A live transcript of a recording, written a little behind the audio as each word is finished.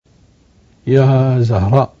يا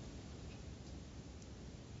زهراء.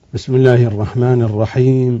 بسم الله الرحمن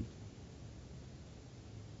الرحيم.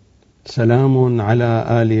 سلام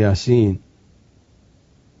على آل ياسين.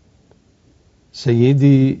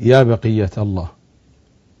 سيدي يا بقية الله،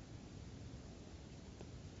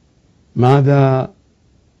 ماذا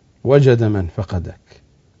وجد من فقدك؟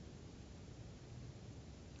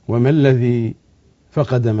 وما الذي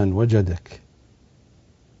فقد من وجدك؟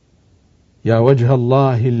 يا وجه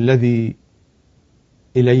الله الذي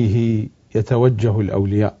إليه يتوجه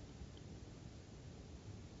الأولياء.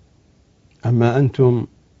 أما أنتم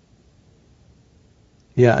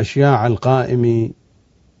يا أشياع القائم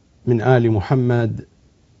من آل محمد،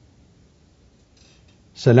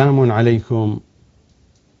 سلام عليكم،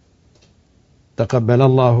 تقبل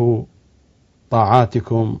الله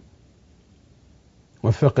طاعاتكم،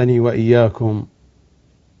 وفقني وإياكم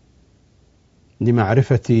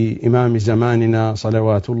لمعرفة إمام زماننا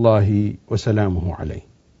صلوات الله وسلامه عليه.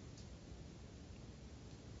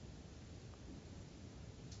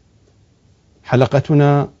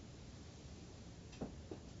 حلقتنا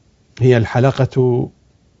هي الحلقة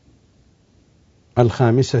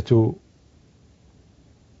 5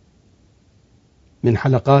 من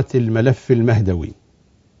حلقات الملف المهدوي.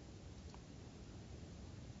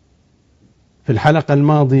 في الحلقة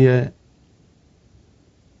الماضية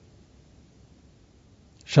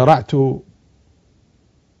شرعت في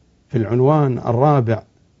العنوان الرابع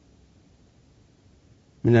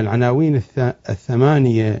من العناوين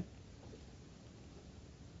 8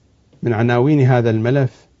 من عناوين هذا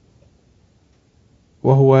الملف،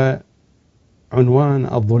 وهو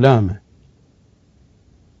عنوان الظلامة،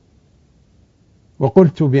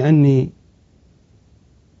 وقلت بأني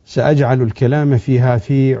سأجعل الكلام فيها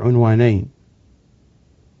في عنوانين.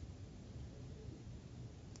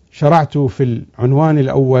 شرعت في العنوان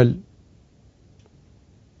الأول: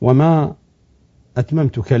 وما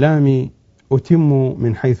أتممت كلامي أتم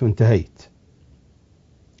من حيث انتهيت.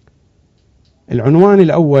 العنوان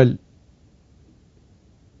الأول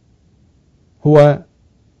هو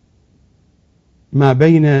ما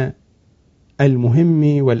بين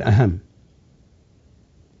المهم والأهم،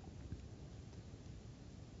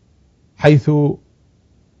 حيث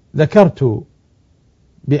ذكرت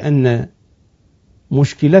بأن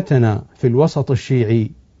مشكلتنا في الوسط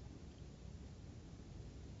الشيعي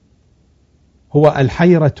هو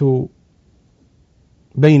الحيرة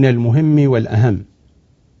بين المهم والأهم،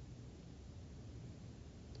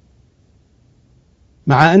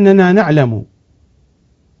 مع أننا نعلم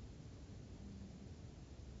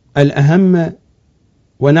الأهم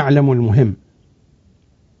ونعلم المهم.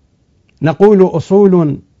 نقول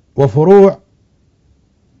أصول وفروع،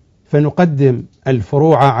 فنقدم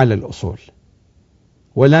الفروع على الأصول،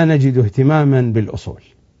 ولا نجد اهتماما بالأصول.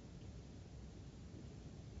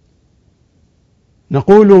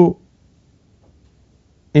 نقول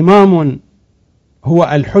إمام هو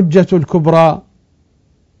الحجة الكبرى،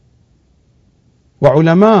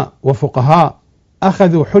 وعلماء وفقهاء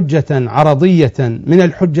أخذوا حجة عرضية من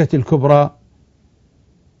الحجة الكبرى،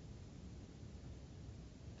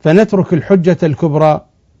 فنترك الحجة الكبرى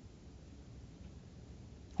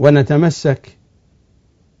ونتمسك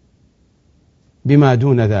بما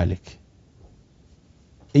دون ذلك.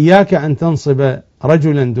 إياك أن تنصب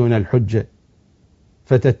رجلا دون الحجة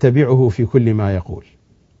فتتبعه في كل ما يقول.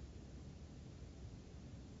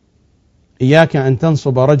 إياك أن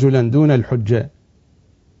تنصب رجلا دون الحجة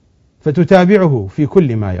فتتابعه في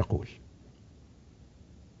كل ما يقول.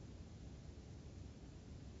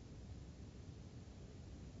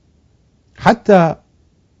 حتى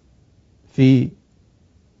في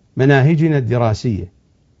مناهجنا الدراسية،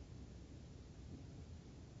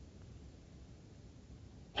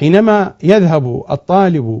 حينما يذهب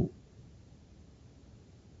الطالب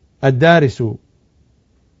الدارس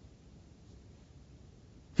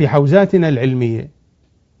في حوزاتنا العلمية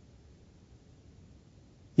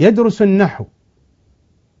يدرس النحو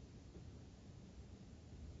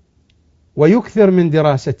ويكثر من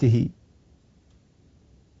دراسته،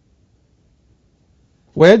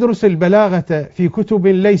 ويدرس البلاغة في كتب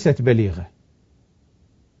ليست بليغة،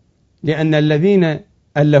 لأن الذين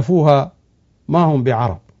ألفوها ما هم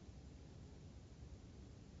بعرب.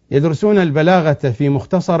 يدرسون البلاغة في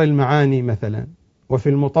مختصر المعاني مثلا، وفي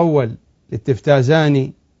المطول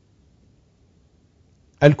للتفتازاني.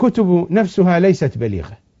 الكتب نفسها ليست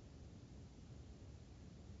بليغة،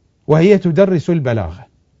 وهي تدرس البلاغة.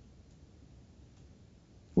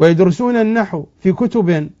 ويدرسون النحو في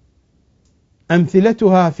كتب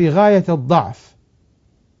أمثلتها في غاية الضعف،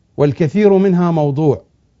 والكثير منها موضوع،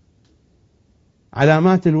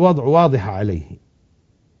 علامات الوضع واضحة عليه.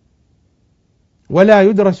 ولا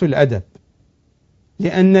يدرس الأدب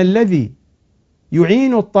لأن الذي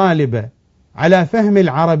يعين الطالب على فهم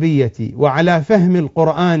العربية وعلى فهم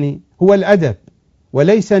القرآن هو الأدب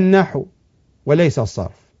وليس النحو وليس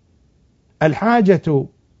الصرف. الحاجة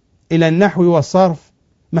إلى النحو والصرف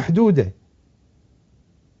محدودة،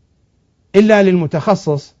 إلا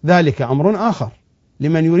للمتخصص ذلك أمر آخر،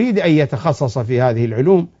 لمن يريد أن يتخصص في هذه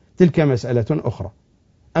العلوم تلك مسألة أخرى.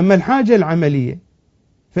 أما الحاجة العملية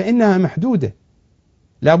فإنها محدودة،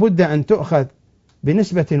 لا بد أن تؤخذ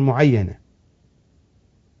بنسبة معينة.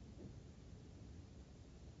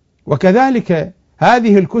 وكذلك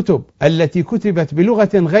هذه الكتب التي كتبت بلغة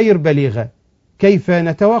غير بليغة كيف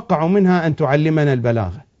نتوقع منها أن تعلمنا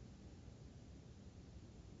البلاغة؟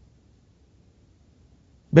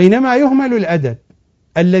 بينما يهمل الأدب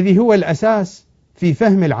الذي هو الأساس في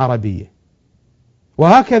فهم العربية،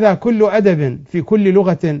 وهكذا كل أدب في كل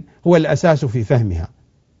لغة هو الأساس في فهمها.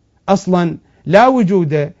 أصلا لا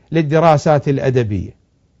وجود للدراسات الأدبية.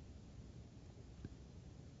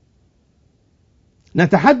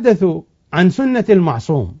 نتحدث عن سنة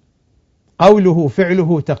المعصوم، قوله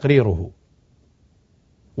فعله تقريره،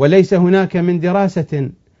 وليس هناك من دراسة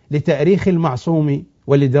لتاريخ المعصوم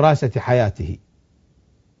ولدراسة حياته.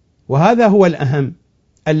 وهذا هو الأهم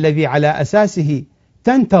الذي على أساسه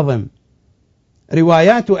تنتظم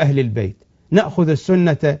روايات أهل البيت. نأخذ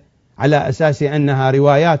السنة على أساس أنها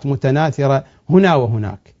روايات متناثرة هنا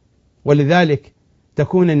وهناك، ولذلك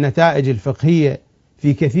تكون النتائج الفقهية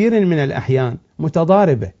في كثير من الأحيان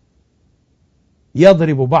متضاربة،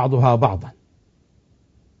 يضرب بعضها بعضا،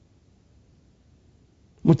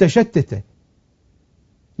 متشتتة،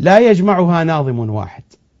 لا يجمعها ناظم واحد.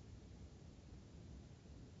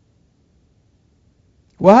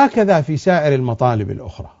 وهكذا في سائر المطالب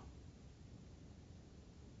الأخرى.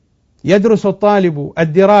 يدرس الطالب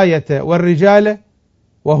الدراية والرجالة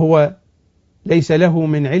وهو ليس له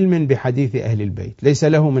من علم بحديث أهل البيت، ليس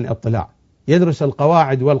له من اطلاع، يدرس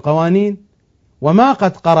القواعد والقوانين وما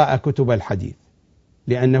قد قرأ كتب الحديث،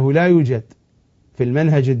 لأنه لا يوجد في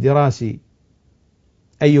المنهج الدراسي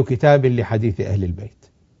أي كتاب لحديث أهل البيت.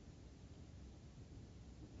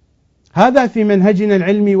 هذا في منهجنا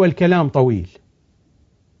العلمي والكلام طويل.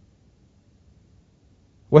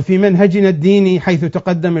 وفي منهجنا الديني حيث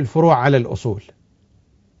تقدم الفروع على الأصول،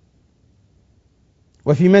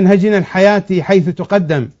 وفي منهجنا الحياتي حيث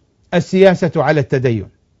تقدم السياسة على التدين.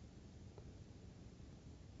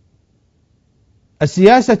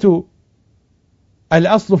 السياسة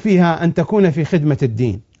الأصل فيها أن تكون في خدمة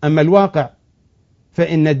الدين، أما الواقع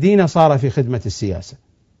فإن الدين صار في خدمة السياسة.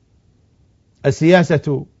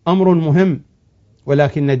 السياسة أمر مهم،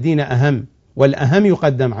 ولكن الدين أهم، والأهم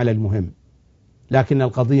يقدم على المهم، لكن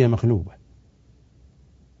القضية مقلوبة.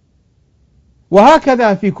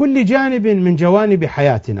 وهكذا في كل جانب من جوانب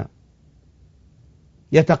حياتنا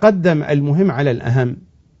يتقدم المهم على الأهم،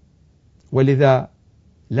 ولذا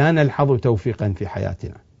لا نلحظ توفيقا في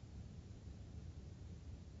حياتنا.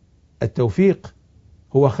 التوفيق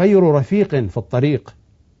هو خير رفيق في الطريق،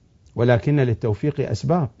 ولكن للتوفيق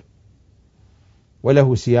أسباب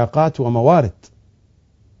وله سياقات وموارد.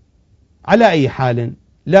 على أي حال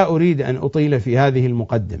لا أريد أن أطيل في هذه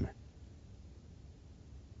المقدمة.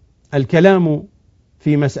 الكلام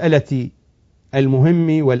في مسألة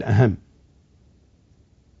المهم والأهم.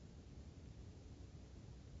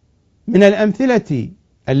 من الأمثلة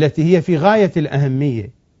التي هي في غاية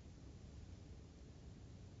الأهمية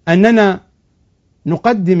أننا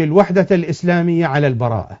نقدم الوحدة الإسلامية على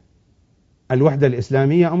البراءة. الوحدة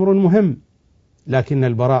الإسلامية أمر مهم، لكن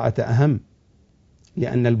البراءة أهم،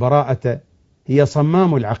 لأن البراءة هي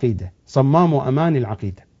صمام العقيدة، صمام أمان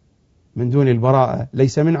العقيدة. من دون البراءة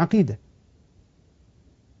ليس من عقيدة.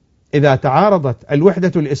 إذا تعارضت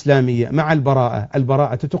الوحدة الإسلامية مع البراءة،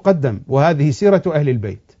 البراءة تقدم، وهذه سيرة أهل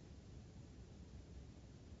البيت.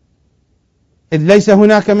 إذ ليس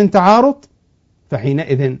هناك من تعارض،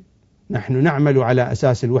 فحينئذ نحن نعمل على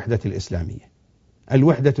أساس الوحدة الإسلامية.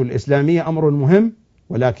 الوحدة الإسلامية أمر مهم،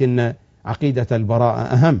 ولكن عقيدة البراءة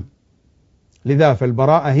أهم، لذا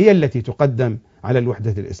فالبراءة هي التي تقدم على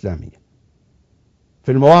الوحدة الإسلامية.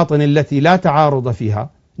 في المواطن التي لا تعارض فيها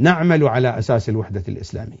نعمل على أساس الوحدة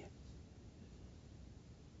الإسلامية.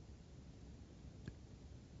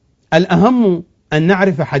 الأهم أن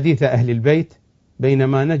نعرف حديث أهل البيت،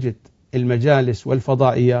 بينما نجد المجالس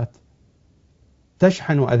والفضائيات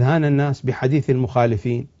تشحن أذهان الناس بحديث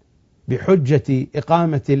المخالفين بحجة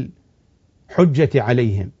إقامة الحجة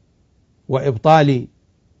عليهم وإبطال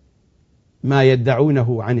ما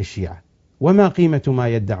يدعونه عن الشيعة. وما قيمة ما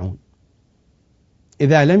يدعون؟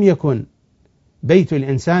 إذا لم يكن بيت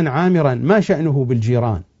الإنسان عامرا ما شأنه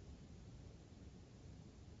بالجيران؟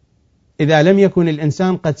 إذا لم يكن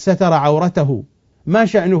الإنسان قد ستر عورته ما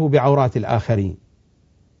شأنه بعورات الآخرين؟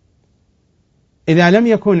 إذا لم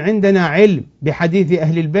يكن عندنا علم بحديث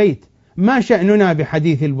أهل البيت ما شأننا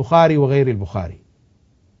بحديث البخاري وغير البخاري؟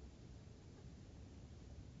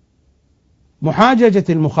 محاججة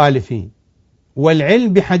المخالفين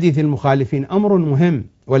والعلم بحديث المخالفين أمر مهم،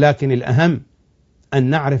 ولكن الأهم أن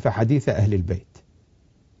نعرف حديث أهل البيت.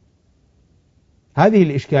 هذه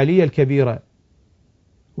الإشكالية الكبيرة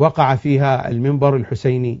وقع فيها المنبر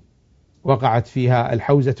الحسيني، وقعت فيها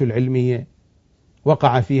الحوزة العلمية،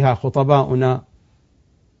 وقع فيها خطباؤنا،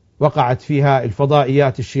 وقعت فيها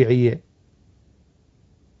الفضائيات الشيعية،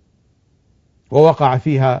 ووقع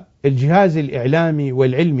فيها الجهاز الإعلامي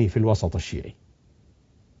والعلمي في الوسط الشيعي.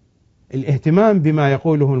 الاهتمام بما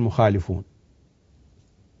يقوله المخالفون.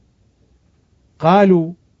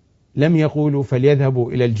 قالوا لم يقولوا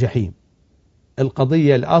فليذهبوا إلى الجحيم.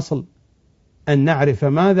 القضية الأصل أن نعرف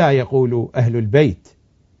ماذا يقول أهل البيت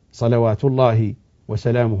صلوات الله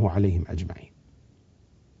وسلامه عليهم أجمعين.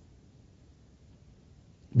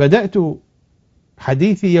 بدأت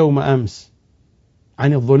حديثي يوم أمس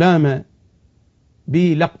عن الظلامة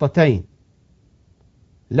بلقطتين.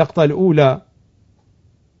 اللقطة الأولى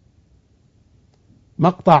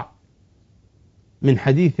مقطع من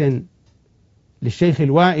حديث للشيخ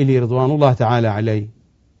الوائلي رضوان الله تعالى عليه،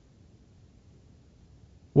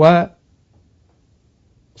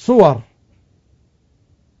 وصور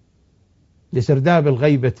لسرداب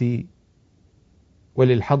الغيبة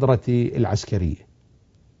وللحضرة العسكرية.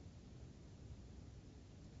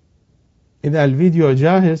 إذا الفيديو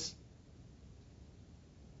جاهز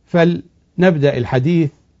فلنبدأ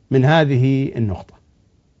الحديث من هذه النقطة.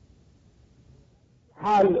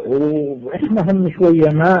 حال وإحنا هم شوية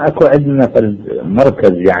ما أكو عندنا في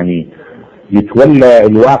المركز يعني يتولى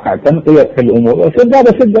الواقع تنقية في الأمور.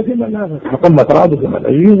 شدة في ملابس قمة رابط في ملابس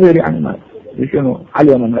يصير يعني ما شنو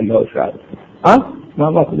عليه من الله شاهد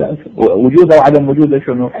ما وجوده وعدم وجوده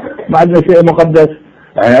شنو ما عندنا شيء مقدس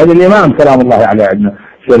يعني. هذا الإمام سلام الله عليه عندنا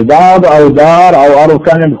سرداب أو دار أو أرض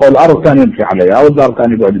كان يدخل الأرض كان يمشي عليها أو الدار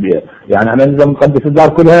كان يقعد بها. يعني احنا نلزم نقدس الدار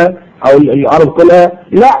كلها أو الأرض كلها؟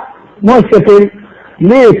 لا، مو الشكل.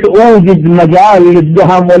 ليش وجد مجال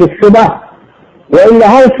للدهم وللشبه؟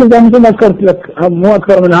 وإلا هاي الشبه مثل ما ذكرت لك مو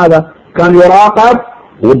أكثر من هذا. كان يراقب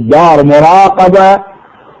والدار مراقبة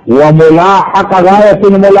وملاحقة غاية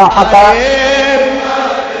الملاحقة.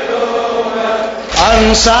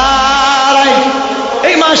 أنصاري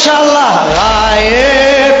اي ما شاء الله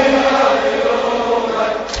غايب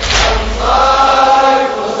أنصاري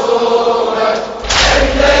خصومك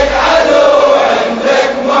عندك عدو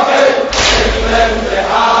عندك محب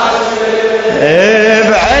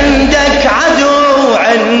عندك عدو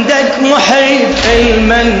عندك محب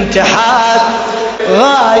المنتحات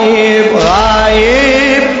غايب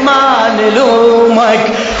ما نلومك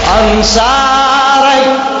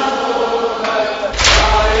أنصاري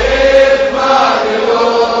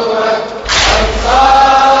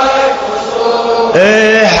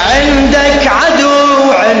عندك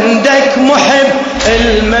عدو عندك محب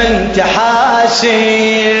المنتحاسب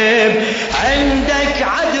عندك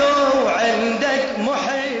عدو عندك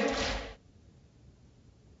محب.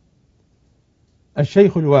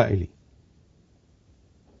 الشيخ الوائلي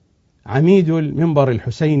عميد المنبر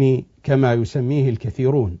الحسيني كما يسميه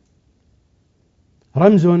الكثيرون،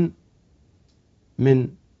 رمز من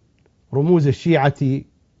رموز الشيعة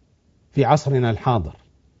في عصرنا الحاضر،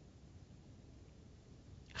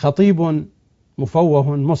 خطيب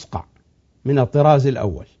مفوه مصقع من الطراز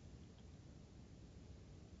الأول.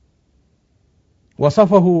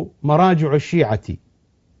 وصفه مراجع الشيعة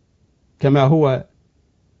كما هو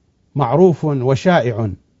معروف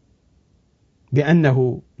وشائع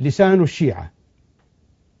بأنه لسان الشيعة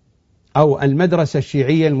أو المدرسة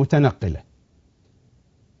الشيعية المتنقلة.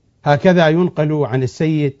 هكذا ينقل عن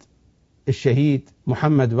السيد الشهيد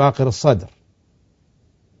محمد باقر الصدر،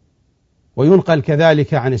 وينقل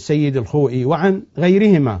كذلك عن السيد الخوئي وعن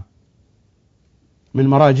غيرهما من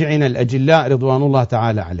مراجعنا الأجلاء رضوان الله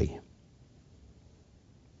تعالى عليهم.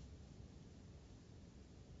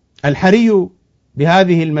 الحري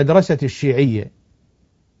بهذه المدرسة الشيعية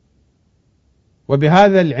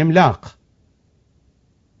وبهذا العملاق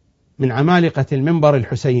من عمالقة المنبر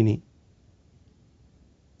الحسيني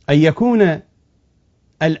أن يكون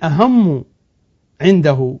الأهم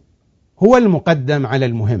عنده هو المقدم على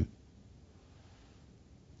المهم،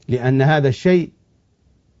 لأن هذا الشيء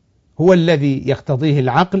هو الذي يقتضيه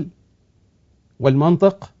العقل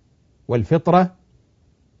والمنطق والفطرة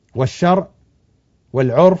والشرع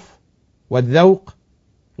والعرف والذوق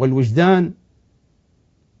والوجدان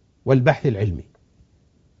والبحث العلمي.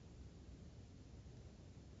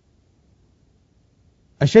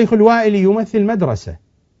 الشيخ الوائلي يمثل مدرسة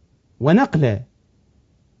ونقلة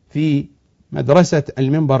في مدرسة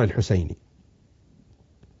المنبر الحسيني.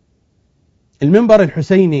 المنبر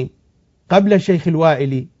الحسيني قبل الشيخ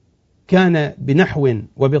الوائلي كان بنحو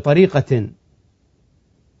وبطريقة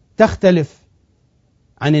تختلف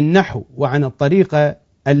عن النحو وعن الطريقة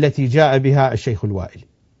التي جاء بها الشيخ الوائلي.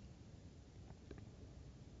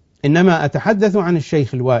 إنما أتحدث عن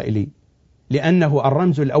الشيخ الوائلي لأنه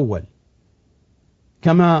الرمز الأول،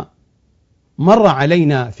 كما مر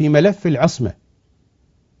علينا في ملف العصمة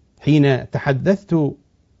حين تحدثت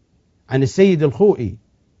عن السيد الخوئي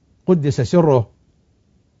قدس سره،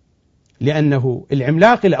 لأنه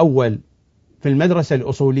العملاق الأول في المدرسة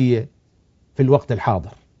الأصولية في الوقت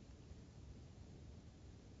الحاضر.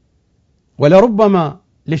 ولربما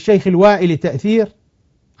للشيخ الوائلي تأثير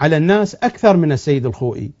على الناس أكثر من السيد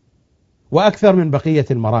الخوئي وأكثر من بقية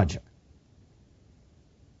المراجع،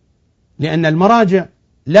 لأن المراجع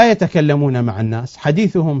لا يتكلمون مع الناس،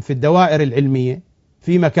 حديثهم في الدوائر العلمية،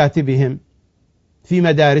 في مكاتبهم، في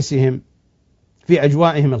مدارسهم، في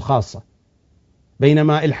أجوائهم الخاصة،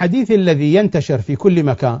 بينما الحديث الذي ينتشر في كل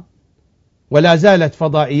مكان ولا زالت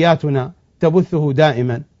فضائياتنا تبثه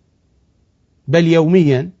دائما بل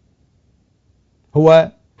يوميا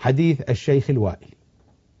هو حديث الشيخ الوائلي.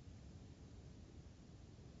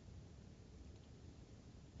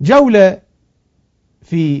 جولة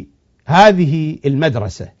في هذه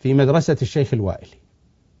المدرسة، في مدرسة الشيخ الوائلي.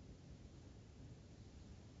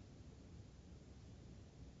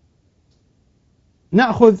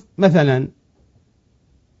 نأخذ مثلا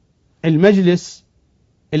المجلس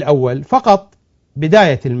الأول فقط،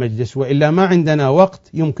 بداية المجلس، وإلا ما عندنا وقت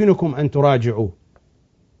يمكنكم أن تراجعوه.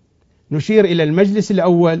 نشير إلى المجلس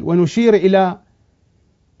الأول ونشير إلى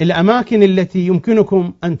الأماكن التي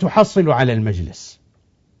يمكنكم أن تحصلوا على المجلس.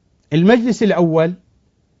 المجلس الأول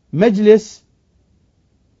مجلس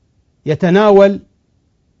يتناول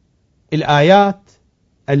الآيات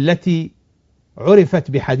التي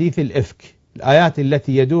عرفت بحديث الإفك، الآيات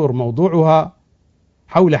التي يدور موضوعها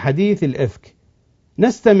حول حديث الإفك.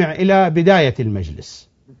 نستمع إلى بداية المجلس.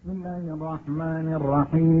 بسم الله الرحمن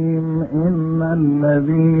الرحيم. إن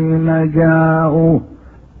الذين جاءوا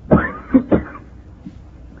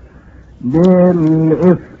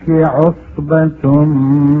بالإفك عصبة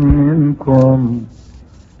منكم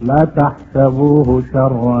لا تحسبوه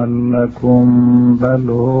شرا لكم بل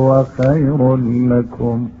هو خير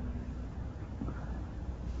لكم،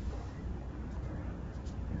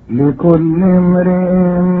 لكل امرئ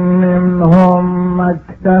منهم ما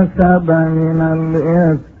اكتسب من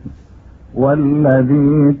الإثم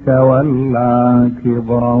والذي تولى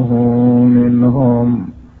كبره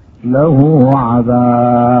منهم له عذاب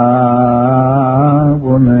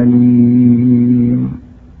أليم.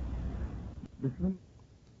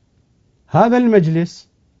 هذا المجلس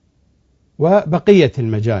وبقية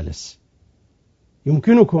المجالس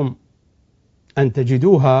يمكنكم أن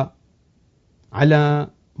تجدوها على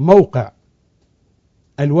موقع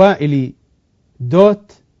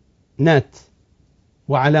الوائلي.net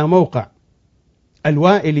وعلى موقع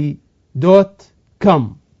الوائلي.com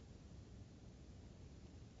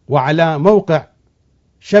وعلى موقع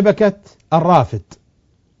شبكة الرافد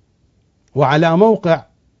وعلى موقع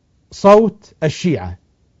صوت الشيعة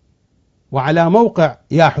وعلى موقع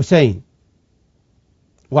يا حسين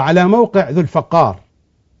وعلى موقع ذو الفقار.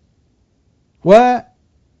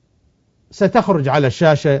 وستخرج على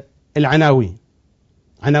الشاشة العناوين،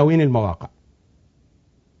 عناوين المواقع.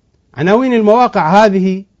 عناوين المواقع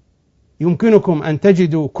هذه يمكنكم أن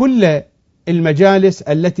تجدوا كل المجالس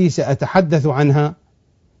التي سأتحدث عنها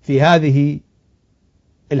في هذه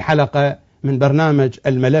الحلقة من برنامج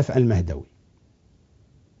الملف المهدوي.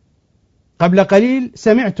 قبل قليل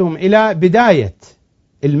سمعتم إلى بداية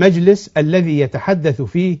المجلس الذي يتحدث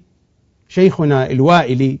فيه شيخنا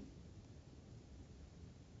الوائلي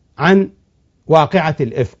عن واقعة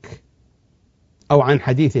الإفك أو عن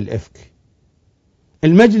حديث الإفك.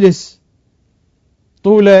 المجلس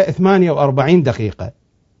طوله 48 دقيقة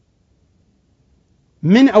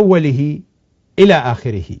من أوله إلى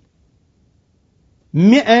آخره،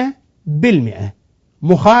 100%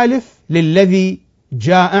 مخالف للذي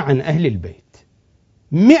جاء عن أهل البيت،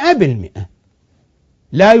 100%.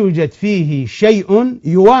 لا يوجد فيه شيء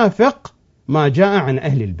يوافق ما جاء عن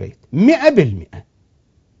أهل البيت، 100%.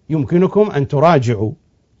 يمكنكم أن تراجعوا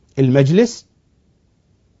المجلس،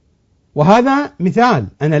 وهذا مثال.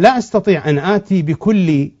 أنا لا أستطيع أن آتي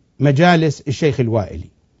بكل مجالس الشيخ الوائلي،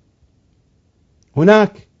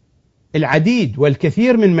 هناك العديد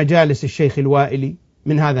والكثير من مجالس الشيخ الوائلي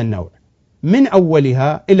من هذا النوع، من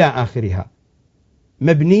أولها إلى آخرها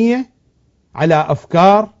مبنية على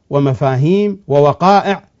أفكار ومفاهيم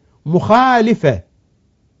ووقائع مخالفة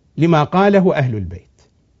لما قاله أهل البيت.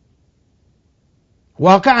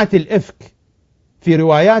 واقعة الإفك في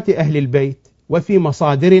روايات أهل البيت وفي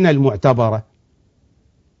مصادرنا المعتبرة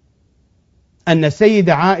أن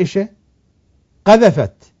السيدة عائشة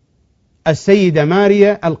قذفت السيدة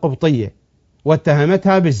ماريا القبطية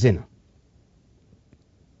واتهمتها بالزنا،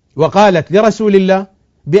 وقالت لرسول الله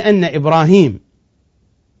بأن إبراهيم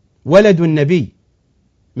ولد النبي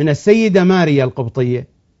من السيدة ماريا القبطية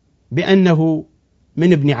بأنه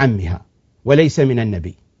من ابن عمها وليس من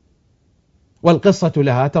النبي، والقصة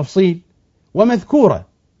لها تفصيل ومذكورة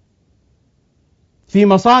في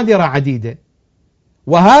مصادر عديدة،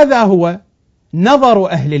 وهذا هو نظر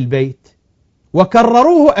أهل البيت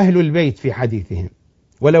وكرروه أهل البيت في حديثهم.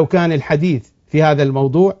 ولو كان الحديث في هذا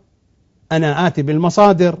الموضوع أنا آتي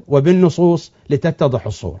بالمصادر وبالنصوص لتتضح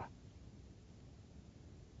الصورة.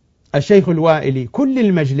 الشيخ الوائلي كل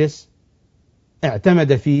المجلس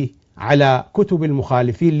اعتمد فيه على كتب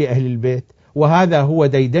المخالفين لأهل البيت، وهذا هو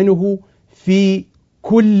ديدنه في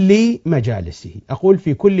كل مجالسه، أقول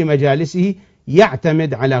في كل مجالسه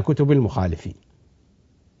يعتمد على كتب المخالفين.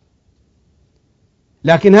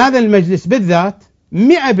 لكن هذا المجلس بالذات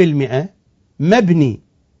 100% مبني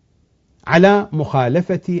على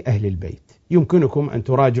مخالفة أهل البيت. يمكنكم أن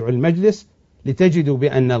تراجعوا المجلس لتجدوا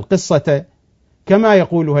بأن القصة كما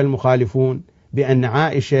يقولها المخالفون، بأن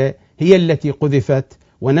عائشة هي التي قذفت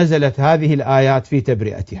ونزلت هذه الآيات في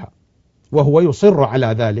تبرئتها، وهو يصر على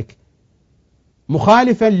ذلك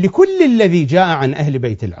مخالفا لكل الذي جاء عن أهل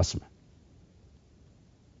بيت العصمة.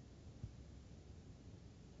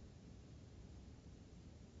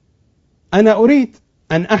 أنا أريد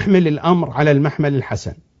أن أحمل الأمر على المحمل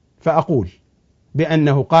الحسن، فأقول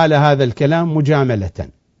بأنه قال هذا الكلام مجاملة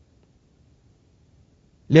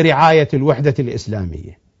لرعاية الوحدة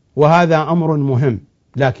الإسلامية، وهذا أمر مهم،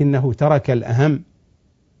 لكنه ترك الأهم،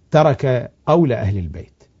 ترك قول أهل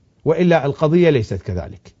البيت، وإلا القضية ليست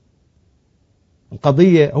كذلك.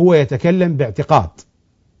 القضية هو يتكلم باعتقاد،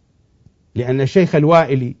 لأن الشيخ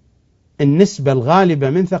الوائلي النسبة الغالبة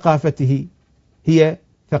من ثقافته هي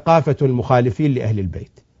ثقافة المخالفين لأهل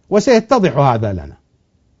البيت، وسيتضح هذا لنا.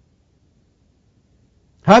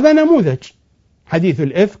 هذا نموذج حديث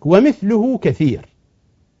الإفك ومثله كثير.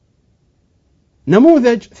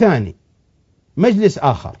 نموذج ثاني، مجلس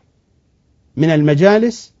آخر من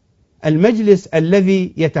المجالس، المجلس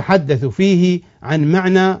الذي يتحدث فيه عن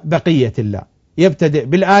معنى بقية الله، يبتدئ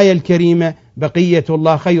بالآية الكريمة بقية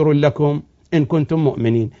الله خير لكم إن كنتم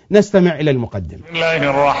مؤمنين. نستمع إلى المقدمة. بسم الله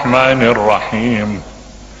الرحمن الرحيم.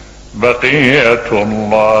 بقية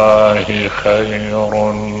الله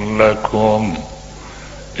خير لكم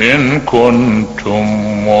إن كنتم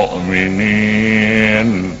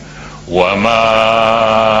مؤمنين وما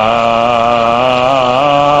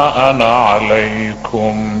أنا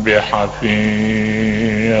عليكم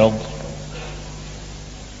بحفيظ.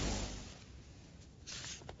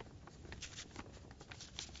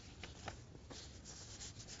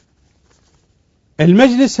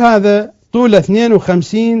 المجلس هذا طول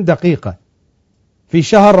 52 دقيقة في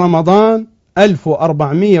شهر رمضان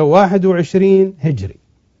 1421 هجري،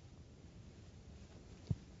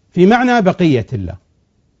 في معنى بقية الله.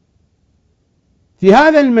 في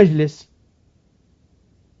هذا المجلس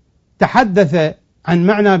تحدث عن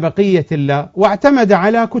معنى بقية الله واعتمد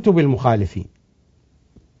على كتب المخالفين.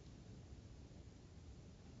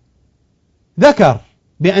 ذكر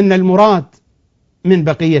بأن المراد من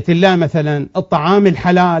بقية الله مثلا الطعام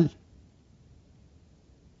الحلال،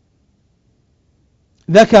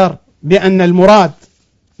 ذكر بأن المراد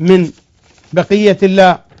من بقية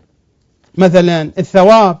الله مثلا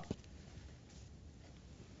الثواب،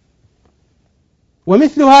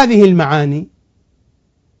 ومثل هذه المعاني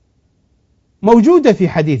موجودة في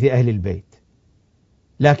حديث أهل البيت.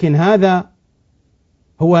 لكن هذا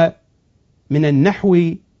هو من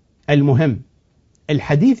النحو المهم.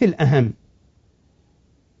 الحديث الأهم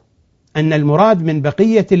أن المراد من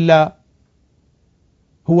بقية الله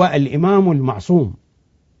هو الإمام المعصوم.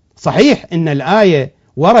 صحيح أن الآية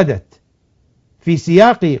وردت في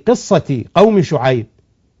سياق قصة قوم شعيب،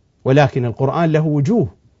 ولكن القرآن له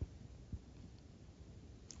وجوه،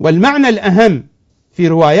 والمعنى الأهم في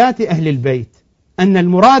روايات أهل البيت أن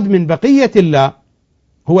المراد من بقية الله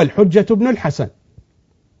هو الحجة بن الحسن.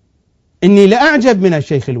 إني لأعجب من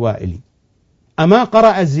الشيخ الوائلي، أما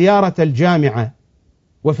قرأ الزيارة الجامعة،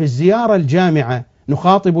 وفي الزيارة الجامعة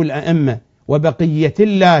نخاطب الأئمة وبقية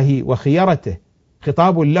الله وخيرته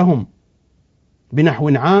خطاب لهم بنحو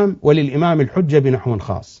عام وللإمام الحجة بنحو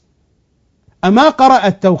خاص. أما قرأ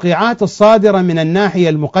التوقيعات الصادرة من الناحية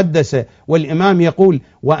المقدسة والإمام يقول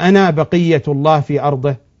وأنا بقية الله في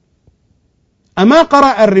أرضه، أما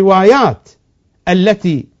قرأ الروايات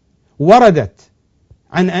التي وردت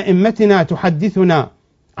عن أئمتنا تحدثنا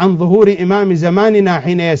عن ظهور إمام زماننا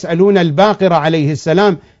حين يسألون الباقر عليه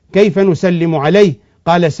السلام كيف نسلم عليه؟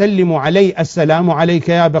 قال سلموا علي السلام عليك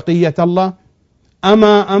يا بقية الله.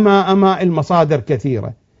 أما المصادر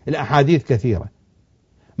كثيرة، الأحاديث كثيرة،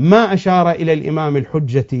 ما أشار إلى الإمام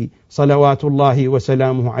الحجة صلوات الله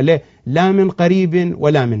وسلامه عليه لا من قريب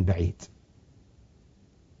ولا من بعيد.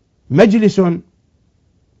 مجلس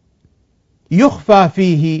يخفى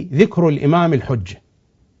فيه ذكر الإمام الحجة،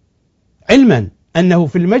 علما أنه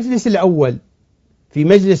في المجلس الأول في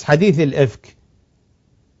مجلس حديث الإفك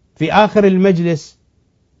في آخر المجلس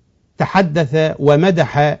تحدث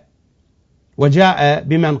ومدح وجاء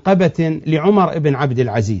بمنقبة لعمر بن عبد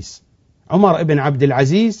العزيز. عمر بن عبد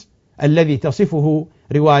العزيز الذي تصفه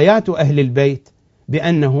روايات أهل البيت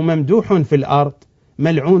بأنه ممدوح في الأرض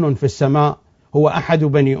ملعون في السماء، هو أحد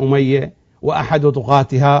بني أمية وأحد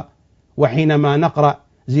طغاتها. وحينما نقرأ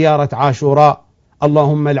زيارة عاشوراء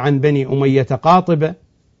اللهم لعن بني أمية قاطبة،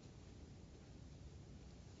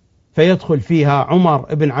 فيدخل فيها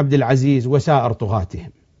عمر بن عبد العزيز وسائر طغاتهم.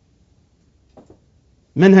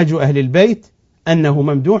 منهج أهل البيت أنه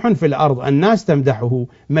ممدوح في الأرض، الناس تمدحه،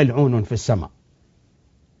 ملعون في السماء.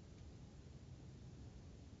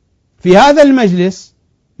 في هذا المجلس،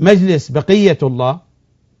 مجلس بقية الله،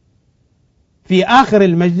 في آخر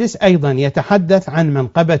المجلس أيضا يتحدث عن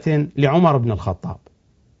منقبة لعمر بن الخطاب،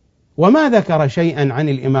 وما ذكر شيئا عن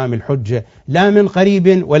الإمام الحجة لا من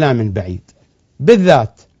قريب ولا من بعيد.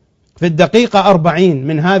 بالذات في الدقيقة 40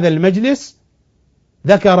 من هذا المجلس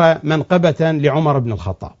ذكر منقبة لعمر بن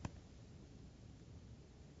الخطاب،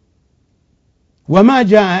 وما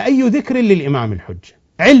جاء أي ذكر للإمام الحجة،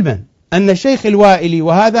 علما أن الشيخ الوائلي،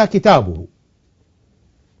 وهذا كتابه،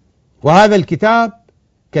 وهذا الكتاب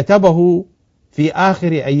كتبه في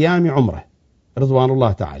آخر أيام عمره رضوان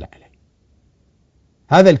الله تعالى عليه.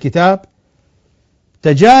 هذا الكتاب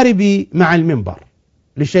تجاربي مع المنبر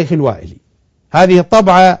للشيخ الوائلي، هذه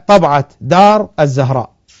الطبعة طبعة دار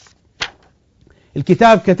الزهراء.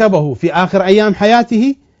 الكتاب كتبه في آخر أيام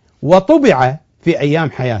حياته وطبع في أيام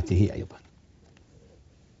حياته أيضا.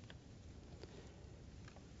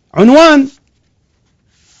 عنوان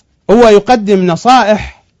هو يقدم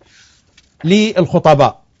نصائح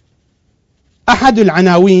للخطباء. أحد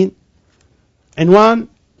العناوين عنوان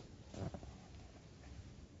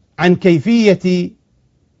عن كيفية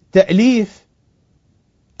تأليف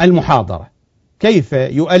المحاضرة، كيف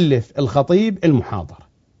يؤلف الخطيب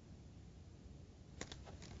المحاضرة.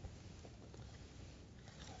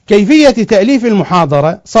 كيفية تأليف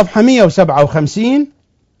المحاضرة صفحة 157.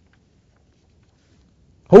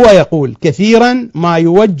 هو يقول كثيرا ما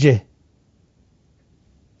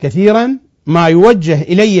يوجه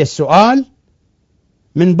إلي السؤال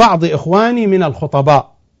من بعض إخواني من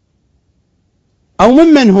الخطباء أو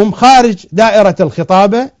ممن هم خارج دائرة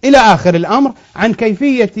الخطابة إلى آخر الأمر عن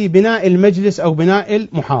كيفية بناء المجلس أو بناء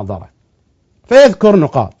المحاضرة، فيذكر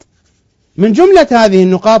نقاط. من جملة هذه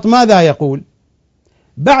النقاط ماذا يقول؟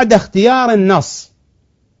 بعد اختيار النص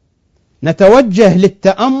نتوجه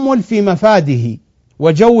للتأمل في مفاده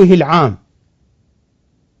وجوه العام،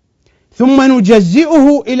 ثم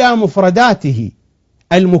نجزئه إلى مفرداته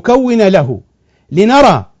المكونة له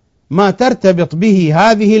لنرى ما ترتبط به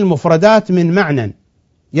هذه المفردات من معنى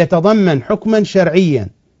يتضمن حكما شرعيا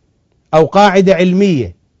أو قاعدة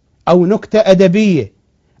علمية أو نكتة أدبية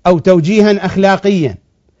أو توجيها أخلاقيا،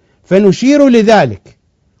 فنشير لذلك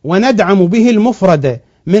وندعم به المفردة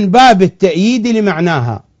من باب التأييد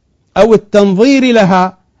لمعناها أو التنظير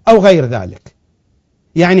لها أو غير ذلك.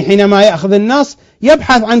 يعني حينما يأخذ النص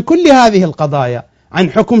يبحث عن كل هذه القضايا، عن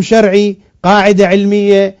حكم شرعي، قاعدة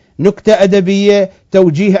علمية، نكتة أدبية،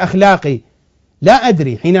 توجيه أخلاقي. لا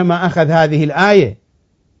أدري حينما أخذ هذه الآية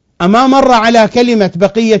أما مر على كلمة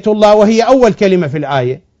بقية الله وهي أول كلمة في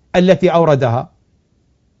الآية التي أوردها،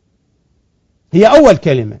 هي أول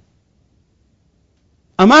كلمة،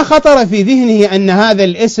 أما خطر في ذهنه أن هذا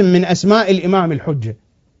الاسم من أسماء الإمام الحجة؟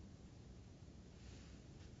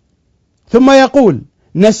 ثم يقول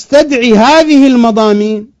نستدعي هذه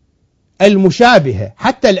المضامين المشابهة،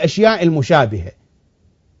 حتى الأشياء المشابهة،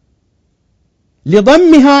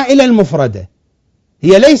 لضمها إلى المفردة،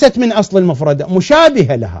 هي ليست من أصل المفردة،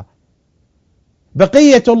 مشابهة لها.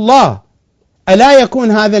 بقية الله، ألا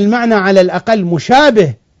يكون هذا المعنى على الأقل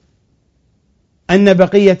مشابه أن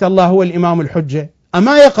بقية الله هو الإمام الحجة؟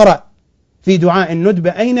 أما يقرأ في دعاء الندبة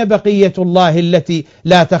أين بقية الله التي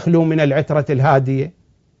لا تخلو من العترة الهادية؟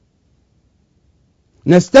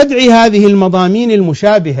 نستدعي هذه المضامين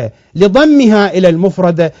المشابهة لضمها إلى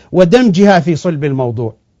المفردة ودمجها في صلب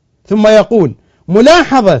الموضوع. ثم يقول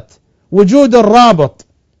ملاحظة وجود الرابط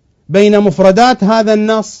بين مفردات هذا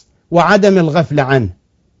النص وعدم الغفلة عنه.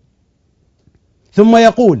 ثم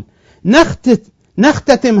يقول: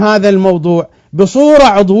 نختتم هذا الموضوع بصورة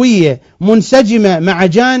عضوية منسجمة مع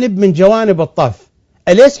جانب من جوانب الطف.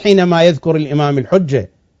 أليس حينما يذكر الإمام الحجة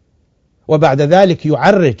وبعد ذلك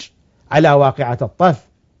يعرج على واقعة الطف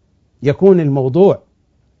يكون الموضوع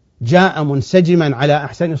جاء منسجما على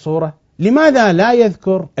أحسن صورة؟ لماذا لا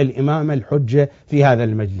يذكر الإمام الحجة في هذا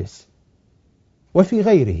المجلس وفي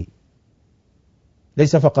غيره،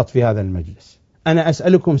 ليس فقط في هذا المجلس؟ أنا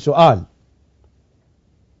أسألكم سؤال.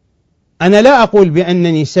 أنا لا أقول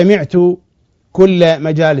بأنني سمعت كل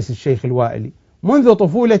مجالس الشيخ الوائلي، منذ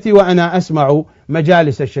طفولتي وأنا أسمع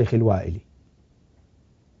مجالس الشيخ الوائلي.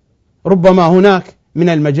 ربما هناك من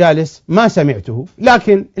المجالس ما سمعته،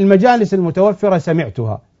 لكن المجالس المتوفرة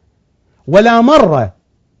سمعتها، ولا مرة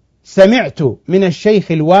سمعت من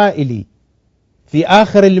الشيخ الوائلي في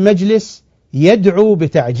آخر المجلس يدعو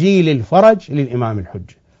بتعجيل الفرج للإمام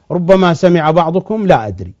الحجة. ربما سمع بعضكم، لا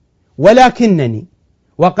أدري، ولكنني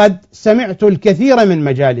وقد سمعت الكثير من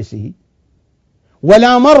مجالسه،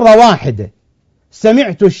 ولا مرة واحدة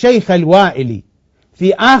سمعت الشيخ الوائلي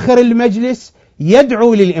في آخر المجلس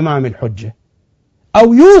يدعو للإمام الحجة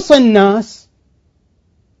أو يوصي الناس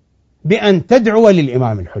بأن تدعو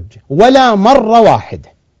للإمام الحجة، ولا مرة واحدة.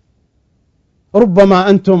 ربما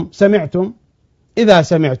أنتم سمعتم، إذا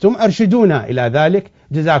سمعتم أرشدونا إلى ذلك،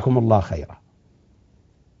 جزاكم الله خيرا.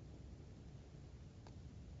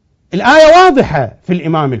 الآية واضحة في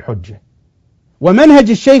الإمام الحجة، ومنهج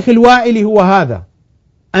الشيخ الوائلي هو هذا،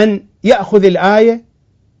 أن يأخذ الآية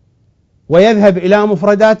ويذهب إلى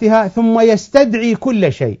مفرداتها ثم يستدعي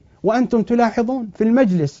كل شيء. وأنتم تلاحظون في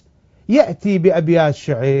المجلس يأتي بأبيات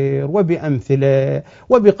شعر وبأمثلة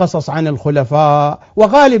وبقصص عن الخلفاء،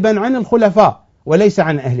 وغالبا عن الخلفاء وليس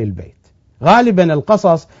عن أهل البيت، غالبا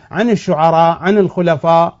القصص عن الشعراء عن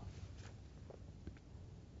الخلفاء.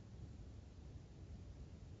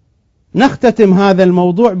 نختتم هذا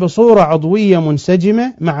الموضوع بصورة عضوية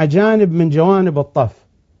منسجمة مع جانب من جوانب الطف،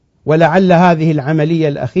 ولعل هذه العملية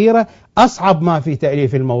الأخيرة أصعب ما في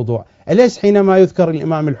تأليف الموضوع. أليس حينما يذكر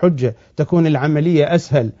الإمام الحجة تكون العملية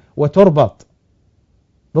أسهل وتربط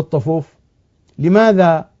بالطفوف؟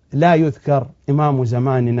 لماذا لا يذكر إمام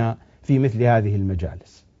زماننا في مثل هذه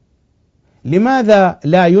المجالس؟ لماذا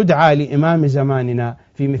لا يدعى لإمام زماننا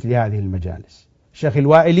في مثل هذه المجالس؟ الشيخ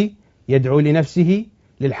الوائلي يدعو لنفسه،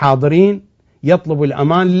 للحاضرين، يطلب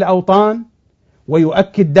الأمان للأوطان،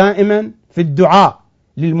 ويؤكد دائما في الدعاء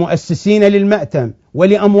للمؤسسين للمأتم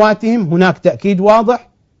ولأمواتهم هناك تأكيد واضح.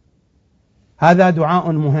 هذا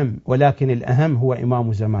دعاء مهم، ولكن الأهم هو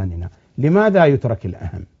إمام زماننا. لماذا يترك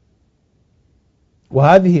الأهم؟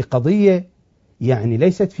 وهذه قضية يعني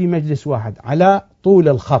ليست في مجلس واحد، على طول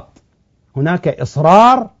الخط هناك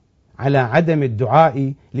إصرار على عدم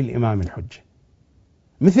الدعاء للإمام الحجة،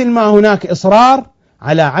 مثل ما هناك إصرار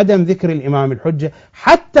على عدم ذكر الإمام الحجة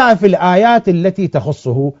حتى في الآيات التي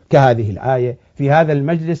تخصه، كهذه الآية في هذا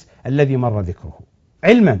المجلس الذي مر ذكره،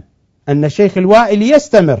 علما أن الشيخ الوائلي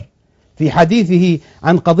يستمر في حديثه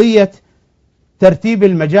عن قضية ترتيب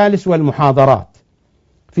المجالس والمحاضرات.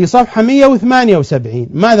 في صفحة 178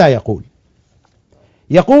 ماذا يقول؟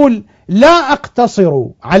 يقول: لا أقتصر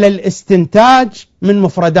على الاستنتاج من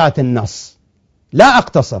مفردات النص، لا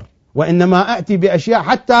أقتصر، وإنما أأتي بأشياء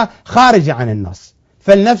حتى خارجة عن النص.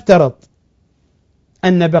 فلنفترض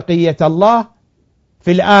أن بقية الله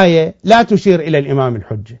في الآية لا تشير إلى الإمام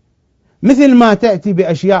الحجة، مثل ما تأتي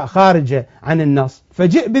بأشياء خارجة عن النص،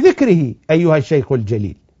 فجئ بذكره أيها الشيخ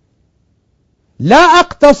الجليل. لا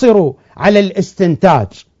أقتصر على الاستنتاج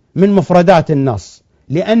من مفردات النص،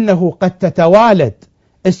 لأنه قد تتوالد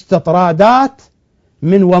استطرادات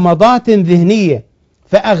من ومضات ذهنية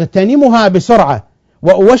فأغتنمها بسرعة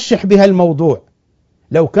وأوشح بها الموضوع.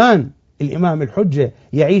 لو كان الإمام الحجة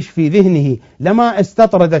يعيش في ذهنه لما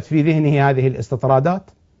استطردت في ذهنه هذه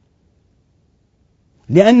الاستطرادات،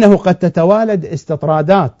 لأنه قد تتوالد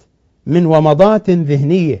استطرادات من ومضات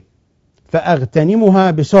ذهنية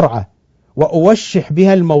فأغتنمها بسرعة وأوشح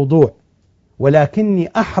بها الموضوع. ولكني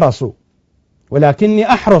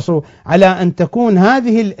أحرص على أن تكون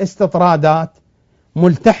هذه الاستطرادات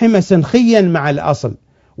ملتحمة سنخيا مع الأصل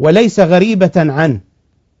وليس غريبة عنه،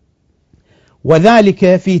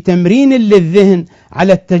 وذلك في تمرين للذهن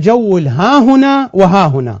على التجول ها هنا وها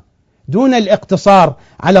هنا، دون الاقتصار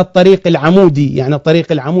على الطريق العمودي، يعني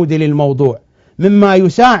الطريق العمودي للموضوع، مما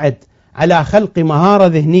يساعد على خلق مهارة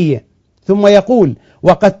ذهنية. ثم يقول: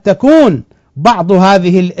 وقد تكون بعض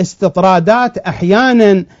هذه الاستطرادات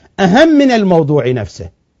أحيانا أهم من الموضوع نفسه.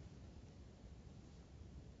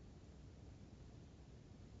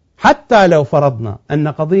 حتى لو فرضنا أن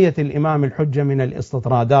قضية الإمام الحجة من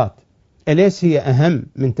الاستطرادات، أليس هي أهم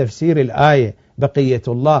من تفسير الآية بقية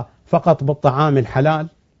الله فقط بالطعام الحلال،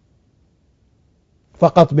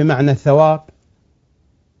 فقط بمعنى الثواب؟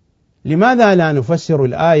 لماذا لا نفسر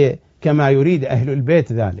الآية كما يريد أهل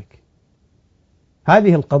البيت ذلك؟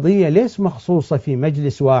 هذه القضية ليس مخصوصة في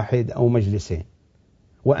مجلس واحد أو مجلسين.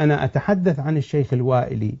 وأنا أتحدث عن الشيخ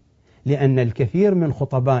الوائلي لأن الكثير من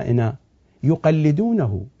خطبائنا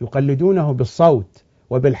يقلدونه بالصوت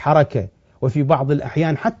وبالحركة، وفي بعض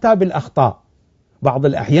الأحيان حتى بالأخطاء. بعض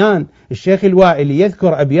الأحيان الشيخ الوائلي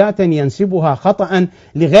يذكر أبياتا ينسبها خطأ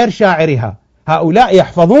لغير شاعرها، هؤلاء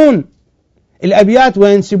يحفظون الأبيات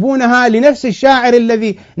وينسبونها لنفس الشاعر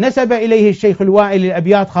الذي نسب إليه الشيخ الوائلي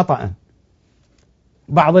الأبيات خطأ.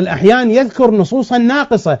 بعض الأحيان يذكر نصوصا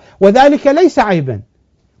ناقصة، وذلك ليس عيبا،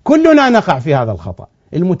 كلنا نقع في هذا الخطأ،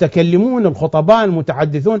 المتكلمون، الخطباء،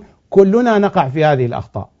 المتحدثون، كلنا نقع في هذه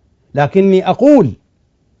الأخطاء. لكني أقول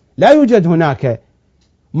لا يوجد هناك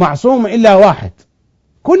معصوم إلا واحد،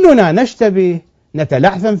 كلنا نشتبه،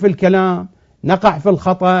 نتلعثم في الكلام، نقع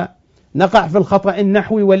في الخطأ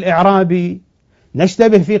النحوي والإعرابي،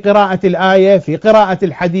 نشتبه في قراءة الآية، في قراءة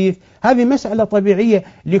الحديث. هذه مسألة طبيعية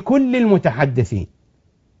لكل المتحدثين.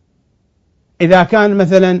 إذا كان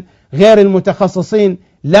مثلا غير المتخصصين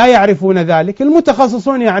لا يعرفون ذلك،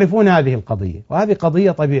 المتخصصون يعرفون هذه القضية، وهذه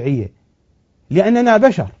قضية طبيعية لأننا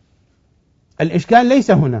بشر. الإشكال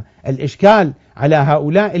ليس هنا، الإشكال على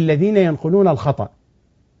هؤلاء الذين ينقلون الخطأ.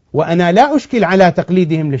 وأنا لا أشكل على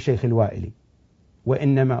تقليدهم للشيخ الوائلي،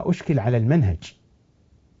 وإنما أشكل على المنهج.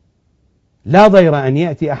 لا ضير أن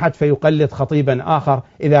يأتي أحد فيقلد خطيبا آخر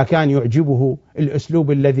إذا كان يعجبه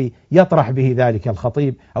الأسلوب الذي يطرح به ذلك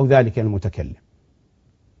الخطيب أو ذلك المتكلم،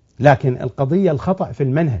 لكن القضية الخطأ في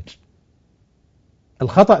المنهج،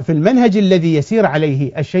 الخطأ في المنهج الذي يسير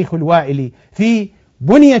عليه الشيخ الوائلي في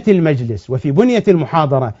بنية المجلس وفي بنية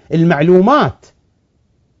المحاضرة. المعلومات،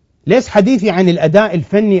 ليس حديثي عن الأداء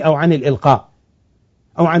الفني أو عن الإلقاء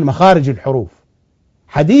أو عن مخارج الحروف،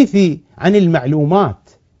 حديثي عن المعلومات،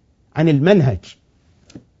 عن المنهج.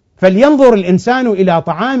 فلينظر الإنسان إلى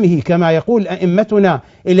طعامه كما يقول أئمتنا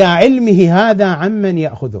إلى علمه هذا عمن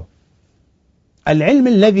يأخذه. العلم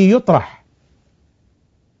الذي يطرح.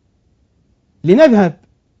 لنذهب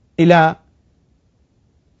إلى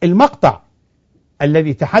المقطع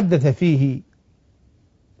الذي تحدث فيه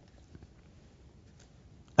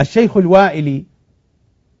الشيخ الوائلي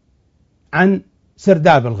عن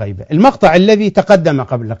سرداب الغيبة، المقطع الذي تقدم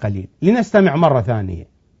قبل قليل، لنستمع مرة ثانية.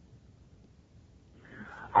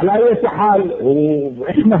 على أي حال،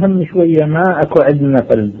 وإحنا هم شوية ما أكو عندنا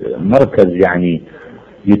في المركز يعني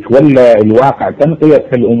يتولى الواقع تنقية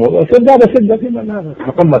في الأمور. سرداب شدة في منافس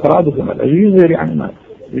قمة رادو في منافس يصير يعني ما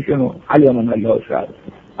شنو عليه من الله شعر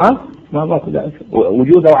ما باكو ذلك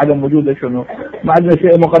وجوده وعدم وجوده شنو، ما عندنا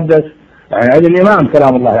شيء مقدس يعني. هذا الإمام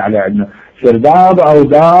كلام الله عليه عندنا سرداب أو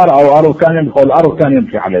دار أو أرض كان يدخل، الأرض كان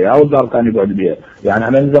يمشي عليها أو الدار كان يقعد بها، يعني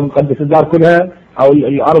احنا نلزم نقدس الدار كلها أو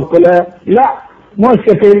الأرض كلها؟ لا، مو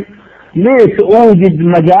الشكل. ليش أوجد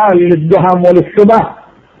مجال للدهم وللشبه؟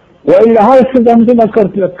 وإلا هاي الشبه مثل ما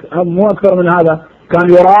ذكرت لك مو أكثر من هذا، كان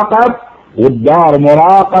يراقب، والدار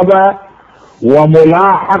مراقبة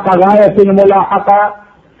وملاحقة غاية الملاحقة.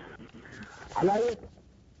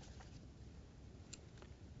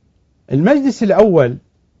 المجلس الأول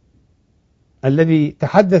الذي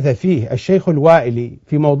تحدث فيه الشيخ الوائلي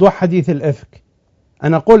في موضوع حديث الإفك،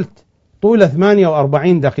 أنا قلت طول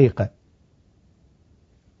 48 دقيقة،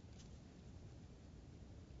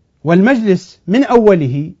 والمجلس من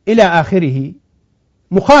أوله إلى آخره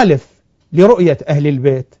مخالف لرؤية أهل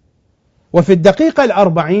البيت. وفي الدقيقة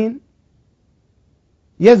 40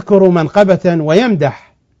 يذكر منقبة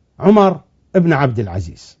ويمدح عمر بن عبد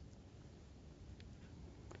العزيز.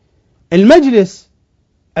 المجلس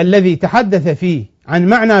الذي تحدث فيه عن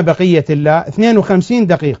معنى بقية الله 52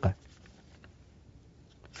 دقيقة.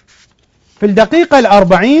 في الدقيقة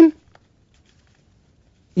 40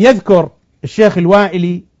 يذكر الشيخ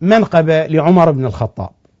الوائلي منقبة لعمر بن الخطاب.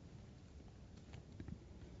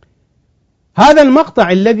 هذا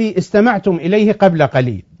المقطع الذي استمعتم إليه قبل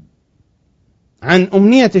قليل عن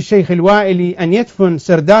أمنية الشيخ الوائلي أن يدفن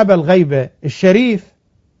سرداب الغيبة الشريف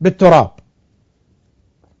بالتراب،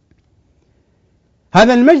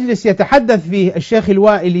 هذا المجلس يتحدث فيه الشيخ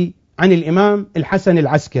الوائلي عن الإمام الحسن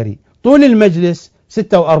العسكري، طول المجلس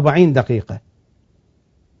 46 دقيقة.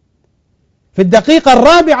 في الدقيقة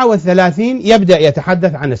 34 يبدأ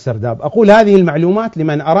يتحدث عن السرداب. أقول هذه المعلومات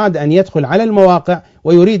لمن أراد أن يدخل على المواقع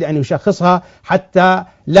ويريد أن يشخصها حتى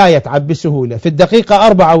لا يتعب بسهولة. في الدقيقة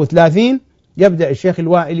 34 يبدأ الشيخ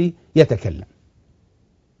الوائلي يتكلم.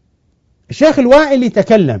 الشيخ الوائلي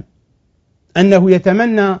تكلم أنه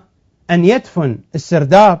يتمنى أن يدفن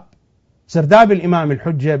سرداب الإمام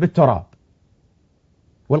الحجة بالتراب.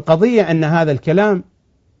 والقضية أن هذا الكلام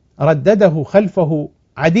ردده خلفه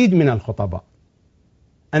عديد من الخطباء.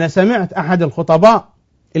 أنا سمعت أحد الخطباء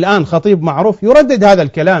الآن خطيب معروف يردد هذا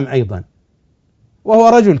الكلام أيضا، وهو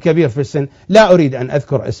رجل كبير في السن لا أريد أن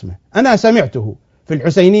أذكر اسمه، أنا سمعته في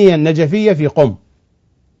الحسينية النجفية في قم،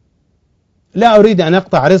 لا أريد أن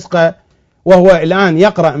أقطع رزقه، وهو الآن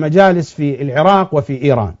يقرأ مجالس في العراق وفي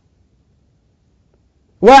إيران،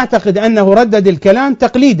 وأعتقد أنه ردد الكلام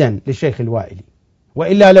تقليدا للشيخ الوائلي،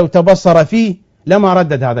 وإلا لو تبصر فيه لما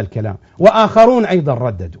ردد هذا الكلام، وآخرون أيضا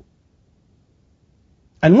رددوا.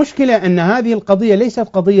 المشكلة أن هذه القضية ليست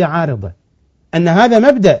قضية عارضة، أن هذا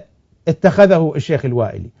مبدأ اتخذه الشيخ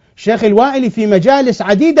الوائلي. الشيخ الوائلي في مجالس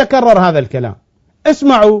عديدة كرر هذا الكلام.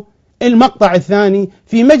 اسمعوا المقطع الثاني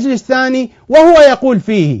في مجلس ثاني وهو يقول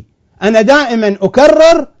فيه: أنا دائما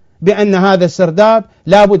أكرر بأن هذا السرداب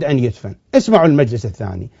لابد أن يدفن. اسمعوا المجلس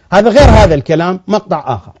الثاني، هذا غير هذا الكلام،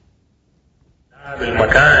 مقطع آخر.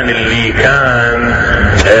 بالمكان اللي كان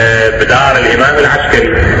بدار الامام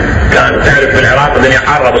العسكري، كان تعرف بالعراق الدنيا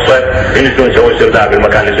حاره بالصيف، ينزلون يسوون سرداب،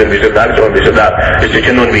 المكان اللي ينزلون فيه سرداب يسوون فيه سرداب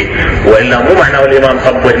يسكنون فيه، والا مو معناه الامام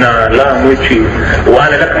طب هنا، لا مو شيء.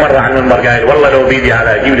 وانا لك مره على المنبر قايل والله لو بيدي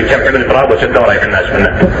على اجيب لي كم حمل تراب وسده ورايح الناس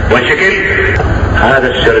منه. والشكل هذا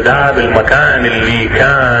السرداب المكان اللي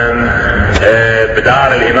كان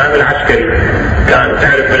بدار الامام العسكري، كان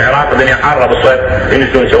تعرف بالعراق الدنيا حاره بالصيف،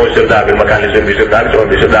 ينزلون يسوون سرداب، المكان اللي ينزلون فيه سرداب يسوون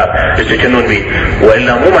فيه سرداب يسكنون فيه،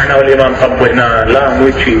 والا مو معناه الامام طب هنا، لا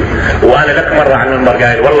مو شيء. وانا لك مره على المنبر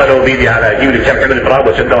قايل والله لو بيدي على اجيب لي كم حمل تراب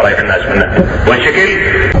وسده ورايح الناس منه. والشكل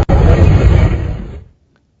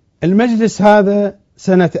المجلس هذا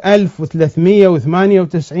سنة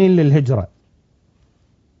 1398 للهجرة،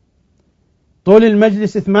 طول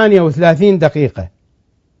المجلس 38 دقيقة.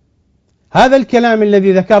 هذا الكلام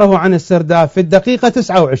الذي ذكره عن السرداب في الدقيقة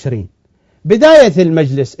 29. بداية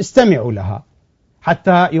المجلس استمعوا لها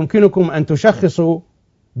حتى يمكنكم أن تشخصوا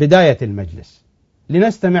بداية المجلس.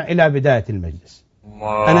 لنستمع إلى بداية المجلس.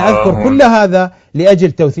 أنا أذكر كل هذا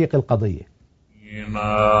لأجل توثيق القضية.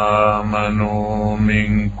 آمنوا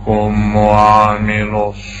منكم وعملوا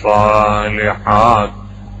الصالحات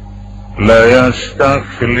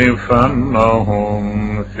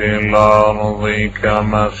ليستخلفنهم في الأرض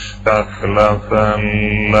كما استخلف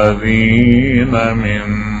الذين من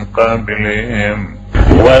قبلهم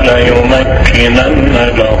وليمكنن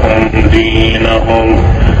لهم دينهم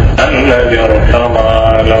الذي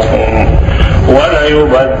ارتضى لهم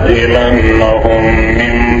وليبدلنهم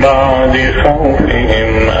من بعد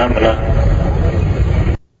خوفهم أمنا.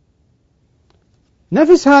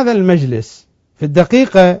 نفس هذا المجلس في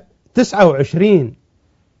الدقيقة 29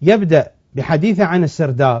 يبدأ بحديث عن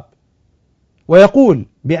السرداب، ويقول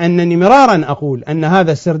بأنني مرارا أقول أن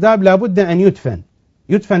هذا السرداب لابد أن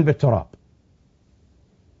يدفن بالتراب.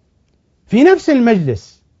 في نفس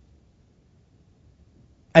المجلس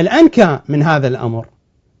الأنكى من هذا الأمر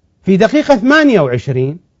في دقيقة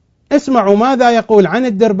 28 اسمعوا ماذا يقول عن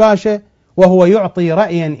الدرباشة وهو يعطي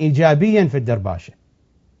رأيا إيجابيا في الدرباشة.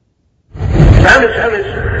 أمس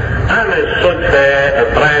صدفة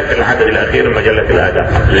قرأت العدد الأخير من مجلة الآداب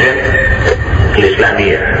زين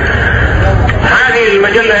الإسلامية. هذه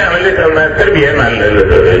المجلة عملتها التربية مع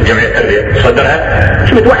الجمعية التربية صدرها،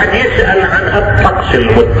 شفت واحد يسأل عن الطقس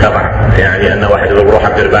المتبع، يعني أن واحد يروح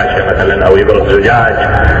بدرباشة مثلا أو يبرد زجاج،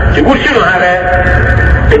 يقول شنو هذا؟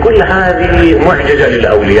 يقول هذه معجزة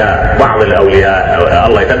للأولياء، بعض الأولياء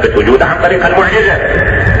الله يثبت وجوده عن طريق المعجزة.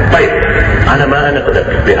 طيب أنا ما أنقدك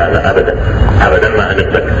بهذا أبدا ما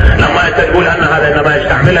أنقدك. لما أنت تقول أن هذا إنما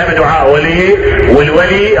يستعملها بدعاء ولي،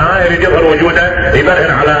 والولي يريد يظهر وجوده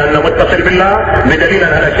يبرهن على أنه متصل بالله بدليل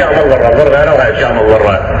أن الأشياء مضرة غيره وأشياء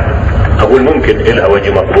مضرة، أقول ممكن إلها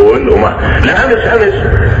وجه مقبول وما لا. أمس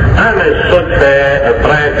صدفة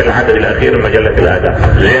قرأت العدد الأخير من مجلة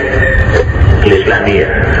الآداب زين الإسلامية.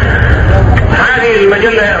 هذه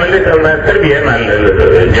المجلة عملتها التربية مع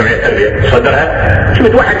الجمعية التربية صدرها،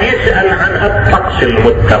 شفت واحد يسأل عن الطقس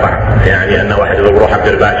المتبع، يعني أن واحد يروح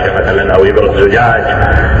بدرباشة مثلا أو يبرد زجاج،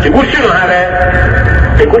 يقول شنو هذا؟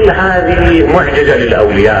 يقول هذه معجزة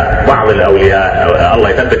للأولياء، بعض الأولياء الله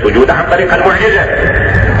يثبت وجوده عن طريق المعجزة.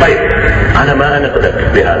 طيب أنا ما أنقدك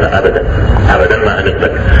بهذا أبدا ما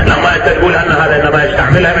أنقدك. لما أنت تقول أن هذا إنما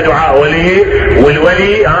يستعملها بدعاء ولي،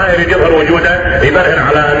 والولي يريد يظهر وجوده يبرهن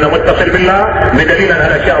على أنه متصل بالله بدليل أن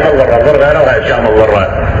الأشياء مضرة غيره وأشياء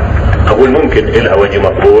مضرة، أقول ممكن إلها وجه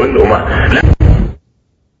مقبول وما لا.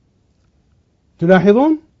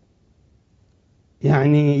 تلاحظون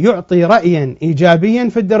يعني يعطي رأيا إيجابيا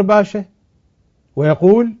في الدرباشة،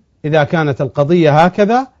 ويقول إذا كانت القضية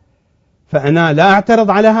هكذا فأنا لا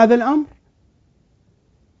أعترض على هذا الأمر.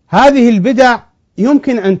 هذه البدع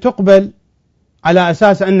يمكن أن تقبل على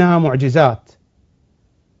أساس أنها معجزات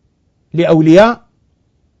لأولياء،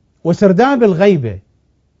 وسرداب الغيبة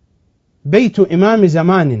بيت إمام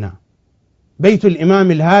زماننا، بيت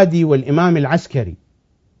الإمام الهادي والإمام العسكري،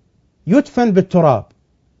 يدفن بالتراب.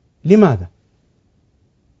 لماذا؟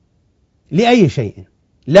 لأي شيء؟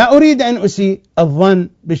 لا أريد أن أسيء الظن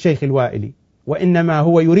بالشيخ الوائلي، وإنما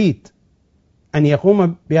هو يريد أن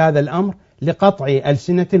يقوم بهذا الأمر لقطع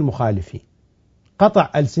ألسنة المخالفين. قطع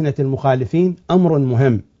ألسنة المخالفين أمر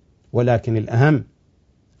مهم، ولكن الأهم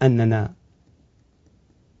أننا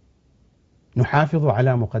نحافظ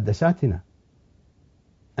على مقدساتنا،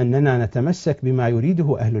 أننا نتمسك بما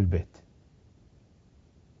يريده أهل البيت.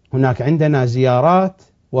 هناك عندنا زيارات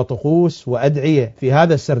وطقوس وأدعية في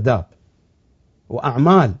هذا السرداب،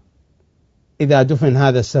 وأعمال إذا دفن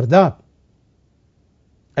هذا السرداب.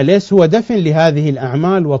 أليس هو دفن لهذه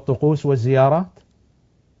الأعمال والطقوس والزيارات؟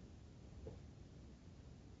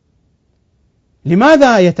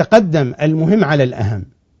 لماذا يتقدم المهم على الأهم؟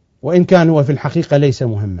 وإن كان هو في الحقيقة ليس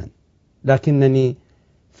مهما، لكنني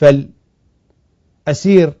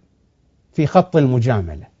أسير في خط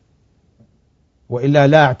المجاملة، وإلا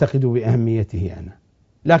لا أعتقد بأهميته أنا،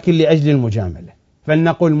 لكن لأجل المجاملة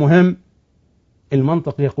فلنقل مهم.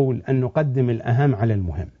 المنطق يقول أن نقدم الأهم على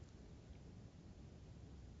المهم.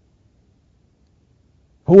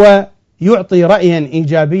 هو يعطي رأيا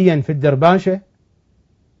إيجابيا في الدرباشة،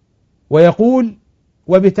 ويقول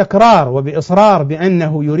وبتكرار وبإصرار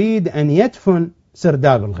بأنه يريد أن يدفن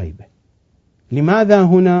سرداب الغيبة. لماذا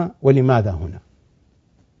هنا ولماذا هنا؟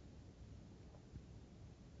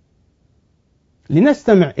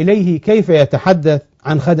 لنستمع إليه كيف يتحدث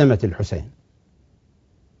عن خدمة الحسين.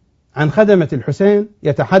 عن خدمة الحسين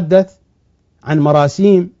يتحدث عن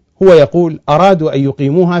مراسيم، هو يقول أرادوا أن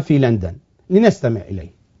يقيموها في لندن. لنستمع إليه.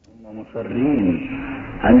 هم مصرين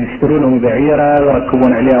أن يشتروا لهم بعيرة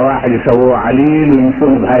ويركبون عليها واحد يسووه عليل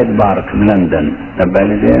ويمشون بهايد بارك بلندن.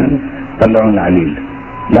 تبالي زين طلعون العليل.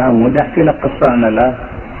 لا مو احكي لك قصة أنا، لا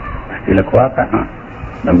احكي لك واقع.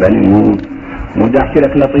 تبالي مو احكي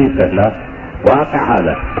لك لطيفة، لا واقع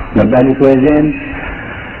هذا. تبالي شوي زين.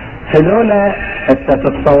 هذول انت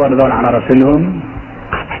تتصور ذول على رسلهم؟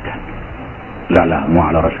 لا مو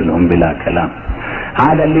على رسلهم بلا كلام.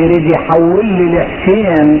 هذا اللي يريد يحول لي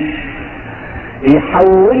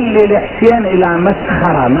الحسين الى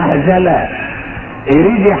مسخرة مهزلة.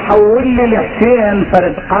 يريد يحول لي الحسين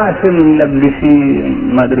فرد قاسم ملبسي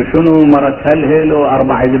ما ادري شنو، مرة هلهل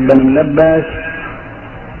واربع زبن ملبس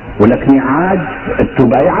ولك نعاج. انتو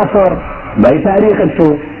باي عصر باي تاريخ؟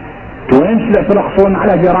 انتو وين ترقصون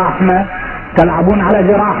على جراحنا، تلعبون على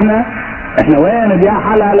جراحنا؟ احنا وين بيا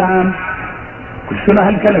حلال الان؟ شنو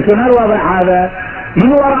هالكلام؟ شنو هالوضع هذا؟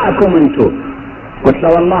 من وراءكم انتو؟ قلت له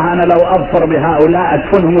والله انا لو اظفر بهؤلاء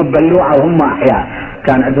ادفنهم ببلوعه وهم احياء.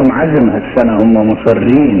 كان عندهم عزم هالسنه، هم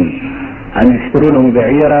مصرين ان يشتروا لهم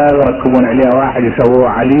بعيره ويركبون عليها واحد يسووه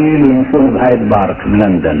عليل ويمشون بهايد بارك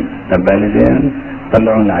بلندن. تبالي زين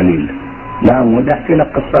طلعون العليل. لا مو احكي لك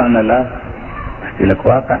قصه انا، لا احكي لك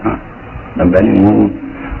واقع. تبالي مو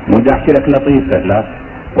احكي لك لطيفه، لا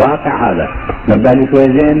واقع هذا. تبالي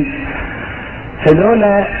شوي زين. هذول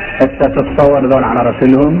انت تتصور ذول على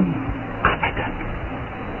رسلهم؟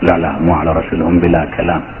 لا مو على رسلهم بلا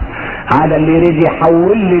كلام. هذا اللي يريد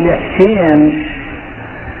يحول لي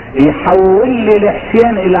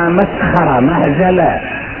الحسين الى مسخرة مهزلة.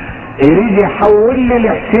 يريد يحول لي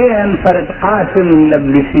الحسين فرد قاسم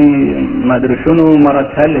ملبسي ما ادري شنو،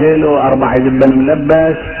 مرة هلهل واربع زبن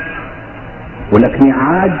ملبس ولك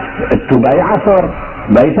نعاج. انتو باي عصر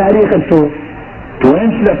باي تاريخ؟ انتو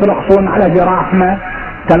وين ترقصون على جراحنا،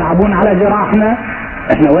 تلعبون على جراحنا؟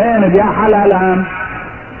 احنا وين بيا حلال الان؟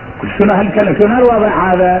 شنو هالكلام؟ شنو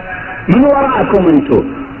هالوضع هذا؟ من وراءكم انتو؟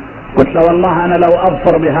 قلت له والله انا لو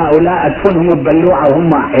اظفر بهؤلاء ادفنهم ببلوعه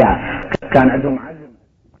وهم احياء. كان عندهم عزم.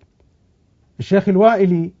 الشيخ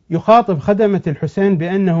الوائلي يخاطب خدمة الحسين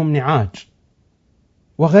بأنهم نعاج،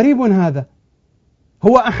 وغريب هذا،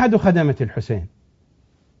 هو أحد خدمة الحسين،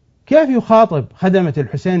 كيف يخاطب خدمة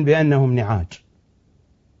الحسين بأنهم نعاج؟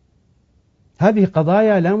 هذه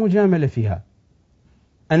قضايا لا مجاملة فيها.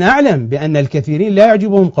 أنا أعلم بأن الكثيرين لا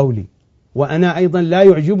يعجبهم قولي، وأنا أيضا لا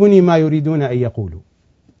يعجبني ما يريدون أن يقولوا.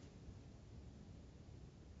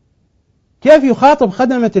 كيف يخاطب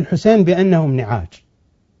خدمة الحسين بأنهم نعاج؟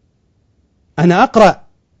 أنا أقرأ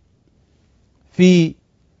في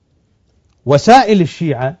وسائل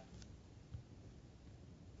الشيعة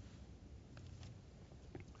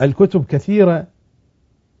الكتب كثيرة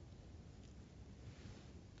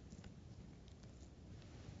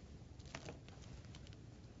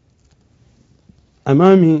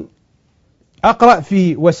أمامي أقرأ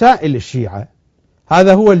في وسائل الشيعة،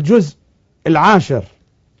 هذا هو الجزء 10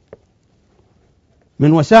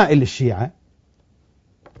 من وسائل الشيعة.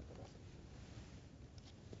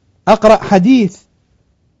 أقرأ حديث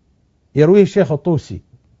يرويه الشيخ الطوسي.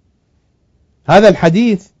 هذا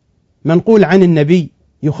الحديث منقول عن النبي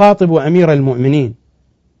يخاطب أمير المؤمنين،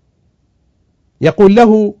 يقول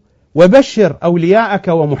له: وبشر أولياءك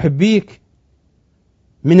ومحبيك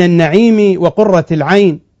من النعيم وقرة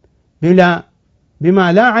العين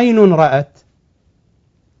بما لا عين رأت.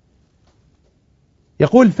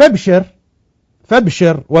 يقول: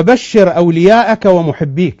 فابشر وبشر أولياءك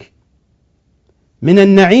ومحبيك من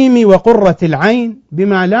النعيم وقرة العين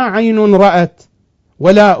بما لا عين رأت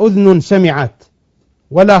ولا أذن سمعت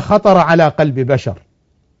ولا خطر على قلب بشر.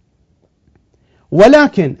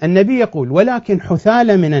 ولكن النبي يقول: ولكن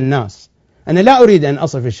حثالة من الناس. أنا لا أريد أن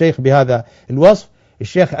أصف الشيخ بهذا الوصف،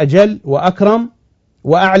 الشيخ أجل وأكرم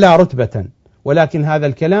وأعلى رتبة، ولكن هذا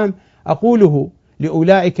الكلام أقوله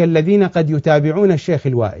لأولئك الذين قد يتابعون الشيخ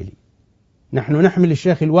الوائلي. نحن نحمل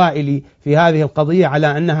الشيخ الوائلي في هذه القضية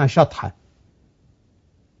على أنها شطحة،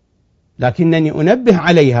 لكنني أنبه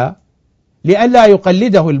عليها لئلا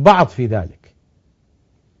يقلده البعض في ذلك.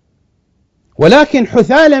 ولكن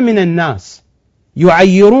حثالة من الناس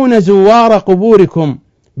يعيرون زوار قبوركم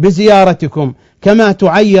بزيارتكم كما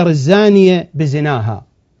تعير الزانية بزناها،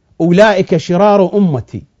 أولئك شرار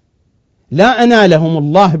أمتي لا أنالهم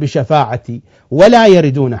الله بشفاعتي ولا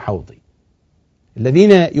يردون حوضي.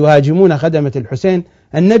 الذين يهاجمون خدمة الحسين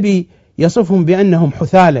النبي يصفهم بأنهم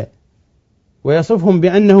حثالة، ويصفهم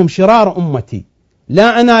بأنهم شرار أمتي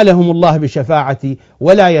لا أنالهم الله بشفاعتي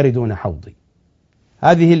ولا يردون حوضي.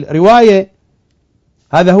 هذه الرواية،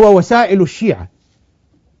 هذا هو وسائل الشيعة،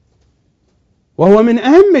 وهو من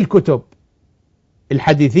أهم الكتب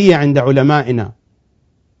الحديثية عند علمائنا.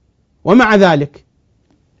 ومع ذلك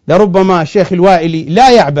لربما الشيخ الوائلي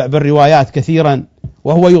لا يعبأ بالروايات كثيرا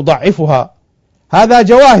وهو يضعفها. هذا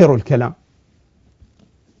جواهر الكلام،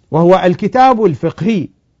 وهو الكتاب الفقهي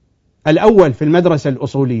الأول في المدرسة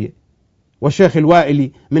الأصولية، والشيخ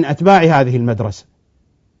الوائلي من أتباع هذه المدرسة.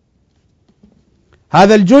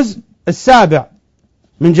 هذا الجزء 7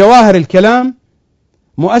 من جواهر الكلام،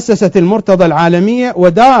 مؤسسة المرتضى العالمية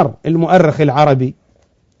ودار المؤرخ العربي،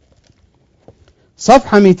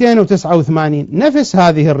 صفحة 289، نفس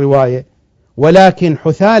هذه الرواية: ولكن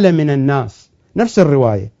حثالة من الناس، نفس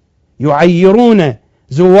الرواية، يعيرون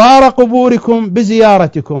زوار قبوركم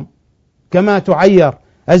بزيارتكم كما تعير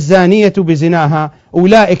الزانية بزناها،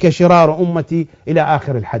 أولئك شرار أمتي، إلى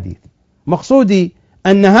آخر الحديث. مقصودي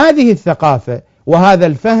أن هذه الثقافة وهذا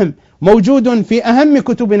الفهم موجود في أهم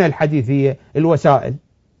كتبنا الحديثية الوسائل،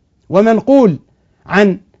 ومنقول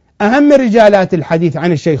عن أهم رجالات الحديث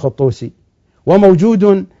عن الشيخ الطوسي،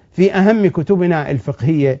 وموجود في أهم كتبنا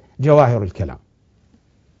الفقهية جواهر الكلام.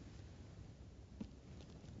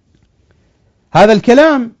 هذا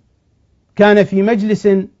الكلام كان في مجلس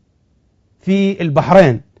في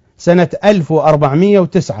البحرين سنة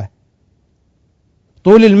 1409،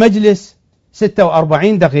 طول المجلس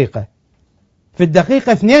 46 دقيقة. في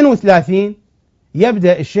الدقيقة 32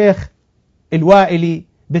 يبدأ الشيخ الوائلي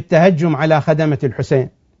بالتهجم على خدمة الحسين،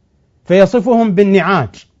 فيصفهم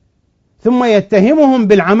بالنعاج، ثم يتهمهم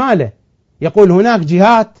بالعمالة، يقول: هناك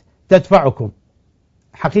جهات تدفعكم.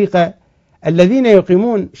 حقيقة الذين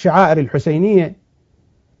يقيمون شعائر الحسينية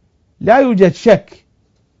لا يوجد شك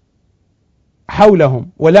حولهم،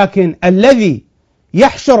 ولكن الذي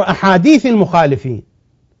يحشر أحاديث المخالفين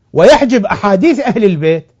ويحجب أحاديث أهل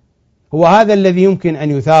البيت هو هذا الذي يمكن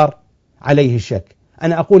أن يثار عليه الشك.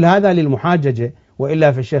 أنا أقول هذا للمحاججة،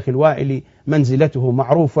 وإلا في الشيخ الوائلي منزلته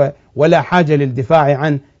معروفة ولا حاجة للدفاع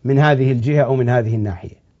عنه من هذه الجهة أو من هذه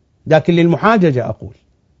الناحية. لكن للمحاججة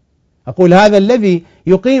أقول هذا الذي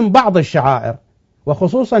يقيم بعض الشعائر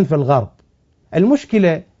وخصوصا في الغرب.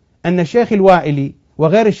 المشكلة أن الشيخ الوائلي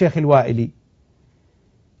وغير الشيخ الوائلي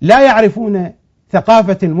لا يعرفون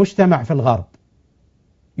ثقافة المجتمع في الغرب،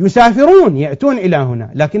 يسافرون يأتون إلى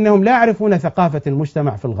هنا لكنهم لا يعرفون ثقافة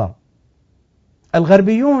المجتمع في الغرب.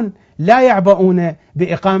 الغربيون لا يعبؤون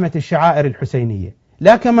بإقامة الشعائر الحسينية،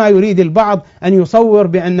 لا كما يريد البعض أن يصور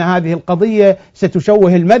بأن هذه القضية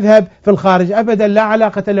ستشوه المذهب في الخارج، أبدا لا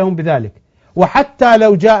علاقة لهم بذلك. وحتى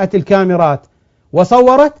لو جاءت الكاميرات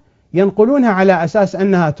وصورت ينقلونها على أساس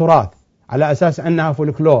أنها تراث، على أساس أنها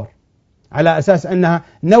فولكلور، على أساس أنها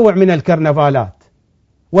نوع من الكرنفالات،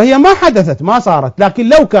 وهي ما حدثت، ما صارت، لكن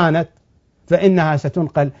لو كانت فإنها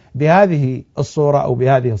ستنقل بهذه الصورة أو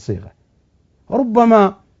بهذه الصيغة.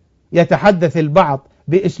 ربما يتحدث البعض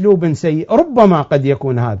بأسلوب سيء، ربما قد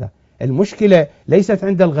يكون هذا. المشكلة ليست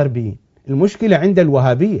عند الغربيين، المشكلة عند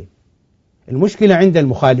الوهابية. المشكلة عند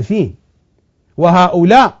المخالفين،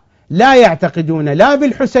 وهؤلاء لا يعتقدون لا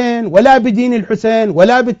بالحسين ولا بدين الحسين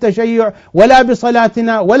ولا بالتشيع ولا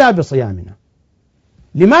بصلاتنا ولا بصيامنا.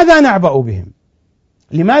 لماذا نعبأ بهم؟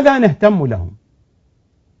 لماذا نهتم لهم؟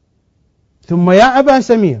 ثم يا أبا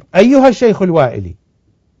سمير أيها الشيخ الوائلي،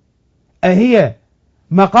 أهي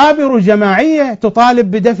مقابر جماعية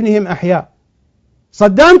تطالب بدفنهم أحياء؟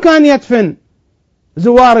 صدام كان يدفن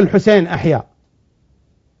زوار الحسين أحياء،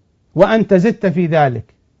 وأنت زدت في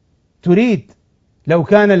ذلك، تريد لو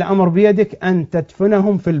كان الأمر بيدك أن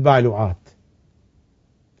تدفنهم في البالوعات.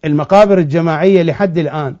 المقابر الجماعية لحد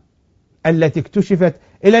الآن التي اكتشفت،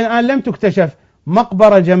 إلى الآن لم تكتشف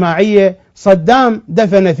مقبرة جماعية صدام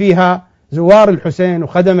دفن فيها زوار الحسين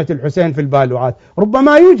وخدمة الحسين في البالوعات.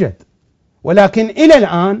 ربما يوجد، ولكن إلى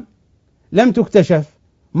الآن لم تكتشف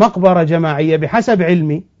مقبرة جماعية بحسب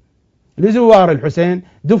علمي لزوار الحسين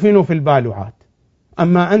دفنوا في البالوعات.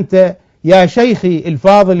 أما أنت يا شيخي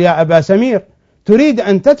الفاضل يا أبا سمير تريد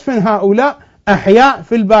أن تدفن هؤلاء أحياء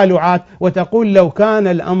في البالوعات، وتقول لو كان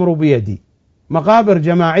الأمر بيدي. مقابر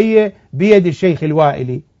جماعية بيد الشيخ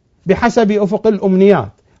الوائلي بحسب أفق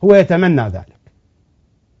الأمنيات، هو يتمنى ذلك.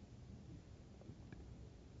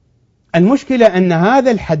 المشكلة أن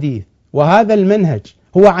هذا الحديث وهذا المنهج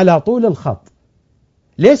هو على طول الخط،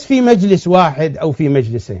 ليس في مجلس واحد أو في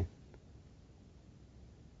مجلسين.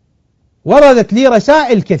 وردت لي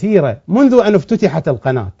رسائل كثيرة منذ أن افتتحت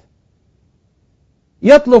القناة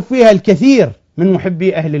يطلب فيها الكثير من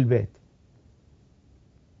محبي أهل البيت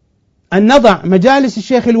أن نضع مجالس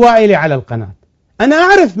الشيخ الوائلي على القناة. أنا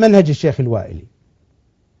أعرف منهج الشيخ الوائلي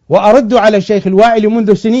وأرد على الشيخ الوائلي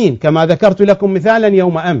منذ سنين، كما ذكرت لكم مثالا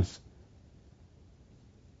يوم أمس،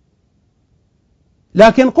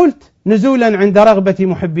 لكن قلت نزولا عند رغبة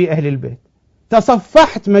محبي أهل البيت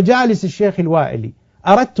تصفحت مجالس الشيخ الوائلي،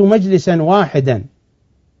 أردت مجلسا واحدا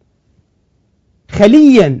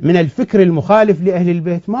خليا من الفكر المخالف لأهل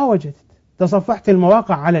البيت ما وجدت. تصفحت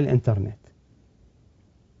المواقع على الإنترنت،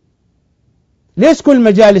 ليس كل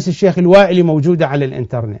مجالس الشيخ الوائلي موجودة على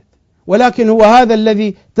الإنترنت، ولكن هو هذا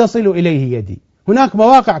الذي تصل إليه يدي. هناك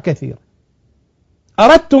مواقع كثيرة.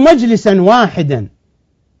 أردت مجلسا واحدا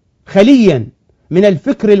خليا من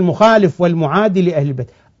الفكر المخالف والمعادي لأهل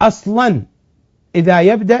البيت. أصلا إذا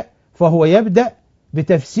يبدأ فهو يبدأ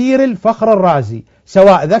بتفسير الفخر الرازي،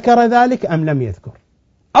 سواء ذكر ذلك أم لم يذكر.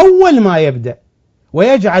 أول ما يبدأ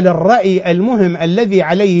ويجعل الرأي المهم الذي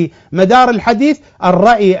عليه مدار الحديث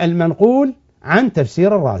الرأي المنقول عن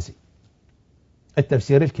تفسير الرازي،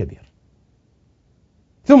 التفسير الكبير،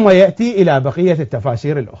 ثم يأتي إلى بقية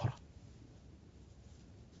التفاسير الأخرى.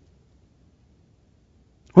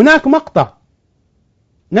 هناك مقطع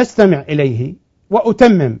نستمع إليه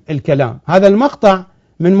وأتمم الكلام. هذا المقطع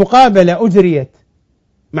من مقابلة أجريت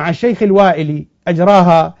مع الشيخ الوائلي،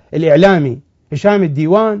 أجراها الإعلامي هشام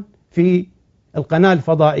الديوان في القناة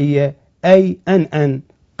الفضائية ANN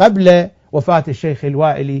قبل وفاة الشيخ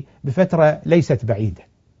الوائلي بفترة ليست بعيدة.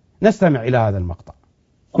 نستمع إلى هذا المقطع.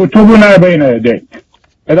 كتبنا بين يديك،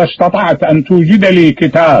 إذا استطعت أن توجد لي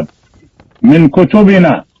كتاب من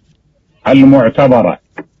كتبنا المعتبرة،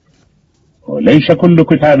 وليس كل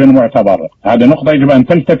كتاب معتبر، هذه نقطة يجب أن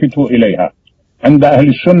تلتفتوا إليها. عند أهل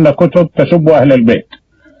السنة كتب تسب أهل البيت،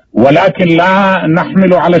 ولكن لا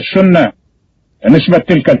نحمل على السنة نسبة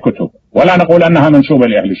تلك الكتب، ولا نقول أنها منسوبة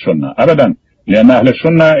لأهل السنة أبدا، لأن أهل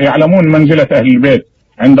السنة يعلمون منزلة أهل البيت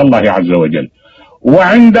عند الله عز وجل.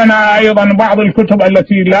 وعندنا أيضا بعض الكتب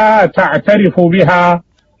التي لا تعترف بها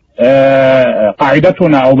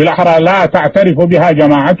قاعدتنا، أو بالأحرى لا تعترف بها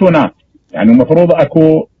جماعتنا. يعني المفروض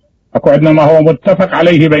أكو عندنا ما هو متفق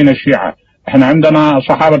عليه بين الشيعة. احنا عندنا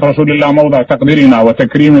صحابة رسول الله موضع تقديرنا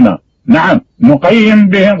وتكريمنا، نعم نقيم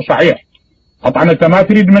بهم صحيح. طبعا انت ما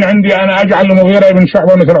تريد من عندي انا اجعل المغيرة بن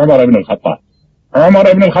شعبة مثل عمر بن الخطاب.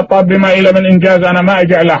 عمر بن الخطاب بما الى من انجاز انا ما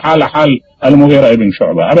اجعل حال المغيرة بن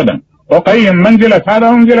شعبة ابدا. اقيم منزلة هذا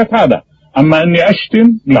ومنزلة هذا، اما اني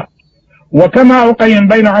اشتم لا. وكما اقيم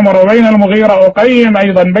بين عمر وبين المغيرة اقيم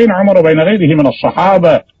ايضا بين عمر وبين غيره من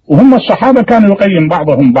الصحابة، وهم الصحابة كانوا يقيم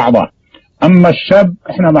بعضهم بعضا. اما السب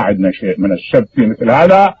احنا ما عندنا شيء من السب في مثل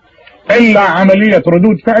هذا الا عملية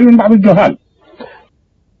ردود فعل من بعض الجهال.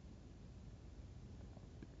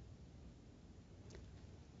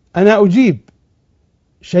 أنا أجيب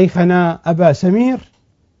شيخنا أبا سمير،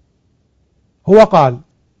 هو قال،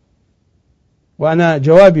 وأنا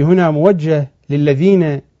جوابي هنا موجه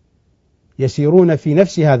للذين يسيرون في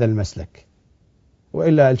نفس هذا المسلك،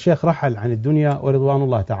 وإلا الشيخ رحل عن الدنيا ورضوان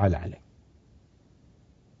الله تعالى عليه.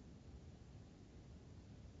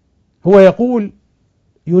 هو يقول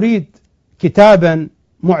يريد كتابا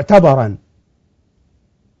معتبرا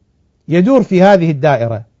يدور في هذه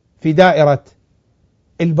الدائرة في دائرة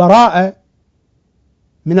البراءة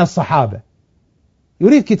من الصحابة،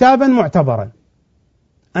 يريد كتابا معتبرا،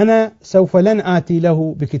 أنا سوف لن آتي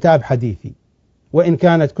له بكتاب حديثي، وإن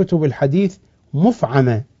كانت كتب الحديث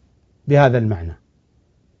مفعمة بهذا المعنى،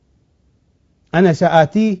 أنا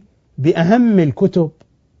سآتيه بأهم الكتب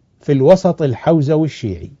في الوسط الحوزوي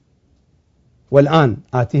الشيعي، والآن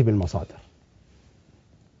آتيه بالمصادر.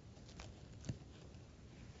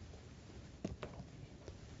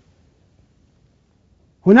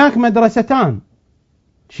 هناك مدرستان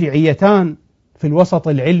شيعيتان في الوسط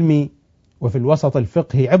العلمي وفي الوسط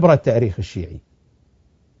الفقهي عبر التاريخ الشيعي: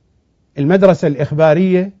 المدرسة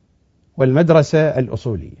الإخبارية والمدرسة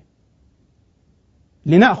الأصولية.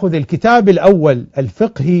 لنأخذ الكتاب الأول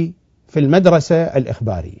الفقهي في المدرسة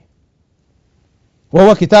الإخبارية،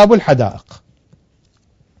 وهو كتاب الحدائق.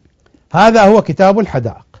 هذا هو كتاب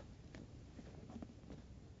الحدائق.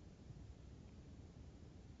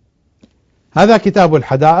 هذا كتاب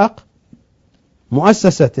الحدائق،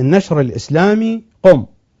 مؤسسة النشر الإسلامي قم،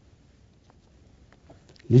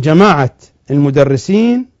 لجماعة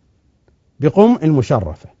المدرسين بقم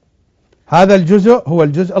المشرفة. هذا الجزء هو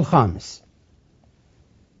الجزء الخامس.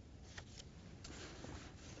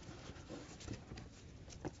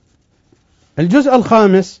 الجزء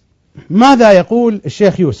الخامس ماذا يقول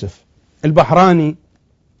الشيخ يوسف البحراني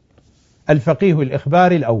الفقيه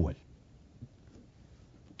الإخباري الأول؟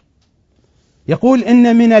 يقول: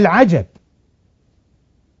 إن من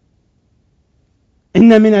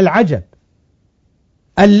العجب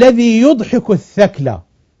الذي يضحك الثكلى،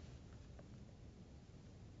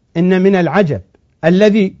 إن من العجب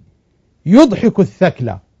الذي يضحك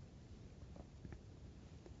الثكلى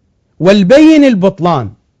والبين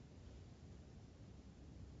البطلان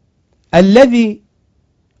الذي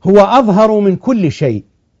هو أظهر من كل شيء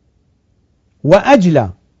وأجلى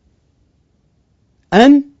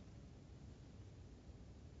أن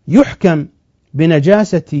يحكم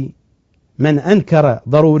بنجاسة من أنكر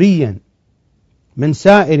ضروريا من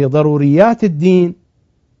سائر ضروريات الدين،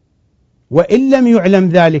 وإن لم يعلم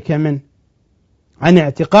ذلك منه عن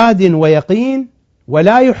اعتقاد ويقين،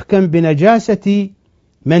 ولا يحكم بنجاسة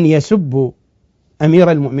من يسب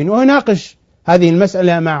أمير المؤمنين. ويناقش هذه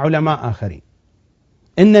المسألة مع علماء آخرين.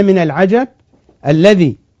 إن من العجب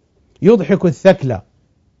الذي يضحك الثكلى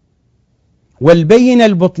والبين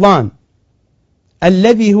البطلان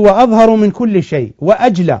الذي هو أظهر من كل شيء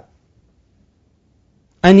وأجلى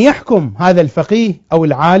أن يحكم هذا الفقيه أو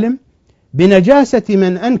العالم بنجاسة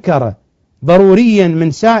من أنكر ضروريا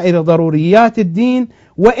من سائر ضروريات الدين،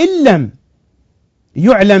 وإن لم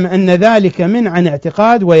يعلم أن ذلك من عن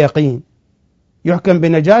اعتقاد ويقين. يحكم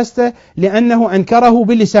بنجاسته لأنه أنكره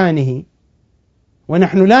بلسانه،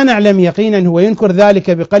 ونحن لا نعلم يقينا هو ينكر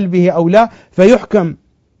ذلك بقلبه أو لا، فيحكم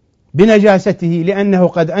بنجاسته لأنه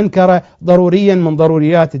قد أنكر ضروريا من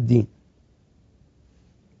ضروريات الدين.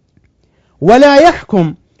 ولا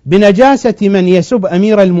يحكم بنجاسة من يسب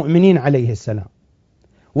أمير المؤمنين عليه السلام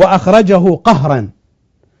وأخرجه قهرا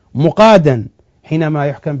مقادا، حينما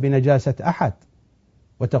يحكم بنجاسة أحد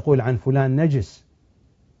وتقول عن فلان نجس،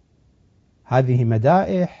 هذه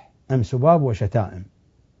مدائح أم سباب وشتائم؟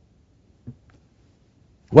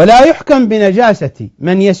 ولا يحكم بنجاسة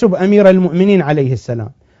من يسب أمير المؤمنين عليه السلام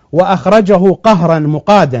وأخرجه قهرا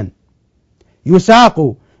مقادا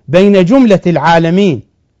يساق بين جملة العالمين،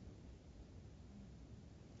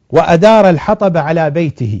 وأدار الحطب على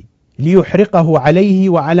بيته ليحرقه عليه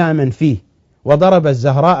وعلى من فيه، وضرب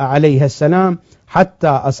الزهراء عليها السلام حتى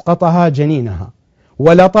أسقطها جنينها،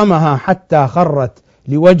 ولطمها حتى خرت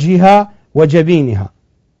لوجهها وجبينها،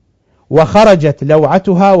 وخرجت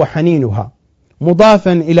لوعتها وحنينها،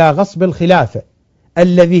 مضافا إلى غصب الخلافة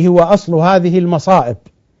الذي هو أصل هذه المصائب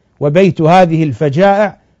وبيت هذه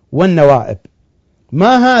الفجائع والنوائب.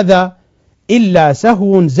 ما هذا إلا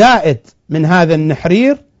سهو زائد من هذا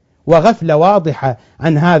النحرير وغفلة واضحة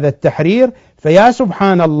عن هذا التحرير. فيا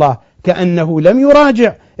سبحان الله، كأنه لم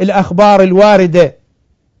يراجع الأخبار الواردة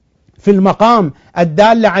في المقام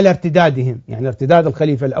الدالة على ارتدادهم، يعني ارتداد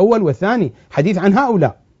الخليفة الأول والثاني، حديث عن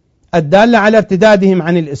هؤلاء، الدالة على ارتدادهم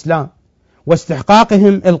عن الإسلام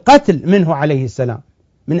واستحقاقهم القتل منه عليه السلام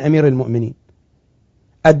من أمير المؤمنين،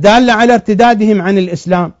 الدالة على ارتدادهم عن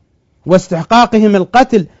الإسلام واستحقاقهم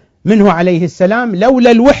القتل منه عليه السلام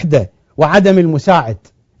لولا الوحدة وعدم المساعد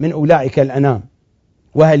من أولئك الأنام.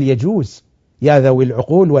 وهل يجوز يا ذوي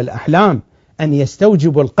العقول والأحلام أن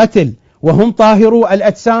يستوجبوا القتل وهم طاهرو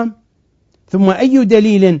الأجسام؟ ثم أي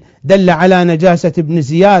دليل دل على نجاسة ابن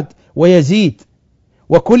زياد ويزيد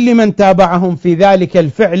وكل من تابعهم في ذلك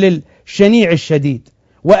الفعل الشنيع الشديد؟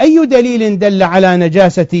 وأي دليل دل على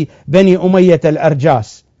نجاسة بني أمية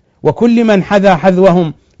الأرجاس وكل من حذا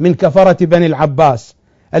حذوهم من كفرة بني العباس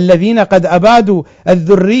الذين قد أبادوا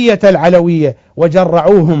الذرية العلوية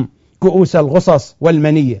وجرعوهم كؤوس الغصص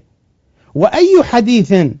والمنية. وأي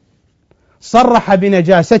حديث صرح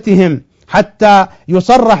بنجاستهم حتى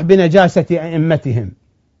يصرح بنجاسة أئمتهم،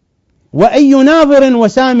 وأي ناظر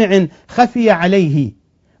وسامع خفي عليه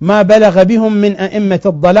ما بلغ بهم من أئمة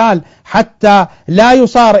الضلال حتى لا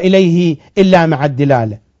يصار إليه إلا مع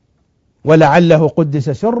الدلالة. ولعله قدس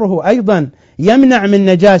سره أيضا يمنع من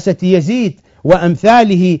نجاسة يزيد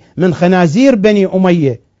وأمثاله من خنازير بني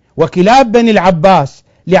أمية وكلاب بني العباس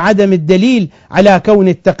لعدم الدليل على كون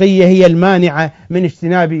التقية هي المانعة من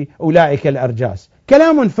اجتناب أولئك الأرجاس.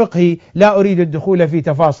 كلام فقهي لا أريد الدخول في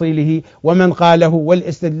تفاصيله ومن قاله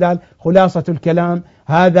والاستدلال. خلاصة الكلام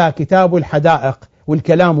هذا كتاب الحدائق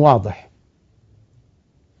والكلام واضح.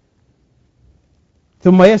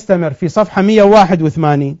 ثم يستمر في صفحة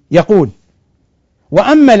 181 يقول: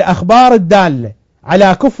 وأما الأخبار الدالة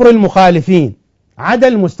على كفر المخالفين عدا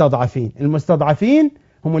المستضعفين. المستضعفين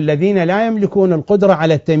هم الذين لا يملكون القدرة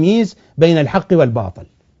على التمييز بين الحق والباطل.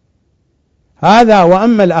 هذا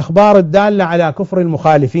وأما الأخبار الدالة على كفر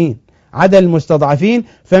المخالفين عدا المستضعفين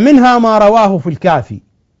فمنها ما رواه في الكافي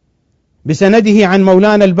بسنده عن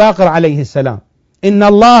مولانا الباقر عليه السلام: إن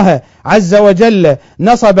الله عز وجل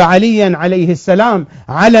نصب عليا عليه السلام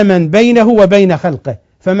علما بينه وبين خلقه،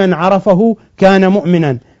 فمن عرفه كان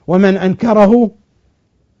مؤمنا ومن أنكره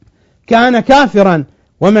كان كافرا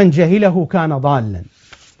ومن جهله كان ضالا.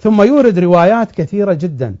 ثم يورد روايات كثيرة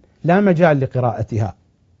جدا لا مجال لقراءتها،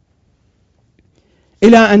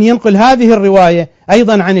 إلى أن ينقل هذه الرواية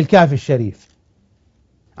أيضا عن الكافي الشريف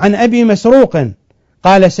عن أبي مسروق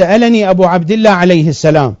قال: سألني أبو عبد الله عليه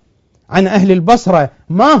السلام عن أهل البصرة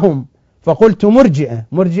ما هم؟ فقلت: مرجئة.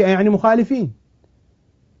 مرجئة يعني مخالفين،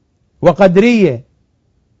 وقدرية،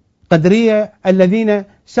 قدرية الذين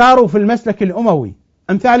ساروا في المسلك الأموي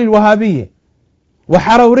أمثال الوهابية،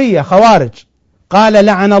 وحرورية خوارج. قال: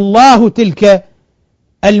 لعن الله تلك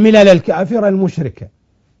الملل الكافرة المشركة.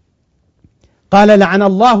 قال: لعن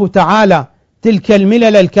الله تعالى تلك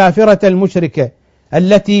الملل الكافرة المشركة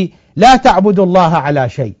التي لا تعبد الله على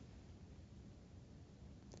شيء.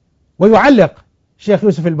 ويعلق الشيخ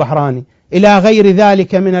يوسف البحراني: إلى غير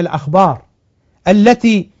ذلك من الأخبار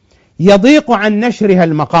التي يضيق عن نشرها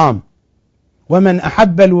المقام، ومن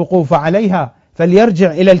أحب الوقوف عليها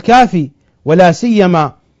فليرجع إلى الكافي، ولا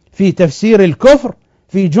سيما في تفسير الكفر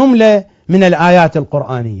في جملة من الآيات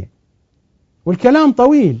القرآنية. والكلام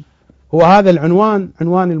طويل. هو هذا العنوان،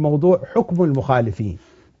 عنوان الموضوع: حكم المخالفين.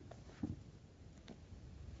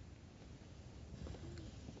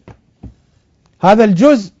 هذا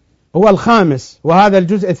الجزء هو الخامس، وهذا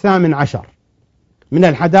الجزء 18 من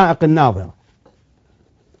الحدائق الناظرة.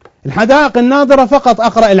 الحدائق الناظرة فقط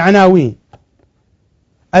أقرأ العناوين: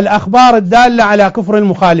 الأخبار الدالة على كفر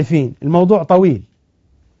المخالفين. الموضوع طويل.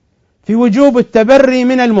 في وجوب التبري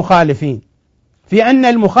من المخالفين، في أن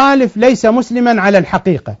المخالف ليس مسلما على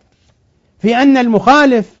الحقيقة، في أن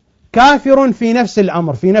المخالف كافر في نفس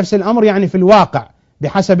الأمر. في نفس الأمر يعني في الواقع،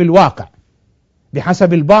 بحسب الواقع،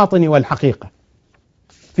 بحسب الباطن والحقيقة.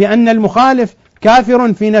 في أن المخالف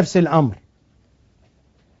كافر في نفس الأمر.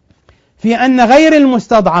 في أن غير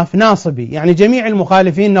المستضعف ناصبي، يعني جميع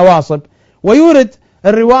المخالفين نواصب. ويورد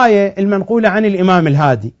الرواية المنقولة عن الإمام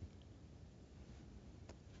الهادي: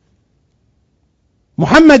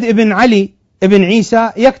 محمد بن علي بن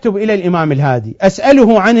عيسى يكتب إلى الإمام الهادي: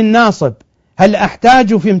 أسأله عن الناصب هل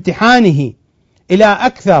أحتاج في امتحانه إلى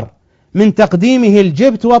أكثر من تقديمه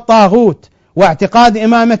الجبت والطاغوت واعتقاد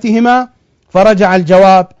إمامتهما؟ فرجع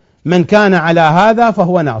الجواب: من كان على هذا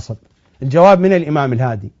فهو ناصب. الجواب من الإمام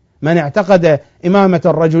الهادي: من اعتقد إمامة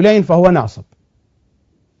الرجلين فهو ناصب.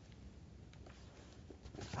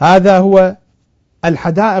 هذا هو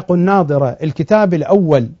الحدائق الناظرة، الكتاب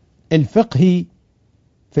الأول الفقهي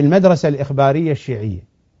في المدرسة الإخبارية الشيعية.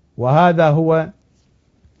 وهذا هو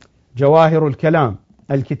جواهر الكلام،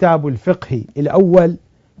 الكتاب الفقهي الأول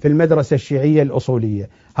في المدرسة الشيعية الأصولية.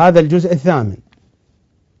 هذا الجزء 8.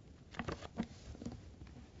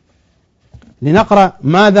 لنقرأ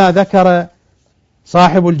ماذا ذكر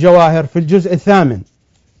صاحب الجواهر في الجزء 8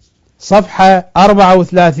 صفحة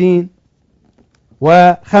 34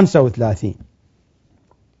 و35.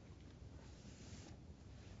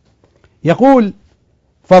 يقول: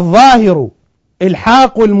 فالظاهر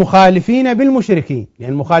إلحاق المخالفين بالمشركين،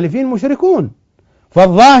 يعني المخالفين مشركون،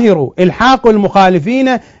 فالظاهر إلحاق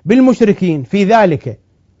المخالفين بالمشركين في ذلك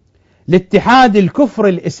لاتحاد الكفر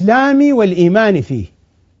الإسلامي والإيمان فيه،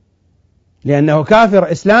 لأنه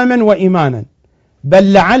كافر إسلاما وإيمانا.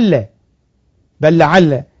 بل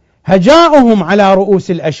لعل هجاؤهم على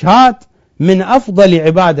رؤوس الأشهاد من أفضل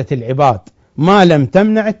عبادة العباد، ما لم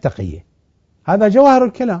تمنع التقية. هذا جواهر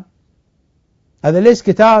الكلام، هذا ليس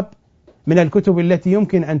كتاب من الكتب التي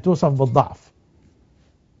يمكن أن توصف بالضعف.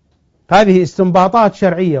 هذه استنباطات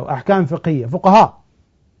شرعية وأحكام فقهية فقهاء،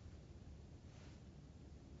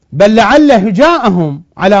 بل لعل هجاءهم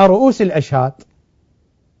على رؤوس الأشهاد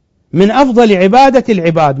من أفضل عبادة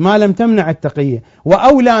العباد ما لم تمنع التقية،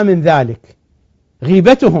 وأولى من ذلك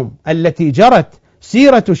غيبتهم التي جرت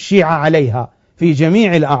سيرة الشيعة عليها في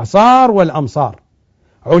جميع الأعصار والأمصار،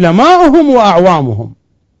 علماؤهم وأعوامهم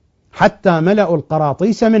حتى ملأوا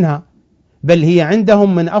القراطيس منها، بل هي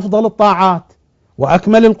عندهم من أفضل الطاعات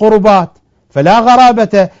وأكمل القربات، فلا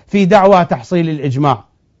غرابة في دعوى تحصيل الإجماع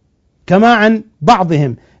كما عن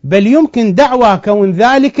بعضهم، بل يمكن دعوى كون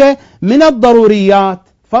ذلك من الضروريات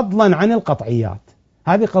فضلا عن القطعيات.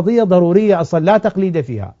 هذه قضية ضرورية أصلا لا تقليد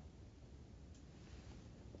فيها.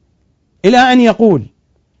 إلى أن يقول: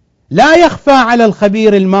 لا يخفى على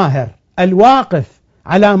الخبير الماهر الواقف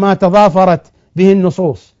على ما تضافرت به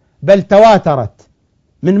النصوص بل تواترت.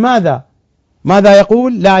 من ماذا؟ ماذا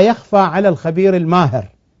يقول؟ لا يخفى على الخبير الماهر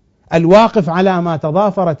الواقف على ما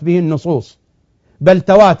تضافرت به النصوص بل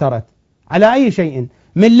تواترت على أي شيء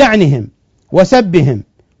من لعنهم وسبهم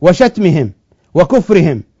وشتمهم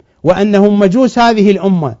وكفرهم، وأنهم مجوس هذه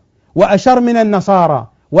الأمة وأشر من النصارى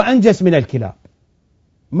وأنجس من الكلاب.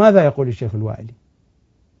 ماذا يقول الشيخ الوائلي؟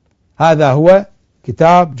 هذا هو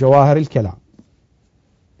كتاب جواهر الكلام،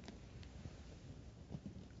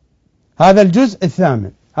 هذا الجزء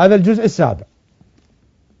الثامن، هذا الجزء السابع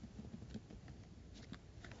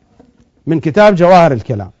من كتاب جواهر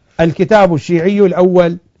الكلام، الكتاب الشيعي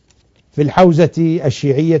الأول في الحوزة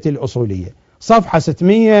الشيعية الأصولية، صفحة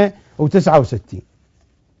 669.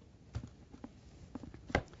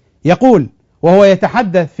 يقول: وهو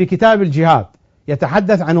يتحدث في كتاب الجهاد،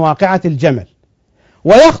 يتحدث عن واقعة الجمل: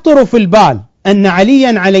 ويخطر في البال أن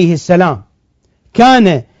عليا عليه السلام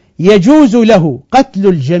كان يجوز له قتل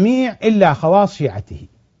الجميع إلا خواص شيعته.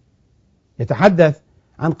 يتحدث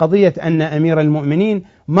عن قضية أن أمير المؤمنين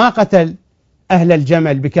ما قتل أهل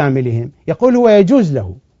الجمل بكاملهم، يقول هو يجوز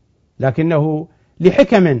له، لكنه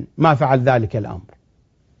لحكم ما فعل ذلك الأمر.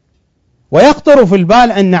 ويخطر في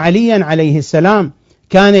البال أن عليا عليه السلام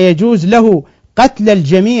كان يجوز له قتل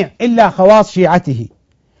الجميع إلا خواص شيعته،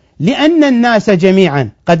 لأن الناس جميعا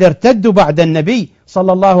قد ارتدوا بعد النبي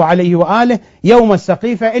صلى الله عليه وآله يوم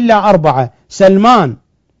السقيفة إلا 4: سلمان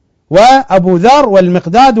وأبو ذر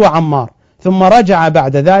والمقداد وعمار، ثم رجع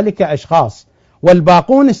بعد ذلك أشخاص،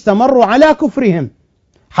 والباقون استمروا على كفرهم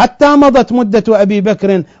حتى مضت مدة أبي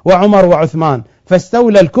بكر وعمر وعثمان،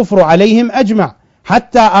 فاستولى الكفر عليهم أجمع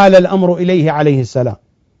حتى آل الأمر إليه عليه السلام،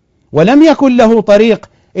 ولم يكن له طريق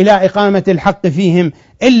إلى إقامة الحق فيهم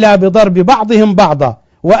إلا بضرب بعضهم بعضا،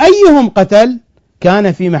 وأيهم قتل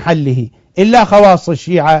كان في محله إلا خواص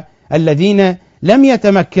الشيعة الذين لم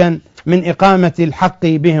يتمكن من إقامة الحق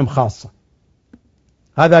بهم خاصة.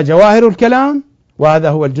 هذا جواهر الكلام، وهذا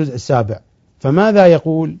هو الجزء السابع. فماذا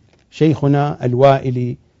يقول شيخنا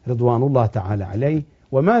الوائلي رضوان الله تعالى عليه،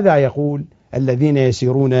 وماذا يقول الذين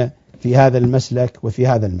يسيرون في هذا المسلك وفي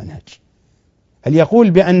هذا المنهج؟ هل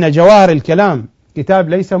يقول بأن جواهر الكلام كتاب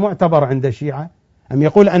ليس معتبر عند الشيعة، أم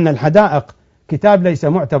يقول أن الحدائق كتاب ليس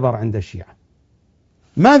معتبر عند الشيعة؟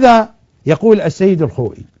 ماذا يقول السيد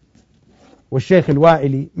الخوئي والشيخ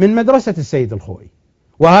الوائلي من مدرسة السيد الخوئي؟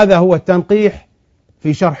 وهذا هو التنقيح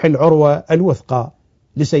في شرح العروة الوثقى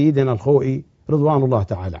لسيدنا الخوئي رضوان الله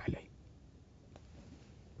تعالى عليه.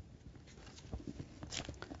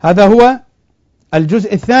 هذا هو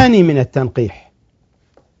الجزء الثاني من التنقيح،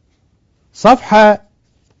 صفحة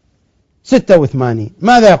 86.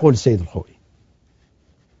 ماذا يقول السيد الخوئي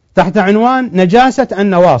تحت عنوان نجاسة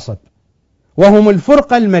النواصب، وهم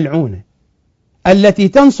الفرقة الملعونة التي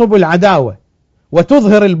تنصب العداوة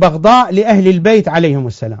وتظهر البغضاء لأهل البيت عليهم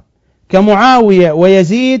السلام، كمعاوية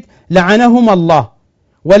ويزيد لعنهم الله،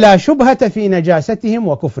 ولا شبهة في نجاستهم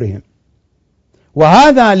وكفرهم.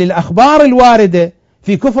 وهذا للأخبار الواردة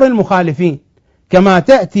في كفر المخالفين، كما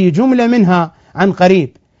تأتي جملة منها عن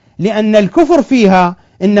قريب، لأن الكفر فيها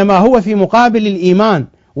إنما هو في مقابل الإيمان،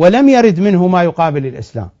 ولم يرد منه ما يقابل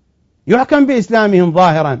الإسلام، يحكم بإسلامهم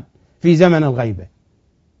ظاهرا في زمن الغيبة.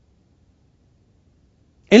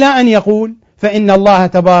 إلى أن يقول: فإن الله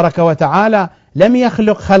تبارك وتعالى لم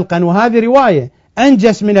يخلق خلقا، وهذه رواية،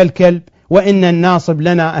 أنجس من الكلب، وإن الناصب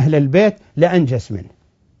لنا أهل البيت لأنجس منه.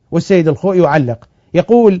 والسيد الخوئي يعلق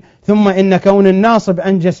يقول: ثم إن كون الناصب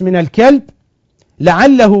أنجس من الكلب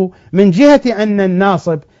لعله من جهة أن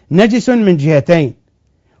الناصب نجس من جهتين،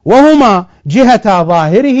 وهما جهة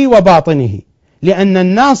ظاهره وباطنه، لأن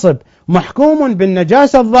الناصب محكوم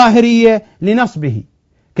بالنجاسة الظاهرية لنصبه،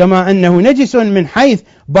 كما أنه نجس من حيث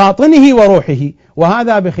باطنه وروحه،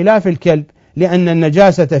 وهذا بخلاف الكلب لأن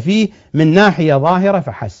النجاسة فيه من ناحية ظاهرة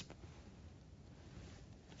فحسب.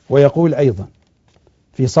 ويقول أيضا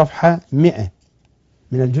في صفحة 100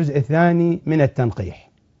 من الجزء الثاني من التنقيح،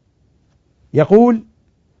 يقول: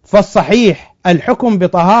 فالصحيح الحكم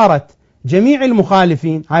بطهارة جميع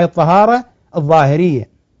المخالفين، هاي الطهارة الظاهرية،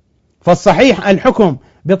 فالصحيح الحكم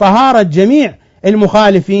بطهارة جميع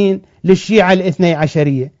المخالفين للشيعة الاثني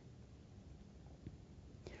عشرية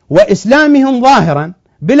وإسلامهم ظاهرا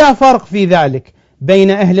بلا فرق في ذلك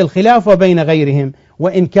بين أهل الخلاف وبين غيرهم،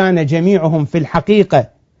 وإن كان جميعهم في الحقيقة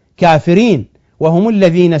كافرين، وهم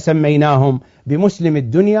الذين سميناهم بمسلم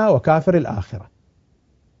الدنيا وكافر الآخرة.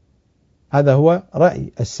 هذا هو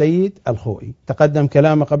رأي السيد الخوئي، تقدم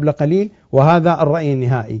كلامه قبل قليل، وهذا الرأي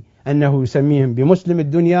النهائي أنه يسميهم بمسلم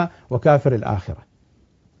الدنيا وكافر الآخرة.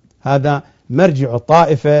 هذا مرجع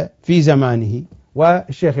الطائفة في زمانه،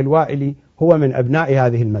 والشيخ الوائلي هو من أبناء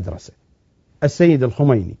هذه المدرسة. السيد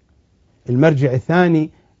الخميني المرجع الثاني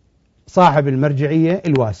صاحب المرجعية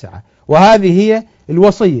الواسعة، وهذه هي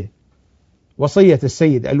الوصية، وصية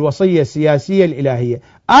السيد، الوصية السياسية الإلهية،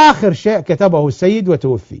 آخر شيء كتبه السيد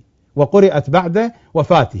وتوفي، وقرأت بعد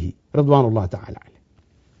وفاته رضوان الله تعالى عليه.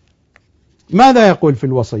 ماذا يقول في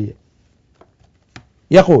الوصية؟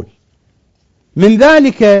 يقول: من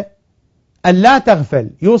ذلك أن لا تغفل،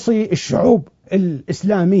 يوصي الشعوب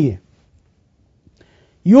الإسلامية،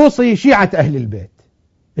 يوصي شيعة أهل البيت،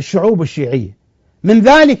 الشعوب الشيعية، من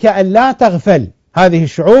ذلك أن لا تغفل هذه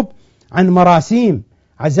الشعوب عن مراسيم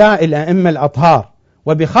عزاء الأئمة الأطهار،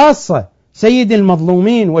 وبخاصة سيد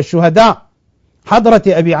المظلومين والشهداء حضرة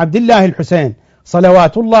أبي عبد الله الحسين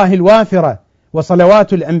صلوات الله الوافرة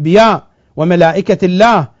وصلوات الأنبياء وملائكة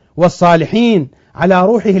الله والصالحين على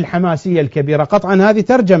روحه الحماسية الكبيرة. قطعا هذه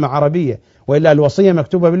ترجمة عربية، وإلا الوصية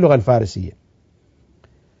مكتوبة باللغة الفارسية.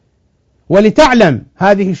 ولتعلم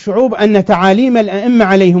هذه الشعوب أن تعاليم الأئمة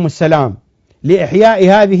عليهم السلام لإحياء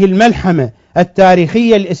هذه الملحمة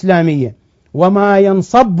التاريخية الإسلامية، وما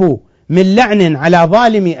ينصب من لعن على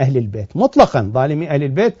ظالمي أهل البيت، مطلقا ظالمي أهل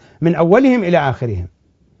البيت من أولهم إلى آخرهم،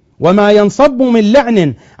 وما ينصب من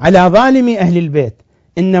لعن على ظالمي أهل البيت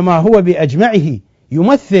إنما هو بأجمعه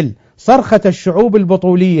يمثل صرخة الشعوب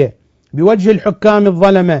البطولية بوجه الحكام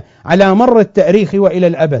الظلمة على مر التاريخ وإلى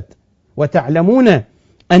الأبد. وتعلمون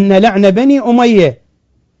أن لعن بني أمية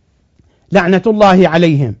لعنة الله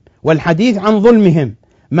عليهم والحديث عن ظلمهم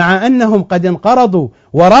مع أنهم قد انقرضوا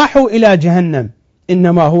وراحوا إلى جهنم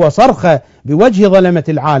إنما هو صرخة بوجه ظلمة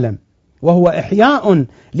العالم، وهو إحياء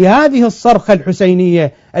لهذه الصرخة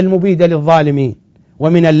الحسينية المبيدة للظالمين.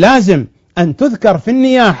 ومن اللازم أن تذكر في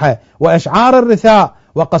النياحة وأشعار الرثاء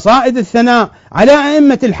وقصائد الثناء على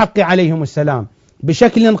أئمة الحق عليهم السلام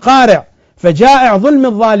بشكل قارع، فجائع ظلم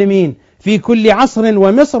الظالمين في كل عصر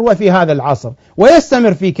ومصر وفي هذا العصر.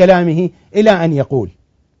 ويستمر في كلامه إلى أن يقول: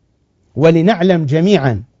 ولنعلم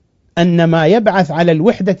جميعا أن ما يبعث على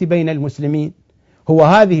الوحدة بين المسلمين هو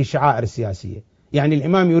هذه الشعائر السياسية. يعني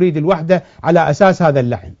الإمام يريد الوحدة على أساس هذا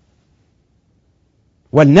اللعن.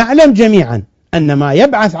 ولنعلم جميعا أن ما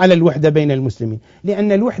يبعث على الوحدة بين المسلمين،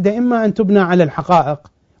 لأن الوحدة إما أن تبنى على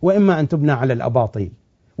الحقائق وإما أن تبنى على الأباطيل،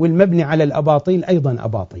 والمبني على الأباطيل أيضا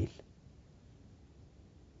أباطيل.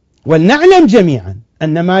 ولنعلم جميعا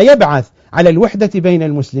أن ما يبعث على الوحدة بين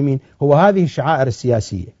المسلمين هو هذه الشعائر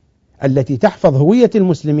السياسية التي تحفظ هوية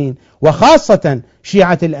المسلمين، وخاصة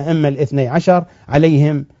شيعة الأئمة الاثني عشر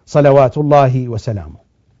عليهم صلوات الله وسلامه.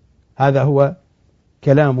 هذا هو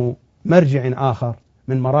كلام مرجع آخر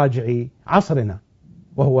من مراجع عصرنا،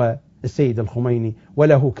 وهو السيد الخميني،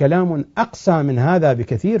 وله كلام أقسى من هذا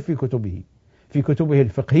بكثير في كتبه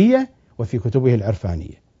الفقهية وفي كتبه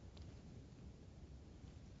العرفانية.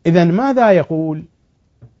 إذن ماذا يقول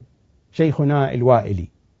شيخنا الوائلي؟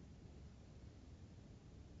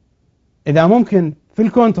 إذا ممكن في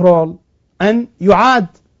الكنترول أن يعاد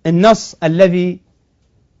النص الذي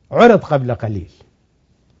عرض قبل قليل،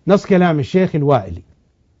 نص كلام الشيخ الوائلي.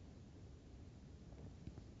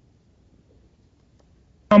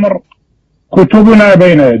 أمر كتبنا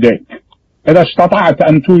بين يديك، إذا استطعت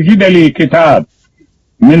أن توجد لي كتاب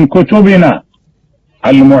من كتبنا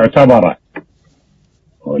المعتبرة،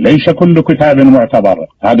 وليس كل كتاب معتبر،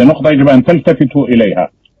 هذه نقطة يجب أن تلتفتوا إليها.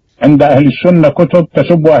 عند أهل السنة كتب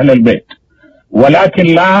تسب أهل البيت، ولكن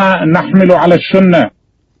لا نحمل على السنة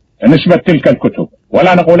نسبة تلك الكتب،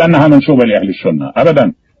 ولا نقول أنها منسوبة لأهل السنة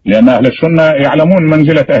أبدا، لأن أهل السنة يعلمون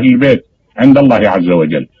منزلة أهل البيت عند الله عز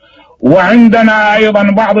وجل. وعندنا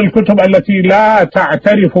أيضا بعض الكتب التي لا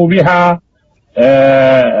تعترف بها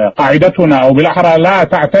قاعدتنا، أو بالأحرى لا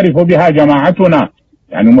تعترف بها جماعتنا.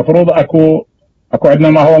 يعني المفروض أكو عندنا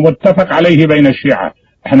ما هو متفق عليه بين الشيعة،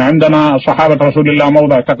 احنا عندنا صحابة رسول الله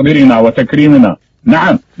موضع تقديرنا وتكريمنا،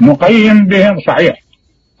 نعم نقيم بهم صحيح.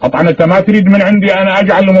 طبعا انت ما تريد من عندي انا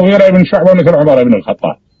اجعل المغيرة بن شعبة مثل عمر بن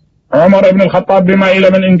الخطاب. عمر بن الخطاب بما الى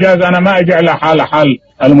من انجاز انا ما اجعل حال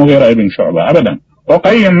المغيرة بن شعبة ابدا،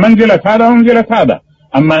 اقيم منزلة هذا ومنزلة هذا،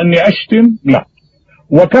 اما اني اشتم لا.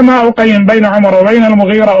 وكما اقيم بين عمر وبين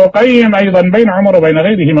المغيرة اقيم ايضا بين عمر وبين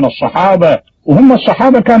غيره من الصحابة، وهم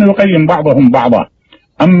الصحابة كانوا يقيم بعضهم بعضا.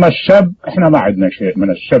 اما السب احنا ما عندنا شيء من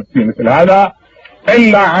السب في مثل هذا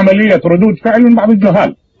الا عملية ردود فعل من بعض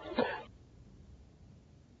الجهال.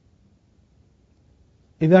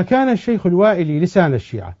 إذا كان الشيخ الوائلي لسان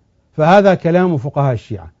الشيعة فهذا كلام فقهاء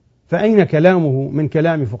الشيعة، فأين كلامه من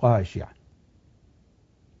كلام فقهاء الشيعة؟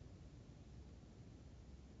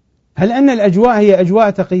 هل أن الأجواء هي أجواء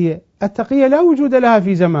تقية؟ التقية لا وجود لها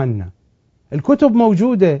في زماننا، الكتب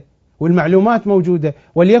موجودة والمعلومات موجودة،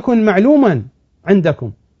 وليكن معلوما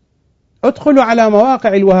عندكم. ادخلوا على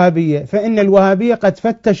مواقع الوهابية فإن الوهابية قد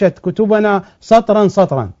فتشت كتبنا سطرا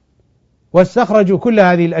سطرا واستخرجوا كل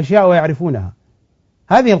هذه الأشياء ويعرفونها.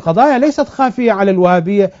 هذه القضايا ليست خافية على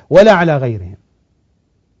الوهابية ولا على غيرهم.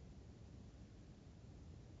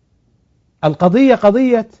 القضية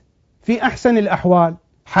قضية في أحسن الأحوال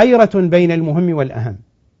حيرة بين المهم والأهم،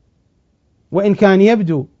 وإن كان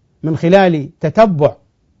يبدو من خلال تتبع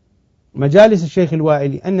مجالس الشيخ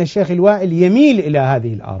الوائلي أن الشيخ الوائلي يميل إلى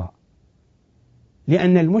هذه الآراء،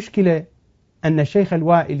 لأن المشكلة أن الشيخ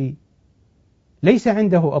الوائلي ليس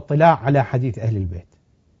عنده اطلاع على حديث أهل البيت.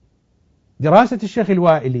 دراسة الشيخ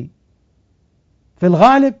الوائلي في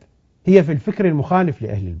الغالب هي في الفكر المخالف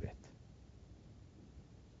لأهل البيت.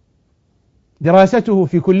 دراسته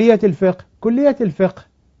في كلية الفقه، كلية الفقه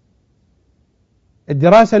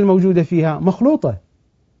الدراسة الموجودة فيها مخلوطة،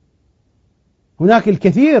 هناك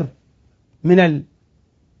الكثير من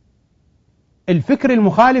الفكر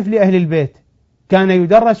المخالف لأهل البيت كان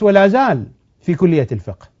يدرس ولا زال في كلية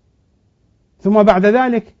الفقه، ثم بعد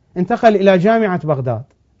ذلك انتقل إلى جامعة بغداد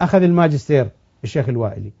أخذ الماجستير الشيخ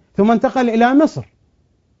الوائلي، ثم انتقل إلى مصر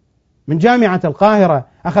من جامعة القاهرة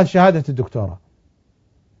أخذ شهادة الدكتوراه.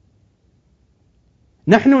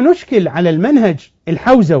 نحن نشكل على المنهج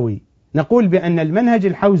الحوزوي، نقول بأن المنهج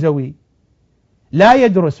الحوزوي لا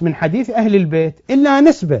يدرس من حديث أهل البيت إلا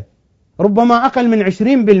نسبة ربما أقل من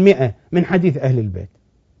 20% من حديث أهل البيت،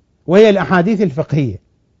 وهي الأحاديث الفقهية.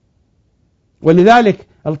 ولذلك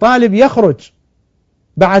الطالب يخرج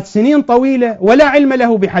بعد سنين طويلة ولا علم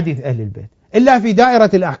له بحديث أهل البيت إلا في دائرة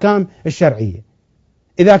الأحكام الشرعية،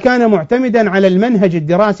 إذا كان معتمدا على المنهج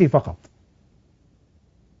الدراسي فقط.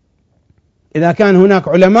 إذا كان هناك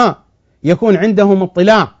علماء يكون عندهم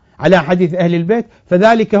اطلاع على حديث أهل البيت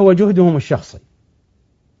فذلك هو جهدهم الشخصي.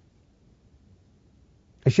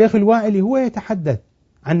 الشيخ الوائلي هو يتحدث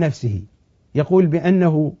عن نفسه، يقول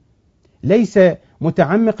بأنه ليس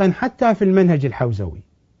متعمقا حتى في المنهج الحوزوي.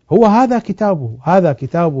 هو هذا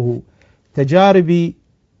كتابه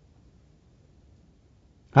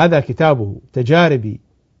تجاربي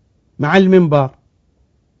مع المنبر،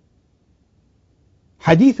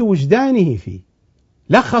 حديث وجدانه فيه،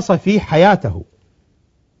 لخص فيه حياته.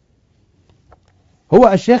 هو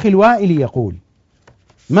الشيخ الوائلي يقول،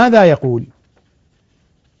 ماذا يقول؟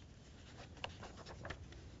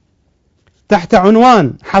 تحت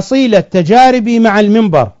عنوان حصيلة تجاربي مع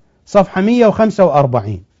المنبر، صفحة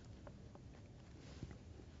 145،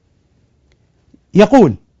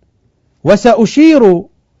 يقول: وسأشير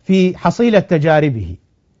في حصيلة تجاربه،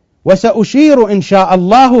 وسأشير إن شاء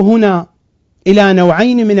الله هنا إلى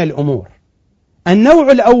نوعين من الأمور.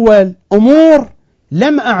 النوع الأول أمور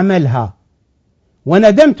لم أعملها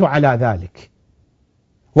وندمت على ذلك،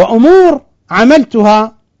 وأمور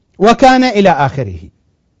عملتها وكان إلى آخره.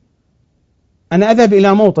 أنا أذهب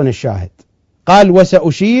إلى موطن الشاهد، قال: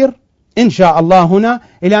 وسأشير إن شاء الله هنا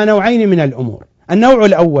إلى نوعين من الأمور. النوع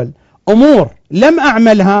الأول أمور لم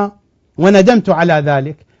أعملها وندمت على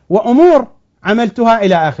ذلك، وأمور عملتها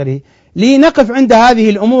إلى آخره. لنقف عند هذه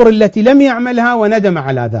الأمور التي لم يعملها وندم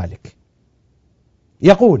على ذلك.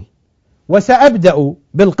 يقول: وسأبدأ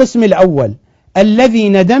بالقسم الأول الذي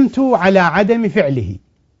ندمت على عدم فعله.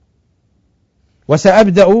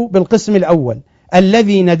 وسأبدأ بالقسم الأول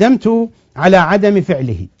الذي ندمت على عدم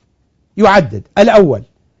فعله. يعدد: الأول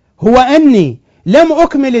هو أني لم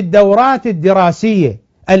أكمل الدورات الدراسية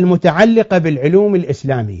المتعلقة بالعلوم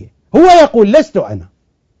الإسلامية. هو يقول لست أنا.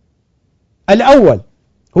 الأول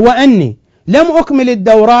هو أني لم أكمل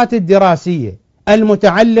الدورات الدراسية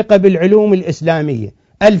المتعلقة بالعلوم الإسلامية،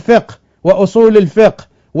 الفقه وأصول الفقه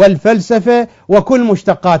والفلسفة وكل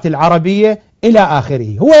مشتقات العربية إلى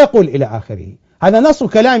آخره. هو يقول إلى آخره، هذا نص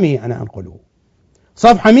كلامه أنا أنقله،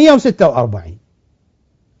 صفحة 146.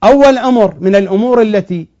 أول أمر من الأمور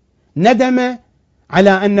التي ندم على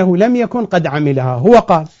أنه لم يكن قد عملها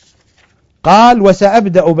هو قال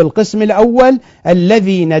وسأبدأ بالقسم الأول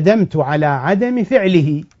الذي ندمت على عدم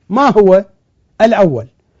فعله. ما هو الأول؟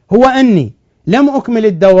 هو أني لم أكمل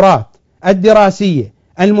الدورات الدراسية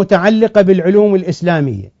المتعلقة بالعلوم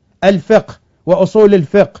الإسلامية، الفقه وأصول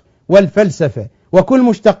الفقه والفلسفة وكل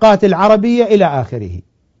مشتقات العربية إلى آخره.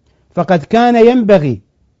 فقد كان ينبغي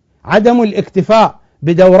عدم الاكتفاء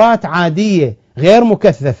بدورات عادية غير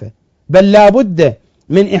مكثفة، بل لا بد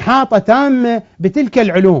من إحاطة تامة بتلك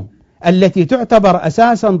العلوم التي تعتبر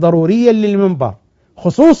أساسا ضروريا للمنبر،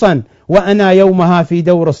 خصوصا وأنا يومها في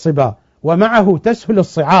دور الصبا، ومعه تسهل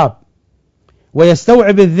الصعاب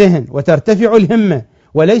ويستوعب الذهن وترتفع الهمة،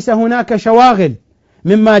 وليس هناك شواغل.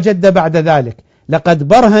 مما جد بعد ذلك لقد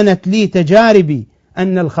برهنت لي تجاربي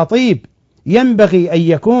أن الخطيب ينبغي أن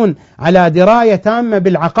يكون على دراية تامة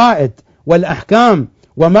بالعقائد والأحكام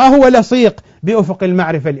وما هو لصيق بأفق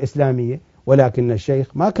المعرفة الإسلامية، ولكن الشيخ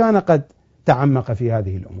ما كان قد تعمق في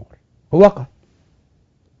هذه الأمور.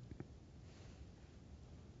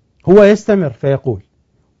 هو يستمر فيقول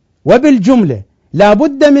وبالجملة لا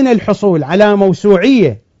بد من الحصول على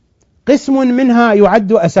موسوعية قسم منها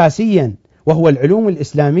يعد أساسيا وهو العلوم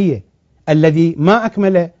الإسلامية الذي ما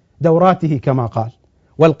أكمل دوراته كما قال،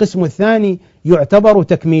 والقسم الثاني يعتبر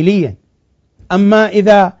تكميليا. أما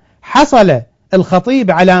إذا حصل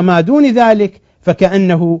الخطيب على ما دون ذلك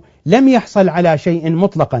فكأنه لم يحصل على شيء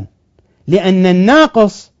مطلقا، لأن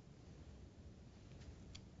الناقص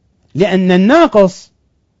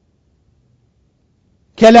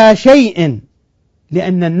كلا شيء،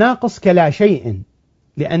 لأن الناقص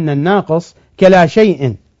كلا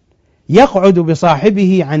شيء يقعد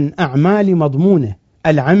بصاحبه عن أعمال مضمونه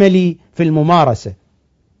العمل في الممارسة،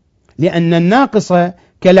 لأن الناقص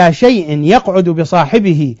كلا شيء يقعد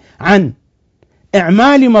بصاحبه عن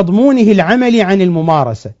إعمال مضمونه العمل عن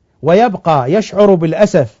الممارسة، ويبقى يشعر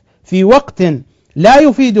بالأسف في وقت لا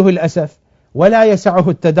يفيده الأسف ولا يسعه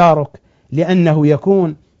التدارك، لأنه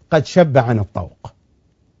يكون قد شب عن الطوق.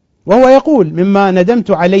 وهو يقول مما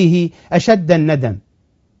ندمت عليه أشد الندم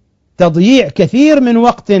تضييع كثير من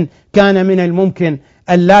وقت كان من الممكن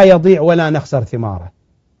أن لا يضيع ولا نخسر ثماره.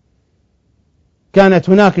 كانت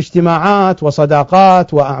هناك اجتماعات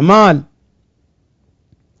وصداقات وأعمال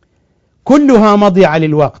كلها مضيعة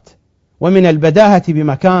للوقت، ومن البداهة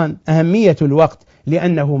بمكان أهمية الوقت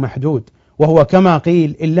لأنه محدود، وهو كما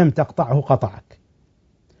قيل إن لم تقطعه قطعك.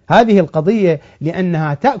 هذه القضية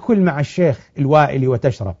لأنها تأكل مع الشيخ الوائلي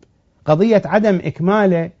وتشرب، قضية عدم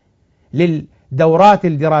إكماله للدورات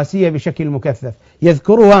الدراسية بشكل مكثف،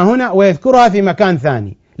 يذكرها هنا ويذكرها في مكان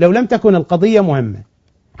ثاني لو لم تكن القضية مهمة،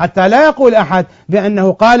 حتى لا يقول أحد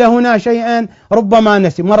بأنه قال هنا شيئا ربما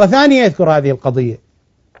نسي. مرة ثانية يذكر هذه القضية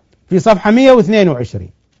في صفحة 122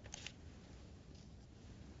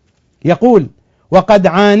 يقول وقد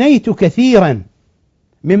عانيت كثيرا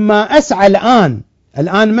مما أسعى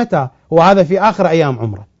الآن متى؟ وهذا في آخر أيام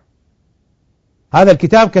عمره، هذا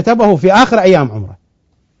الكتاب كتبه في آخر أيام عمره.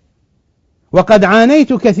 وقد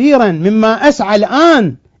عانيت كثيرا مما أسعى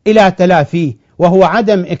الآن إلى تلافيه، وهو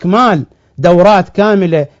عدم إكمال دورات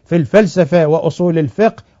كاملة في الفلسفة وأصول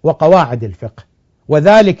الفقه وقواعد الفقه،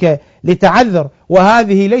 وذلك لتعذر،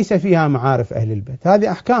 وهذه ليس فيها معارف أهل البيت،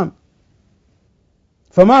 هذه أحكام،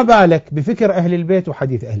 فما بالك بفكر أهل البيت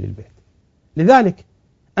وحديث أهل البيت. لذلك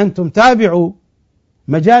أنتم تابعوا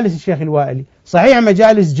مجالس الشيخ الوائلي، صحيح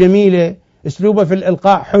مجالس جميلة، أسلوبه في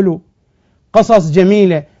الإلقاء حلو، قصص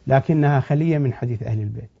جميلة، لكنها خلية من حديث أهل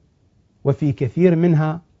البيت، وفي كثير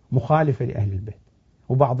منها مخالفة لأهل البيت،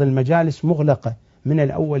 وبعض المجالس مغلقة من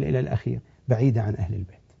الأول إلى الأخير بعيدة عن أهل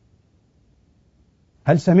البيت.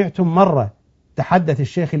 هل سمعتم مرة تحدث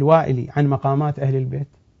الشيخ الوائلي عن مقامات أهل البيت؟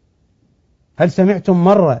 هل سمعتم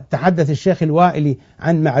مرة تحدث الشيخ الوائلي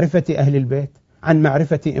عن معرفة أهل البيت، عن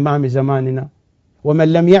معرفة إمام زماننا؟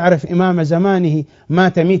 ومن لم يعرف إمام زمانه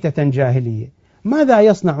مات ميتة جاهلية. ماذا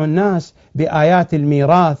يصنع الناس بآيات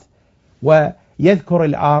الميراث ويذكر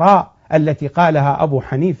الآراء التي قالها أبو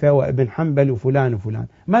حنيفة وابن حنبل وفلان وفلان؟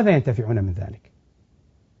 ماذا ينتفعون من ذلك؟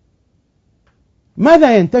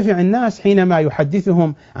 ماذا ينتفع الناس حينما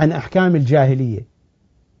يحدثهم عن أحكام الجاهلية؟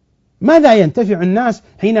 ماذا ينتفع الناس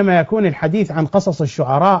حينما يكون الحديث عن قصص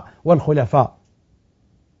الشعراء والخلفاء؟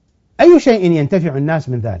 أي شيء ينتفع الناس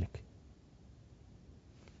من ذلك؟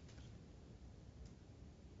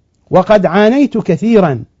 وقد عانيت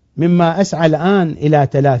كثيرا مما أسعى الآن إلى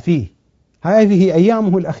تلافيه، هذه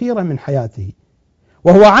أيامه الأخيرة من حياته،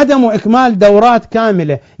 وهو عدم إكمال دورات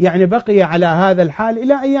كاملة، يعني بقي على هذا الحال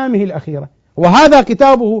إلى أيامه الأخيرة، وهذا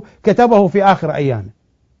كتبه في آخر أيامه.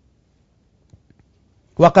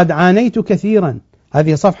 وقد عانيت كثيرا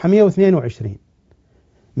هذه صفحة 122.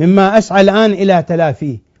 مما أسعى الآن إلى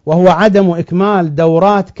تلافيه وهو عدم إكمال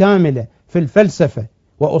دورات كاملة في الفلسفة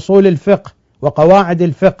وأصول الفقه وقواعد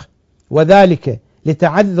الفقه، وذلك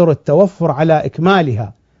لتعذر التوفر على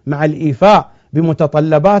إكمالها مع الإيفاء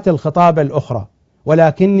بمتطلبات الخطابة الأخرى.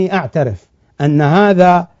 ولكني أعترف أن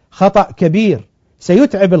هذا خطأ كبير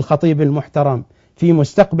سيتعب الخطيب المحترم في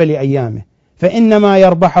مستقبل أيامه، فإن ما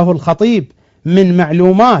يربحه الخطيب من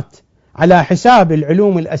معلومات على حساب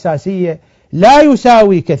العلوم الأساسية لا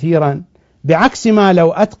يساوي كثيرا، بعكس ما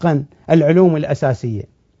لو أتقن العلوم الأساسية،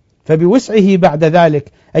 فبوسعه بعد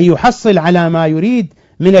ذلك أن يحصل على ما يريد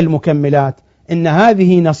من المكملات. إن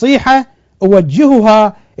هذه نصيحة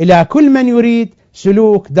أوجهها إلى كل من يريد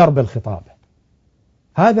سلوك درب الخطابة.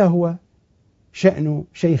 هذا هو شأن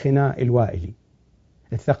شيخنا الوائلي.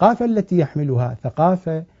 الثقافة التي يحملها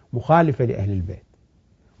ثقافة مخالفة لأهل البيت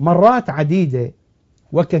مرات عديدة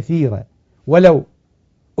وكثيرة، ولو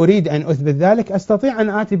أريد أن أثبت ذلك أستطيع أن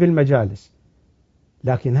آتي بالمجالس،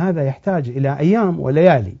 لكن هذا يحتاج إلى أيام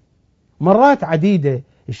وليالي. مرات عديدة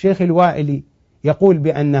الشيخ الوائلي يقول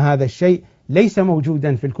بأن هذا الشيء ليس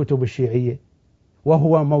موجودا في الكتب الشيعية،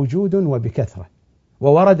 وهو موجود وبكثرة،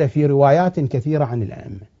 وورد في روايات كثيرة عن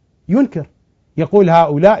الأئمة. ينكر، يقول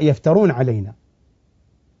هؤلاء يفترون علينا،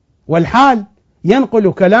 والحال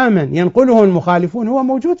ينقل كلاما ينقله المخالفون هو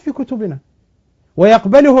موجود في كتبنا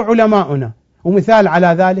ويقبله علماؤنا. ومثال على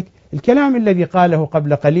ذلك الكلام الذي قاله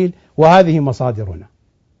قبل قليل: وهذه مصادرنا.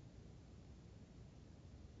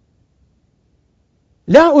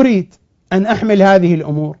 لا أريد أن أحمل هذه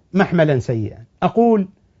الأمور محملا سيئا. أقول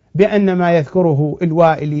بأن ما يذكره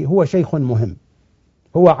الوائلي هو شيخ مهم،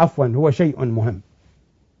 هو شيء مهم.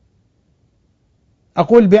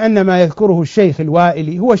 أقول بأن ما يذكره الشيخ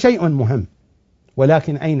الوائلي هو شيء مهم،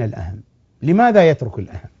 ولكن أين الأهم؟ لماذا يترك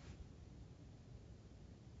الأهم؟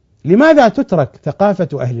 لماذا تترك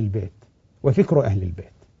ثقافة أهل البيت وفكر أهل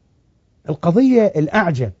البيت؟ القضية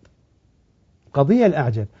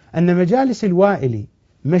الأعجب أن مجالس الوائلي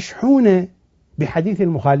مشحونة بحديث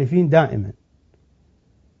المخالفين دائما.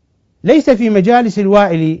 ليس في مجالس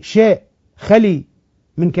الوائلي شيء خلي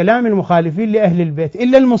من كلام المخالفين لأهل البيت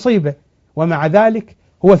إلا المصيبة، ومع ذلك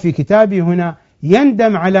هو في كتابه هنا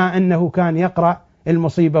يندم على أنه كان يقرأ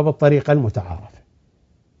المصيبة بالطريقة المتعارفة.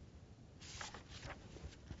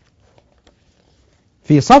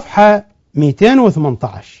 في صفحة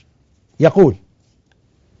 218 يقول: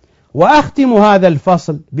 وأختم هذا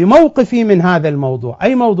الفصل بموقفي من هذا الموضوع،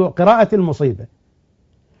 أي موضوع قراءة المصيبة.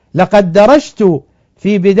 لقد درجت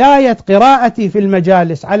في بداية قراءتي في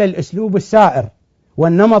المجالس على الأسلوب السائر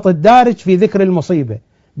والنمط الدارج في ذكر المصيبة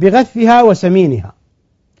بغثها وسمينها،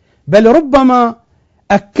 بل ربما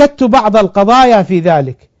أكدت بعض القضايا في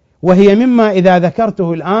ذلك، وهي مما إذا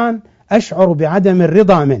ذكرته الآن أشعر بعدم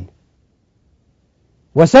الرضا منه.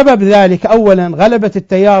 وسبب ذلك أولا غلبة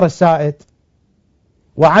التيار السائد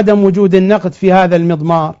وعدم وجود النقد في هذا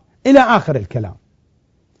المضمار، إلى آخر الكلام،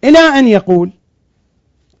 إلى أن يقول: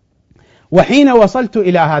 وحين وصلت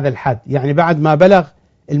إلى هذا الحد، يعني بعد ما بلغ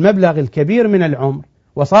المبلغ الكبير من العمر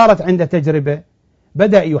وصارت عنده تجربة،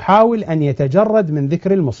 بدأ يحاول أن يتجرد من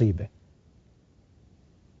ذكر المصيبة.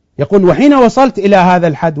 يقول: وحين وصلت إلى هذا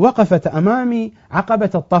الحد وقفت أمامي عقبة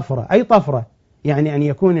الطفرة، أي طفرة يعني أن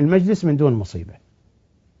يكون المجلس من دون مصيبة،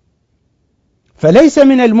 فليس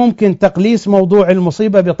من الممكن تقليص موضوع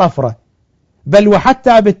المصيبة بطفرة، بل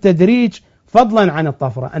وحتى بالتدريج فضلا عن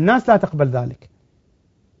الطفرة. الناس لا تقبل ذلك.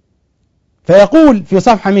 فيقول في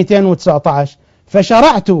صفحة 219: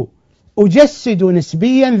 فشرعت أجسد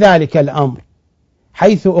نسبيا ذلك الأمر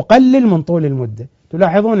حيث أقلل من طول المدة.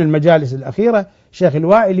 تلاحظون المجالس الأخيرة شيخ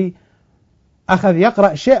الوائلي أخذ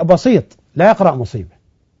يقرأ شيء بسيط، لا يقرأ مصيبة.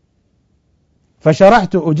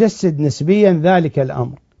 فشرعت أجسد نسبيا ذلك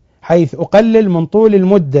الأمر حيث أقلل من طول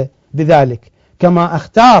المدة بذلك، كما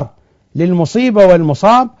أختار للمصيبة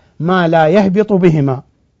والمصاب ما لا يهبط بهما.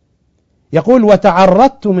 يقول: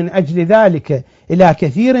 وتعرضت من أجل ذلك إلى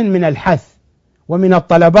كثير من الحث ومن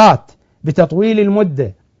الطلبات بتطويل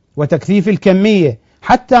المدة وتكثيف الكمية،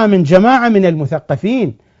 حتى من جماعة من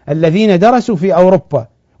المثقفين الذين درسوا في أوروبا،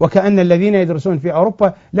 وكأن الذين يدرسون في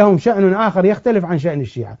أوروبا لهم شأن آخر يختلف عن شأن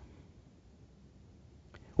الشيعة.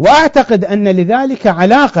 وأعتقد أن لذلك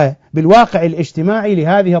علاقة بالواقع الاجتماعي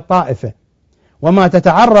لهذه الطائفة وما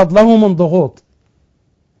تتعرض له من ضغوط،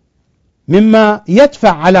 مما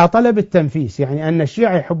يدفع على طلب التنفيس. يعني أن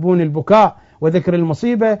الشيعة يحبون البكاء وذكر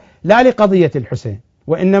المصيبة لا لقضية الحسين،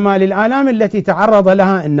 وإنما للآلام التي تعرض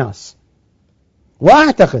لها الناس.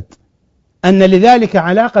 وأعتقد أن لذلك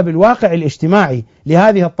علاقة بالواقع الاجتماعي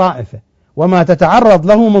لهذه الطائفة وما تتعرض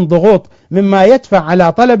له من ضغوط، مما يدفع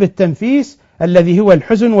على طلب التنفيس الذي هو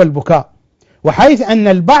الحزن والبكاء. وحيث أن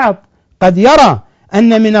البعض قد يرى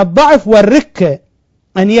أن من الضعف والركة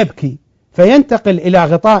أن يبكي فينتقل إلى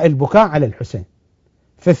غطاء البكاء على الحسين،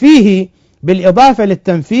 ففيه بالإضافة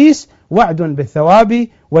للتنفيس وعد بالثواب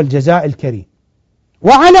والجزاء الكريم.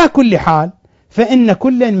 وعلى كل حال فإن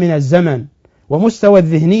كل من الزمن ومستوى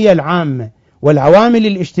الذهنية العامة والعوامل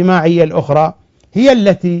الاجتماعية الأخرى هي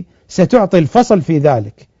التي ستعطي الفصل في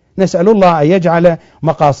ذلك. نسأل الله أن يجعل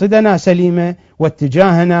مقاصدنا سليمة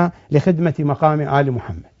واتجاهنا لخدمة مقام آل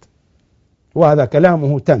محمد. وهذا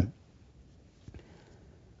كلامه تم.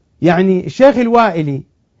 يعني الشيخ الوائلي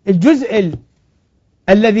الجزء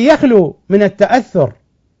الذي يخلو من التأثر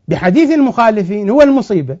بحديث المخالفين هو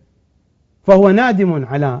المصيبة، فهو نادم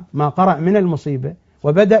على ما قرأ من المصيبة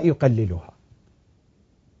وبدأ يقللها.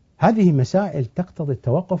 هذه مسائل تقتضي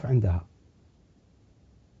التوقف عندها،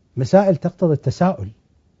 مسائل تقتضي التساؤل.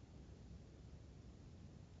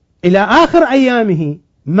 إلى آخر أيامه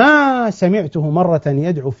ما سمعته مرة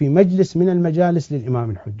يدعو في مجلس من المجالس للإمام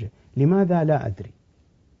الحجة. لماذا؟ لا أدري.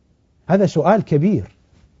 هذا سؤال كبير،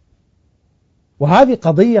 وهذه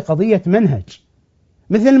قضية منهج.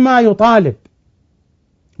 مثل ما يطالب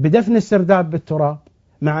بدفن السرداب بالتراب،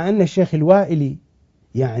 مع أن الشيخ الوائلي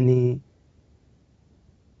يعني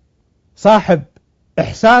صاحب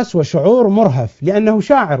إحساس وشعور مرهف، لأنه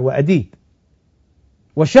شاعر وأديب،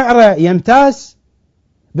 وشعره يمتاز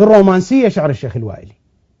بالرومانسية. شعر الشيخ الوائلي،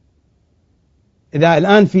 إذا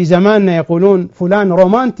الآن في زماننا يقولون فلان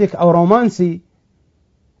رومانتيك أو رومانسي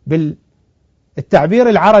بالتعبير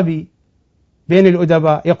العربي بين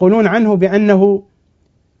الأدباء، يقولون عنه بأنه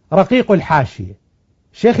رقيق الحاشية.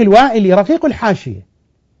 الشيخ الوائلي رقيق الحاشية،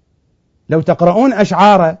 لو تقرؤون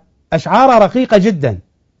أشعاره رقيقة جدا،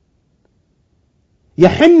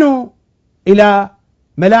 يحن إلى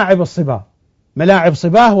ملاعب الصبا، ملاعب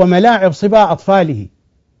صباه وملاعب صبا أطفاله،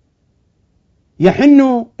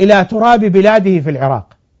 يحن إلى تراب بلاده في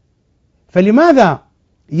العراق. فلماذا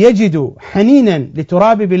يجد حنينا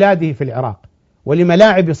لتراب بلاده في العراق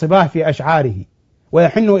ولملاعب صباه في أشعاره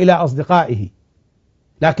ويحن إلى أصدقائه؟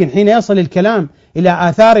 لكن حين يصل الكلام إلى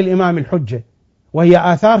آثار الإمام الحجة،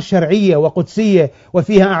 وهي آثار شرعية وقدسية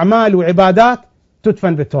وفيها أعمال وعبادات،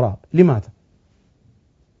 تدفن بالتراب. لماذا؟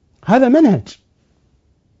 هذا منهج،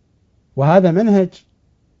 وهذا منهج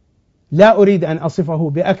لا أريد أن أصفه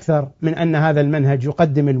بأكثر من أن هذا المنهج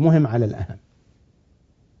يقدم المهم على الأهم.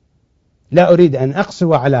 لا أريد أن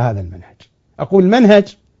أقسو على هذا المنهج، أقول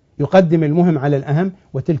منهج يقدم المهم على الأهم،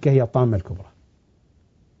 وتلك هي الطامة الكبرى.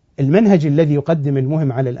 المنهج الذي يقدم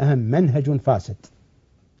المهم على الأهم منهج فاسد،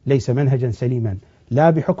 ليس منهجا سليما، لا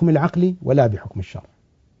بحكم العقل ولا بحكم الشرع.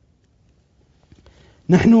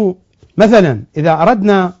 نحن مثلا إذا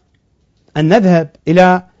أردنا أن نذهب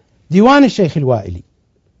إلى ديوان الشيخ الوائلي،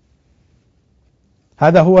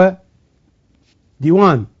 هذا هو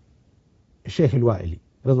ديوان الشيخ الوائلي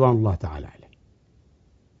رضوان الله تعالى عليه.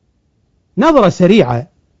 نظرة سريعة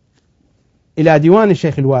إلى ديوان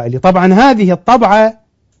الشيخ الوائلي. طبعا هذه الطبعة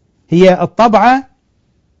هي الطبعة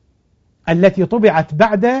التي طبعت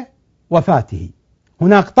بعد وفاته.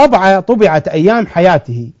 هناك طبعة طبعت أيام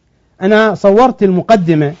حياته، أنا صورت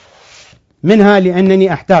المقدمة منها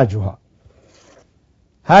لأنني أحتاجها.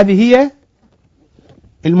 هذه هي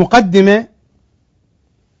المقدمة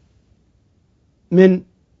من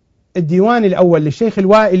الديوان الأول للشيخ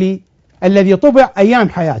الوائلي الذي طبع أيام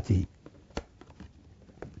حياته.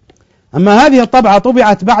 أما هذه الطبعة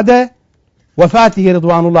طبعت بعد وفاته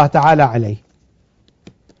رضوان الله تعالى عليه،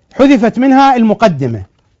 حذفت منها المقدمة،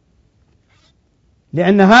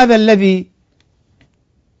 لأن هذا الذي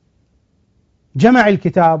جمع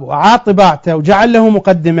الكتاب وأعاد طباعته وجعل له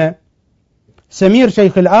مقدمة سمير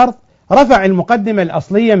شيخ الأرض، رفع المقدمة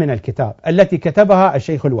الأصلية من الكتاب التي كتبها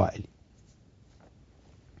الشيخ الوائلي.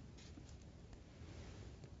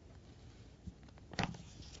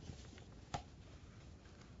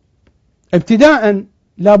 ابتداء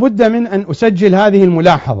لا بد من أن أسجل هذه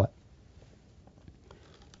الملاحظة،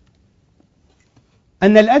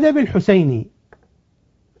 أن الأدب الحسيني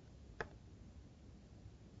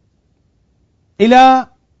إلى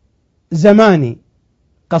زمان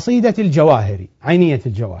قصيدة الجواهري، عينية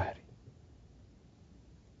الجواهري،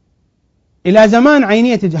 إلى زمان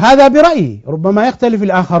عينية هذا برأيي، ربما يختلف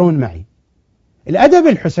الآخرون معي. الأدب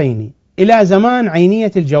الحسيني إلى زمان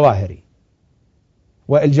عينية الجواهري،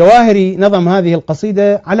 والجواهري نظم هذه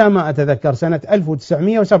القصيدة على ما أتذكر سنة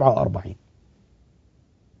 1947،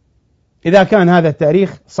 إذا كان هذا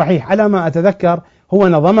التاريخ صحيح. على ما أتذكر هو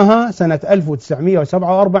نظمها سنة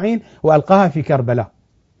 1947 وألقاها في كربلاء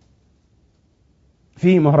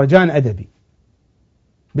في مهرجان أدبي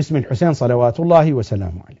باسم الحسين صلوات الله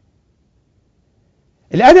وسلامه عليه.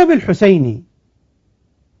 الأدب الحسيني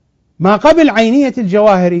ما قبل عينية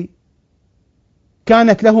الجواهري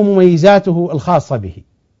كانت له مميزاته الخاصة به،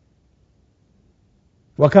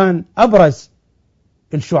 وكان أبرز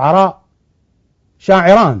الشعراء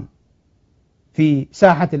شاعران في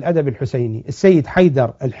ساحة الأدب الحسيني السيد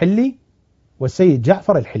حيدر الحلي والسيد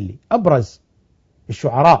جعفر الحلي، أبرز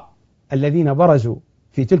الشعراء الذين برزوا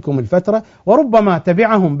في تلكم الفترة، وربما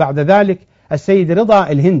تبعهم بعد ذلك السيد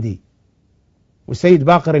رضا الهندي والسيد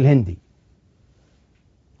باقر الهندي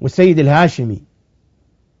والسيد الهاشمي،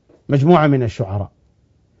 مجموعة من الشعراء.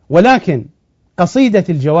 ولكن قصيدة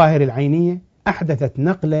الجواهر العينية أحدثت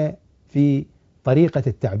نقلة في طريقة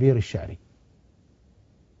التعبير الشعري،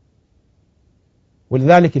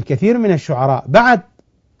 ولذلك الكثير من الشعراء بعد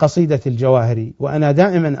قصيدة الجواهري، وأنا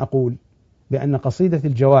دائما أقول بأن قصيدة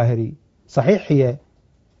الجواهري صحيح هي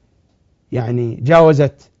يعني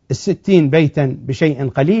جاوزت 60 بيتا بشيء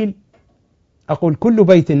قليل، أقول كل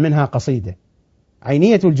بيت منها قصيدة.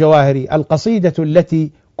 عينية الجواهري القصيدة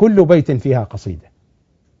التي كل بيت فيها قصيدة.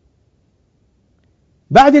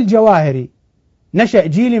 بعد الجواهري نشأ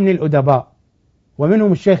جيل من الأدباء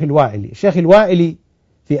ومنهم الشيخ الوائلي. الشيخ الوائلي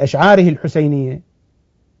في أشعاره الحسينية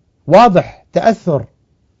واضح تأثر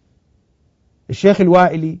الشيخ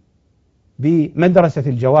الوائلي بمدرسة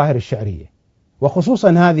الجواهر الشعرية،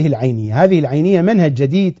 وخصوصا هذه العينية. هذه العينية منهج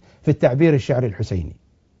جديد في التعبير الشعري الحسيني.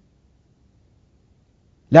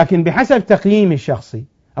 لكن بحسب تقييمي الشخصي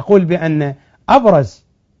أقول بأن أبرز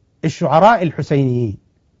الشعراء الحسينيين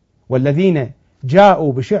والذين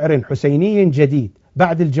جاءوا بشعر حسيني جديد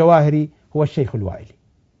بعد الجواهري هو الشيخ الوائلي،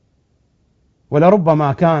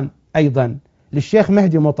 ولربما كان أيضا للشيخ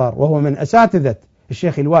مهدي مطر، وهو من أساتذة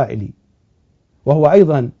الشيخ الوائلي، وهو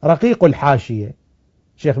أيضا رقيق الحاشية.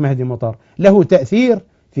 الشيخ مهدي مطر له تأثير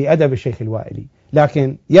في أدب الشيخ الوائلي،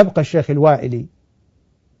 لكن يبقى الشيخ الوائلي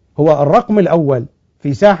هو الرقم الأول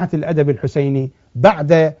في ساحة الأدب الحسيني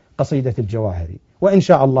بعد قصيدة الجواهري. وإن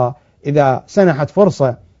شاء الله إذا سنحت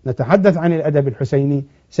فرصة نتحدث عن الأدب الحسيني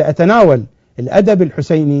سأتناول الأدب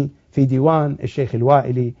الحسيني في ديوان الشيخ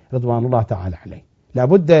الوائلي رضوان الله تعالى عليه. لا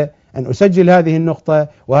بد أن أسجل هذه النقطة،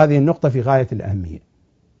 وهذه النقطة في غاية الأهمية.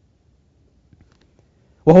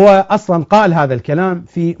 وهو أصلا قال هذا الكلام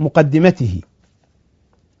في مقدمته،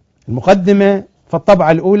 المقدمة في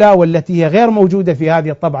الطبعة الأولى والتي هي غير موجودة في هذه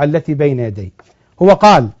الطبعة التي بين يدي. هو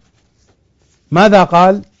قال ماذا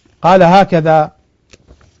قال؟ قال هكذا: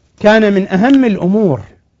 كان من أهم الأمور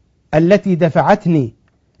التي دفعتني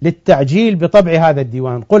للتعجيل بطبع هذا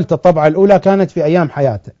الديوان، قلت الطبعة الأولى كانت في أيام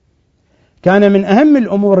حياته، كان من أهم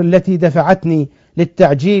الأمور التي دفعتني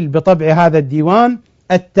للتعجيل بطبع هذا الديوان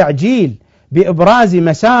التعجيل بإبراز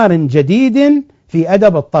مسار جديد في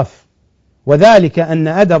أدب الطف، وذلك أن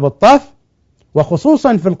أدب الطف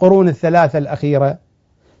وخصوصا في القرون الثلاثة الأخيرة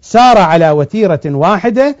سار على وتيرة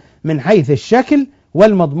واحدة من حيث الشكل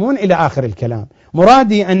والمضمون إلى آخر الكلام.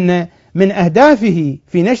 مرادي أن من أهدافه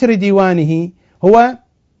في نشر ديوانه هو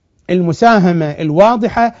المساهمة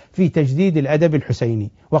الواضحة في تجديد الأدب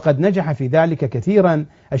الحسيني، وقد نجح في ذلك كثيرا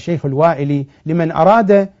الشيخ الوائلي لمن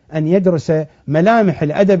أراد أن يدرس ملامح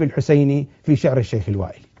الأدب الحسيني في شعر الشيخ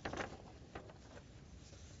الوائلي.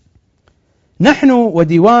 نحن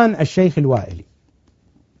وديوان الشيخ الوائلي.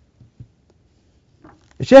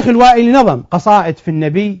 الشيخ الوائلي نظم قصائد في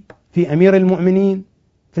النبي، في أمير المؤمنين،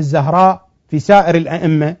 في الزهراء، في سائر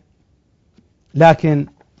الأئمة، لكن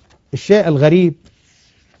الشيء الغريب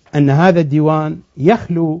أن هذا الديوان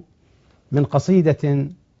يخلو من قصيدة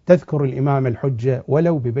تذكر الإمام الحجة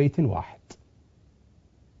ولو ببيت واحد.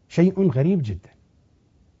 شيء غريب جدا.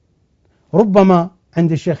 ربما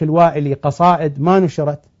عند الشيخ الوائلي قصائد ما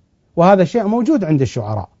نشرت، وهذا شيء موجود عند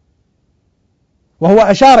الشعراء، وهو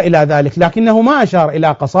أشار إلى ذلك، لكنه ما أشار إلى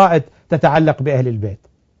قصائد تتعلق بأهل البيت.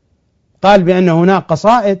 قال بأن هناك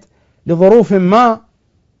قصائد لظروف ما،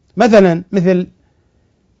 مثل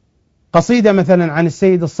قصيدة مثلا عن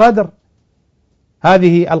السيد الصدر،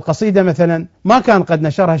 هذه القصيدة مثلا ما كان قد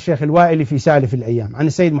نشرها الشيخ الوائلي في سالف الأيام، عن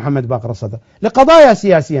السيد محمد باقر الصدر لقضايا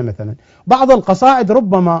سياسية مثلا. بعض القصائد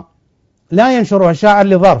ربما لا ينشرها الشاعر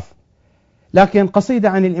لظرف، لكن قصيدة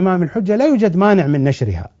عن الإمام الحجة لا يوجد مانع من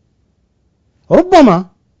نشرها. ربما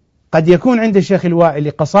قد يكون عند الشيخ الوائلي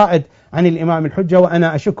قصائد عن الإمام الحجة،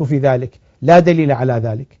 وأنا أشك في ذلك، لا دليل على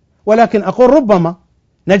ذلك، ولكن أقول ربما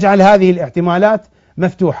نجعل هذه الاحتمالات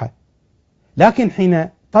مفتوحة. لكن حين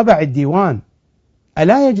طبع الديوان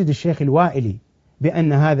ألا يجد الشيخ الوائلي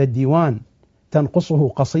بأن هذا الديوان تنقصه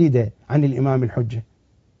قصيدة عن الإمام الحجة؟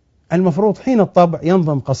 المفروض حين الطبع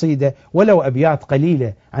ينظم قصيدة ولو أبيات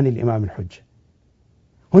قليلة عن الإمام الحجة.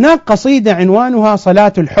 هناك قصيدة عنوانها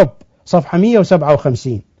صلاة الحب، صفحة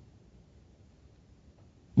 157،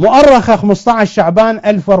 مؤرخة 15 شعبان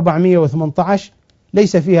 1418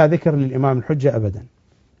 ليس فيها ذكر للإمام الحجة أبدا.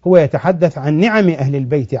 هو يتحدث عن نعم أهل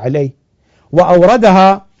البيت عليه،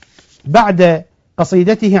 وأوردها بعد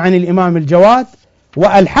قصيدته عن الإمام الجواد،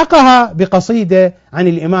 وألحقها بقصيدة عن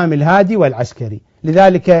الإمام الهادي والعسكري.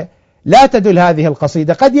 لذلك لا تدل هذه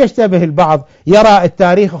القصيدة، قد يشتبه البعض يرى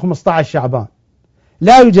التاريخ 15 شعبان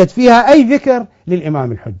لا يوجد فيها أي ذكر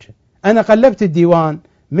للإمام الحجة. أنا قلبت الديوان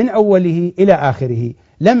من أوله إلى آخره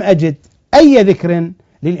لم أجد أي ذكر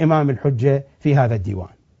للإمام الحجة في هذا الديوان.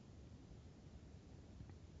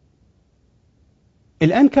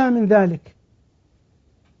 الأنكى من ذلك،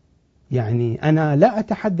 يعني أنا لا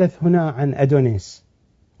أتحدث هنا عن أدونيس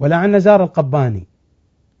ولا عن نزار القباني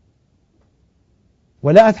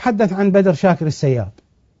ولا أتحدث عن بدر شاكر السياب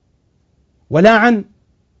ولا عن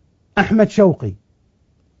أحمد شوقي،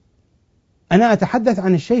 أنا أتحدث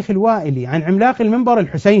عن الشيخ الوائلي، عن عملاق المنبر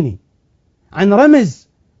الحسيني، عن رمز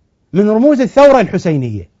من رموز الثورة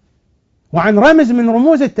الحسينية، وعن رمز من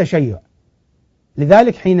رموز التشيع.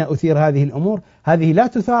 لذلك حين أثير هذه الأمور، هذه لا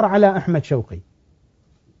تثار على أحمد شوقي،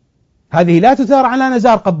 هذه لا تثار على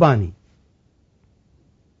نزار قباني.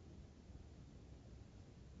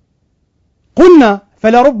 قلنا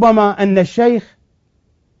فلربما أن الشيخ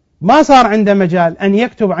ما صار عنده مجال أن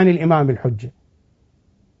يكتب عن الإمام الحجة،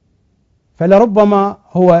 فلربما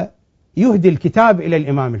هو يهدي الكتاب إلى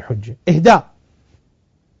الإمام الحجة إهداء.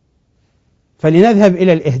 فلنذهب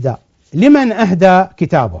إلى الإهداء. لمن أهدى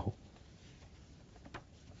كتابه؟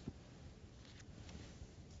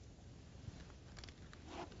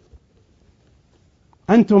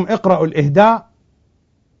 أنتم اقرأوا الإهداء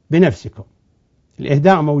بنفسكم.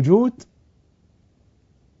 الإهداء موجود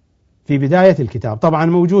في بداية الكتاب، طبعا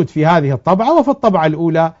موجود في هذه الطبعة وفي الطبعة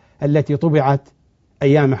الأولى التي طبعت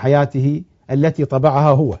أيام حياته التي طبعها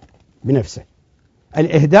هو بنفسه.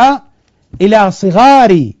 الإهداء: إلى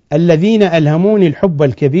صغاري الذين ألهموني الحب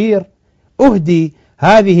الكبير أهدي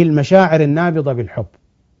هذه المشاعر النابضة بالحب.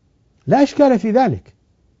 لا إشكال في ذلك،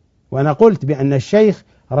 وأنا قلت بأن الشيخ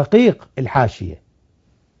رقيق الحاشية،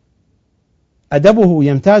 أدبه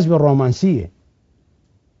يمتاز بالرومانسية،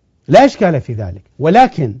 لا إشكال في ذلك.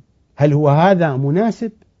 ولكن هل هو هذا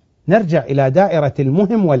مناسب؟ نرجع إلى دائرة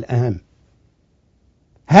المهم والأهم.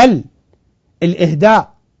 هل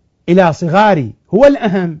الإهداء إلى صغاري هو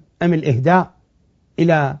الأهم أم الإهداء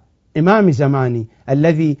إلى إمام زماني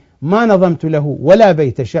الذي ما نظمت له ولا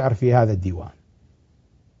بيت شعر في هذا الديوان؟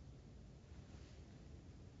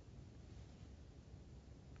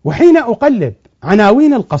 وحين أقلب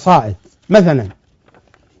عناوين القصائد مثلا،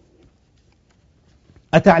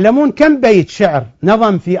 أتعلمون كم بيت شعر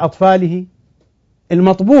نظم في أطفاله؟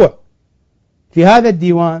 المطبوع في هذا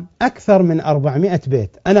الديوان أكثر من 400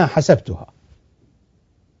 بيت، أنا حسبتها،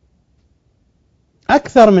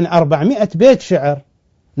 أكثر من 400 بيت شعر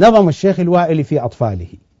نظم الشيخ الوائلي في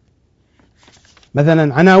أطفاله.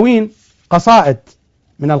 مثلا عناوين قصائد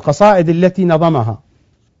من القصائد التي نظمها: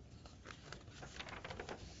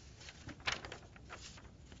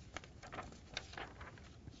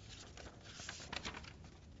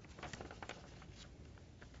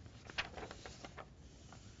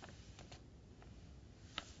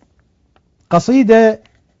 قصيدة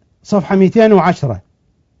صفحة 210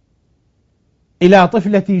 إلى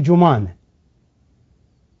طفلتي جمانة.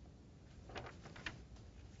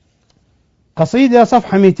 قصيدة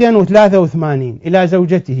صفحة 283 إلى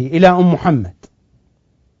زوجته إلى أم محمد.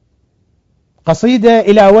 قصيدة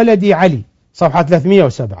إلى ولدي علي صفحة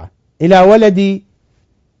 307 إلى ولدي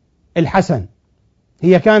الحسن،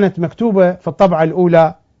 هي كانت مكتوبة في الطبعة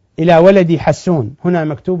الأولى إلى ولدي حسون، هنا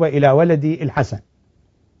مكتوبة إلى ولدي الحسن.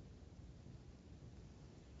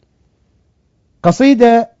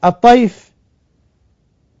 قصيدة الطيف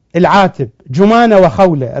العاتب جمانة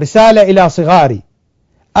وخولة رسالة إلى صغاري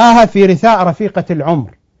في رثاء رفيقة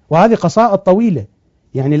العمر. وهذه قصائد طويلة.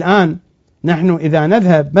 يعني الآن نحن إذا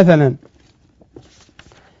نذهب مثلا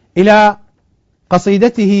إلى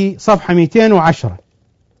قصيدته صفحة 210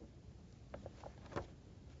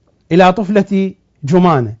 إلى طفلتي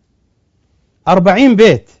جمانة، 40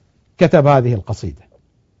 بيت كتب هذه القصيدة.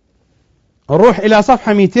 نروح إلى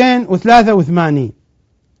صفحة 283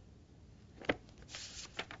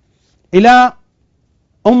 إلى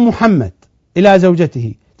أم محمد إلى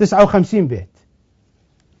زوجته، 59 بيت.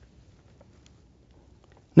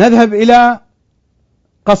 نذهب إلى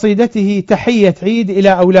قصيدته تحية عيد إلى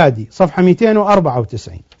أولادي صفحة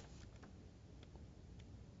 294.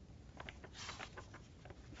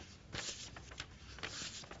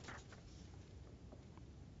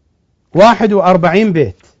 واحد 41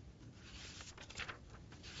 بيت.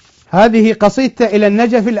 هذه قصيدته إلى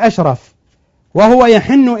النجف الأشرف وهو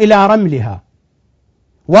يحن إلى رملها،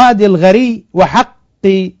 وادي الغري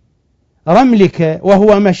وحقي رملك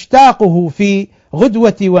وهو مشتاقه في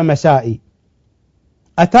غدوة ومساء،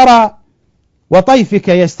 أترى وطيفك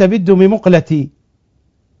يستبد بمقلتي،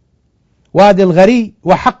 وادي الغري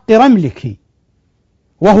وحق رملك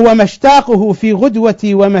وهو مشتاقه في غدوة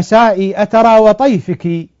ومساء، أترى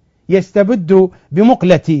وطيفك يستبد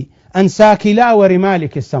بمقلتي، أنساك لا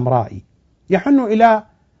ورمالك السمراء. يحن إلى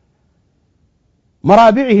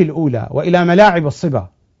مرابعه الأولى وإلى ملاعب الصبا،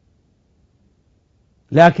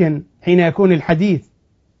 لكن حين يكون الحديث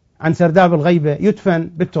عن سرداب الغيبة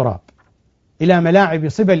يدفن بالتراب، إلى ملاعب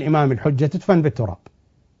صبا الإمام الحجة تدفن بالتراب.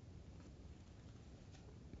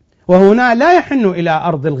 وهنا لا يحن إلى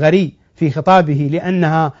أرض الغري في خطابه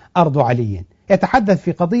لأنها أرض علي، يتحدث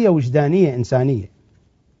في قضية وجدانية إنسانية.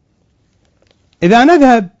 إذا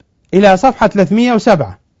نذهب إلى صفحة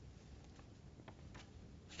 307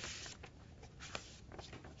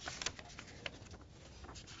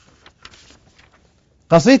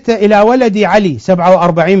 قصيدة إلى ولدي علي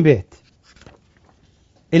 47 بيت،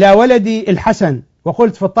 إلى ولدي الحسن،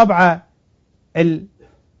 وقلت في الطبعة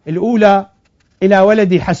الأولى إلى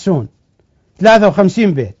ولدي حسون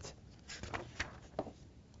 53 بيت،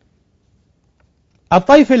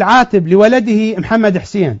 الطيف العاتب لولده محمد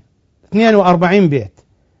حسين 42 بيت،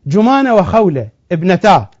 جمانة وخولة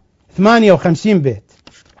ابنتاه 58 بيت،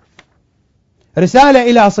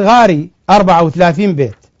 رسالة إلى صغاري 34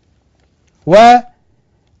 بيت، وآهة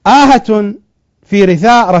في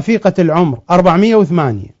رثاء رفيقة العمر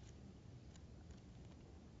 408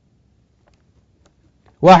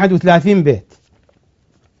 31 بيت.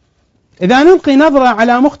 إذا نلقي نظرة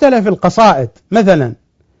على مختلف القصائد، مثلا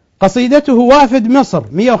قصيدته وافد مصر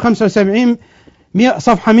 175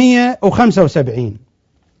 صفحة 175،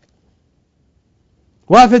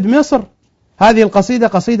 وافد مصر هذه القصيدة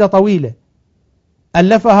قصيدة طويلة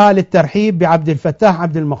ألفها للترحيب بعبد الفتاح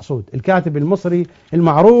عبد المقصود الكاتب المصري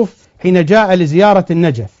المعروف حين جاء لزيارة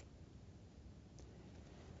النجف.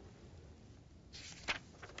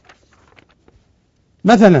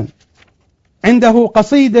 مثلا عنده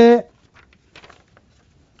قصيدة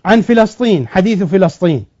عن فلسطين، حديث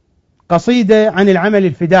فلسطين، قصيدة عن العمل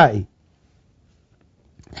الفدائي،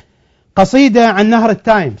 قصيدة عن نهر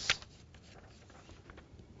التايمز،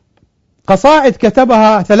 قصائد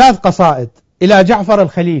كتبها 3 قصائد إلى جعفر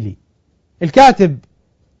الخليلي الكاتب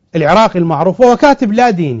العراقي المعروف، وهو كاتب لا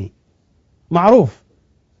ديني معروف.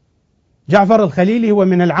 جعفر الخليلي هو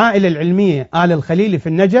من العائلة العلمية آل الخليلي في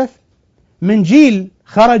النجف، من جيل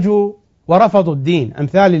خرجوا ورفضوا الدين،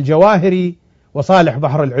 أمثال الجواهري وصالح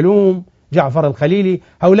بحر العلوم، جعفر الخليلي،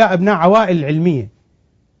 هؤلاء أبناء عوائل العلمية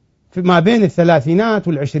ما بين الثلاثينات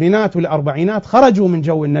والعشرينات والأربعينات، خرجوا من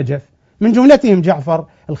جو النجف، من جملتهم جعفر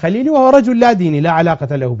الخليلي، وهو رجل لا ديني لا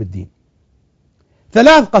علاقة له بالدين.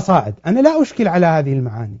 3 قصائد، أنا لا أشكل على هذه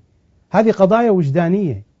المعاني، هذه قضايا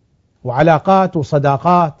وجدانية وعلاقات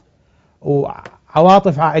وصداقات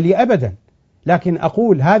وعواطف عائلية أبدا، لكن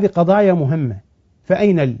أقول هذه قضايا مهمة،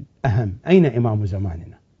 فأين الأهم؟ أين إمام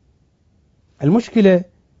زماننا؟ المشكلة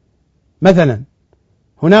مثلا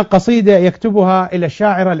هناك قصيدة يكتبها إلى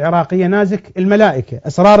الشاعرة العراقية نازك الملائكة،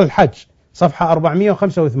 أسرار الحج، صفحة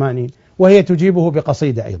 485، وهي تجيبه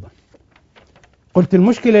بقصيدة أيضا. قلت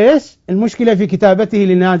المشكلة إيش؟ المشكلة في كتابته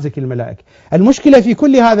لنازك الملائكة، المشكلة في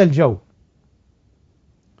كل هذا الجو.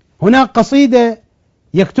 هناك قصيدة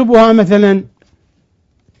يكتبها مثلا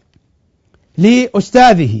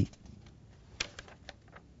لأستاذه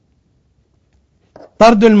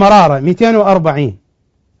طرد المرارة 240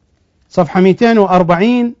 صفحة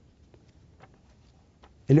 240،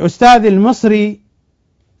 الأستاذ المصري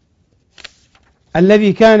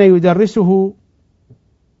الذي كان يدرسه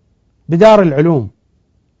بدار العلوم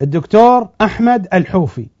الدكتور أحمد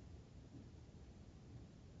الحوفي،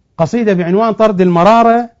 قصيدة بعنوان طرد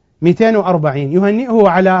المرارة 240، يهنئه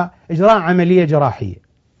على إجراء عملية جراحية.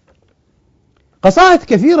 قصائد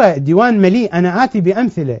كثيرة، الديوان مليء، أنا آتي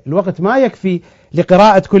بأمثلة، الوقت ما يكفي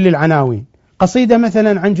لقراءة كل العناوين. قصيدة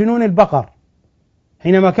مثلا عن جنون البقر،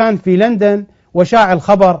 حينما كان في لندن وشاع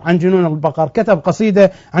الخبر عن جنون البقر كتب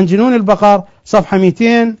قصيدة عن جنون البقر صفحة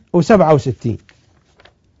 267.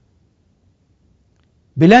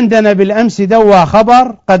 بلندن بالأمس دوى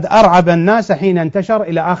خبر قد أرعب الناس حين انتشر،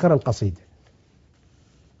 إلى آخر القصيدة.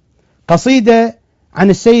 قصيدة عن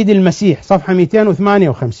السيد المسيح صفحة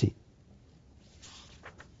 258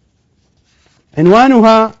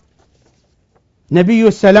 عنوانها نبي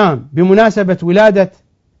السلام بمناسبة ولادة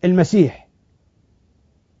المسيح،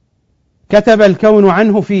 كتب الكون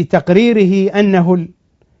عنه في تقريره أنه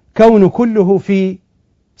الكون كله في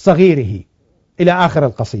صغيره، إلى آخر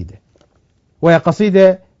القصيدة، وهي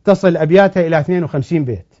قصيدة تصل أبياتها إلى 52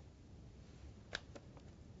 بيت.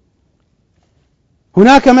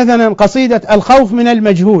 هناك مثلا قصيدة الخوف من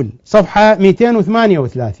المجهول صفحة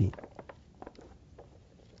 238.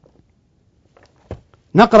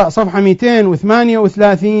 نقرأ صفحة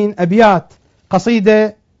 238 أبيات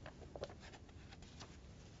قصيدة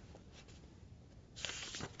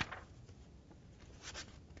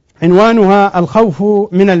عنوانها الخوف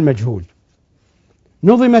من المجهول،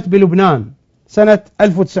 نظمت بلبنان سنة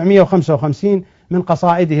 1955 من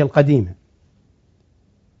قصائده القديمة.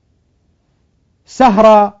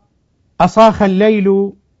 سهرة أصاخ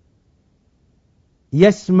الليل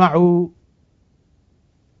يسمع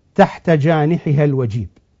تحت جانحها الوجيب،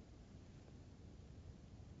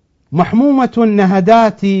 محمومة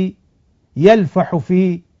النهدات يلفح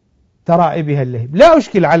في ترائبها اللهيب. لا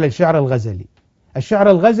أشكل على الشعر الغزلي،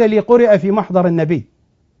 الشعر الغزلي قرئ في محضر النبي،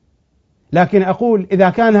 لكن أقول إذا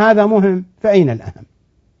كان هذا مهم فأين الأهم؟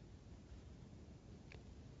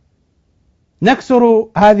 نكسر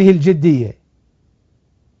هذه الجدية،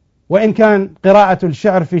 وإن كان قراءة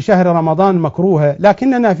الشعر في شهر رمضان مكروهة،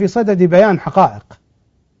 لكننا في صدد بيان حقائق.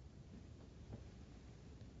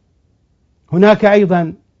 هناك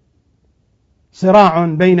أيضا صراع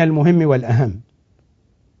بين المهم والأهم.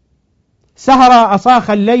 سهر أصاخ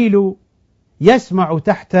الليل يسمع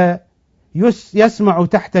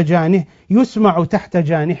تحت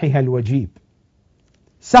جانحها الوجيب.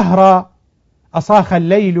 سهر أصاخ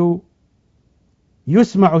الليل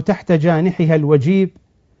يسمع تحت جانحها الوجيب،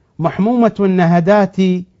 محمومة النهدات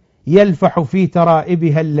يلفح في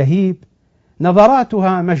ترائبها اللهيب،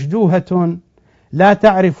 نظراتها مشدوهة لا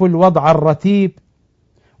تعرف الوضع الرتيب،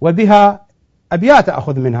 وبها أبيات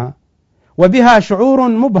أخذ منها، وبها شعور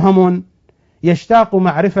مبهم يشتاق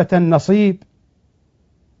معرفة النصيب،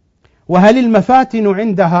 وهل المفاتن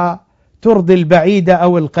عندها ترضي البعيد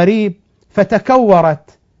أو القريب،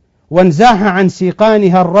 فتكورت وانزاح عن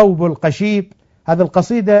سيقانها الروب القشيب. هذه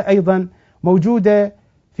القصيدة أيضا موجودة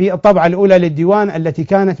في الطبعة الأولى للديوان التي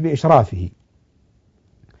كانت بإشرافه.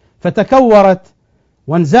 فتكورت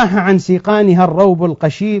وانزاح عن سيقانها الروب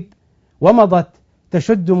القشيب، ومضت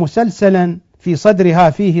تشد مسلسلا في صدرها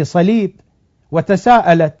فيه صليب،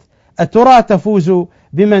 وتساءلت أترى تفوز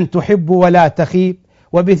بمن تحب ولا تخيب،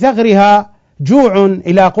 وبثغرها جوع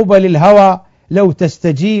إلى قبل الهوى لو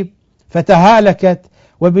تستجيب، فتهالكت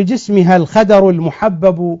وبجسمها الخدر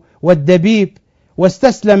المحبب والدبيب،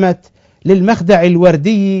 واستسلمت للمخدع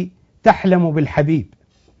الوردي تحلم بالحبيب.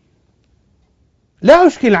 لا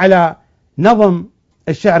أشكل على نظم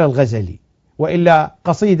الشعر الغزلي، وإلا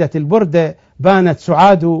قصيدة البردة بانت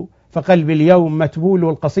سعاد فقلبي اليوم متبول،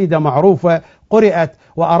 والقصيدة معروفة قرأت،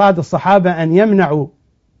 وأراد الصحابة أن يمنعوا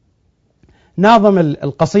ناظم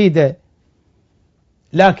القصيدة،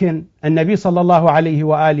 لكن النبي صلى الله عليه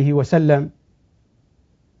وآله وسلم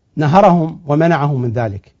نهرهم ومنعهم من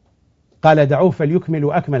ذلك، قال دعوه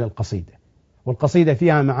فليكملوا أكمل القصيدة. والقصيدة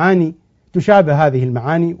فيها معاني تشابه هذه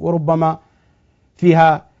المعاني، وربما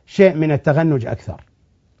فيها شيء من التغنج أكثر.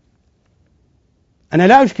 أنا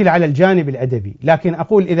لا أشكل على الجانب الأدبي، لكن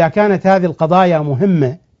أقول إذا كانت هذه القضايا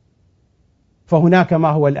مهمة فهناك ما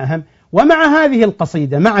هو الأهم. ومع هذه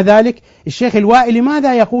القصيدة مع ذلك الشيخ الوائلي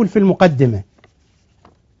ماذا يقول في المقدمة؟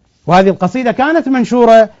 وهذه القصيدة كانت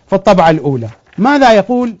منشورة في الطبعة الأولى. ماذا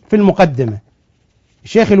يقول في المقدمة؟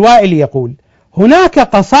 الشيخ الوائلي يقول: هناك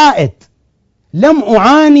قصائد لم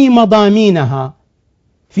أعاني مضامينها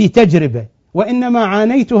في تجربة، وإنما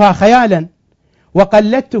عانيتها خيالا،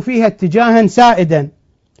 وقلدت فيها اتجاها سائدا،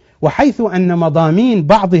 وحيث أن مضامين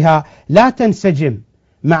بعضها لا تنسجم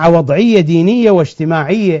مع وضعية دينية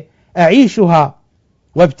واجتماعية أعيشها،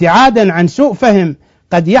 وابتعادا عن سوء فهم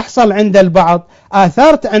قد يحصل عند البعض،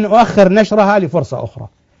 آثرت أن أؤخر نشرها لفرصة أخرى.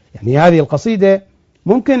 يعني هذه القصيدة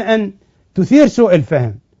ممكن أن تثير سوء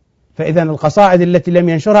الفهم، فإذا القصائد التي لم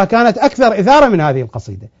ينشرها كانت أكثر إثارة من هذه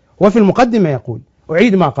القصيدة. وفي المقدمة يقول،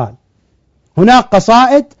 أعيد ما قال: هناك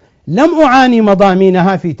قصائد لم أعاني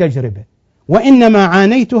مضامينها في تجربة، وإنما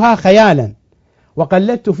عانيتها خيالا،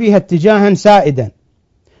 وقلدت فيها اتجاها سائدا،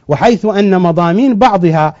 وحيث أن مضامين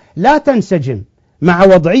بعضها لا تنسجم مع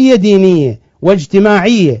وضعية دينية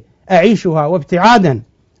واجتماعية أعيشها، وابتعادا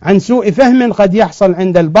عن سوء فهم قد يحصل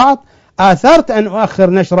عند البعض، آثرت أن أؤخر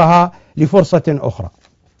نشرها لفرصة أخرى.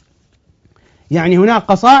 يعني هناك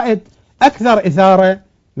قصائد أكثر إثارة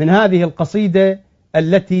من هذه القصيدة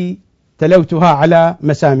التي تلوتها على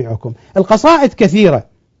مسامعكم. القصائد كثيرة،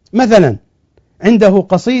 مثلا عنده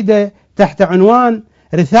قصيدة تحت عنوان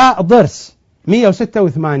رثاء ضرس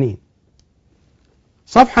 186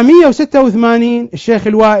 صفحة 186، الشيخ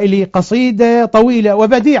الوائلي قصيدة طويلة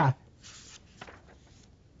وبديعة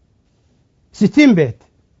 60 بيت،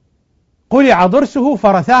 قلع ضرسه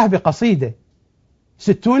فرثاه بقصيدة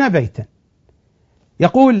 60 بيتا.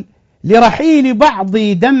 يقول: لرحيل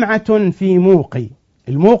بعضي دمعة في موقي،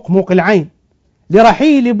 الموق موق العين،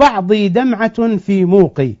 لرحيل بعضي دمعة في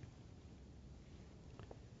موقي،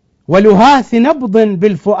 ولهاث نبض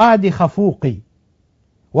بالفؤاد خفوقي،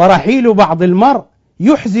 ورحيل بعض المرء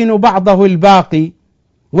يحزن بعضه الباقي،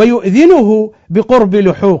 ويؤذنه بقرب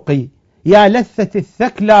لحوقي، يا لثة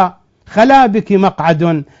الثكلى خلا بك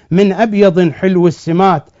مقعد من أبيض حلو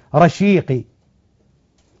السمات رشيقي،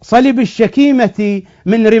 صلب الشكيمة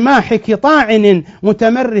من رماحك طاعن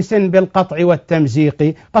متمرس بالقطع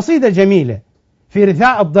والتمزيق. قصيدة جميلة في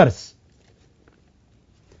رثاء الضرس.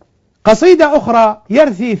 قصيدة أخرى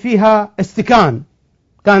يرثي فيها استكان،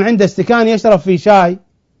 كان عنده استكان يشرب في شاي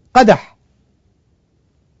قدح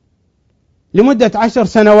لمدة 10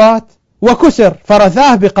 سنوات وكسر،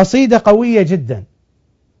 فرثاه بقصيدة قوية جدا،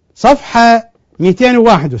 صفحة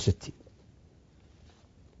 261.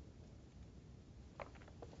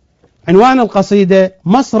 عنوان القصيدة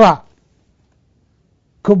مصرع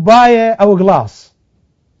كوباية أو غلاص.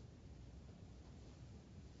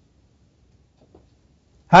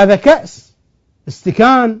 هذا كأس،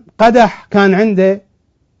 استكان، قدح، كان عنده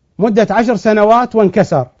مدة 10 سنوات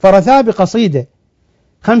وانكسر، فرثاه بقصيدة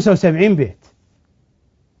 75 بيت.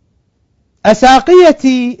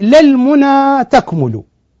 أساقيتي للمنى تكمل،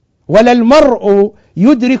 ولا المرء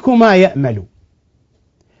يدرك ما يأمل،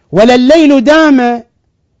 ولا الليل دام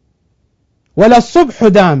ولا الصبح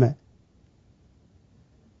دام،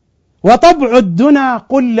 وطبع الدنا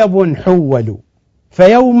قلب حول،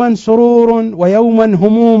 فيوما سرور ويوما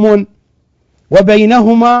هموم،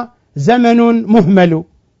 وبينهما زمن مهمل،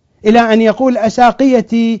 إلى أن يقول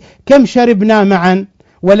أساقيتي كم شربنا معا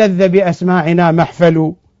ولذ بأسماعنا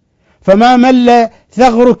محفل، فما مل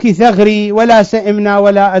ثغرك ثغري ولا سئمنا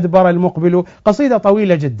ولا أدبر المقبل. قصيدة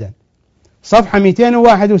طويلة جدا، صفحة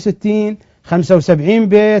 261، 75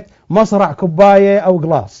 بيت، مصرع كوباية أو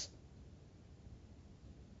غلاص.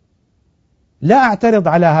 لا أعترض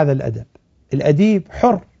على هذا الأدب، الأديب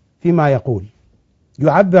حر فيما يقول،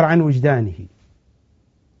 يعبر عن وجدانه،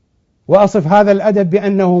 وأصف هذا الأدب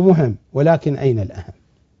بأنه مهم، ولكن أين الأهم؟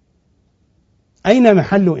 أين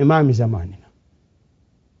محل إمام زماننا؟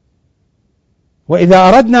 وإذا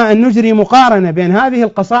أردنا أن نجري مقارنة بين هذه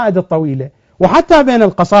القصائد الطويلة وحتى بين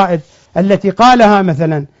القصائد التي قالها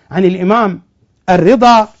مثلا عن الإمام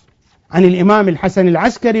الرضا، عن الإمام الحسن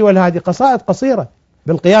العسكري، وهذه قصائد قصيرة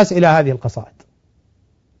بالقياس إلى هذه القصائد.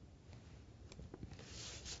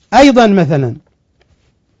 أيضا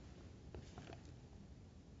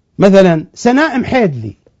مثلا سناء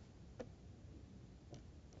حيدلي.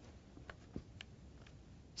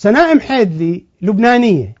 سناء حيدلي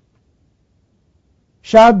لبنانية،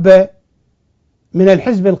 شابة من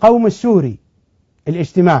الحزب القومي السوري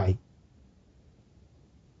الاجتماعي،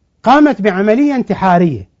 قامت بعملية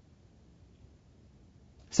انتحارية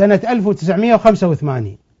سنة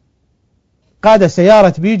 1985، قاد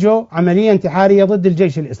سيارة بيجو عملية انتحارية ضد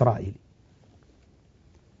الجيش الإسرائيلي.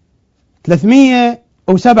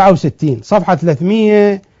 367 صفحة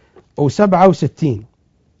 367.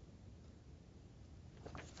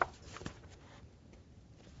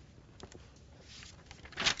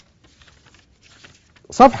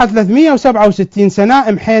 صفحة 367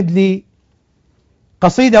 سناء حيدلي،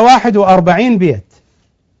 قصيدة 41 بيت.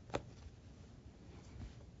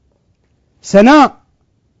 سناء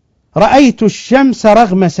رأيت الشمس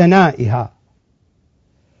رغم سنائها،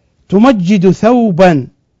 تمجد ثوبا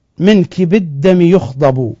منك بالدم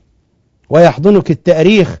يخضب، ويحضنك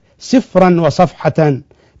التاريخ سفرا وصفحة،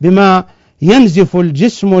 بما ينزف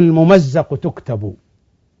الجسم الممزق تكتب.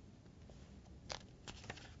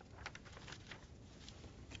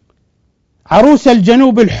 عروس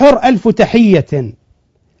الجنوب الحر ألف تحية،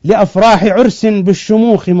 لأفراح عرس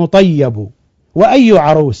بالشموخ مطيب، وأي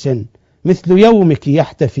عروس مثل يومك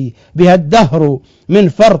يحتفي بها الدهر من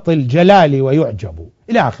فرط الجلال ويعجب،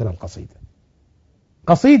 إلى آخر القصيدة.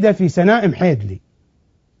 قصيدة في سناء حيدلي،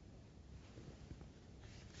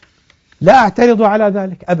 لا أعترض على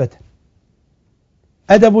ذلك أبدا،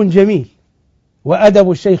 أدب جميل،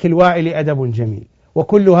 وأدب الشيخ الوائلي أدب جميل،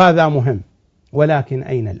 وكل هذا مهم، ولكن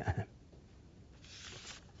أين الأهم؟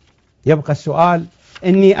 يبقى السؤال: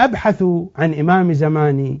 إني أبحث عن إمام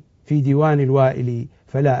زماني في ديوان الوائلي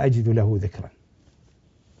فلا أجد له ذكرا.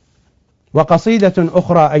 وقصيدة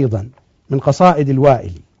أخرى أيضا من قصائد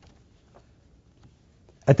الوائلي،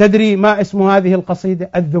 أتدري ما اسم هذه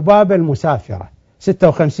القصيدة؟ الذبابة المسافرة،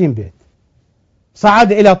 56 بيت.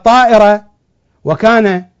 صعد إلى الطائرة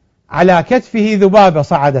وكان على كتفه ذبابة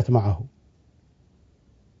صعدت معه،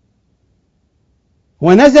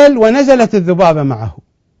 ونزلت الذبابة معه.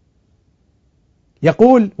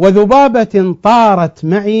 يقول: وذبابة طارت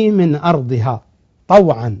معي من أرضها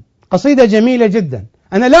طوعا قصيدة جميلة جدا،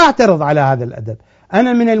 أنا لا أعترض على هذا الأدب،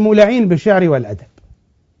 أنا من المولعين بالشعر والأدب.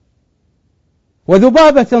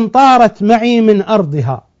 وذبابة طارت معي من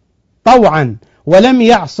أرضها طوعا ولم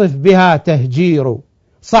يعصف بها تهجير،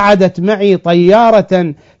 صعدت معي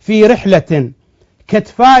طيارة في رحلة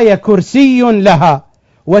كتفاي كرسي لها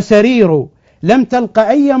وسرير، لم تلق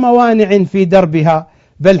أي موانع في دربها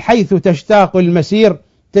بل حيث تشتاق المسير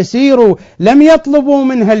تسير، لم يطلبوا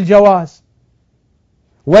منها الجواز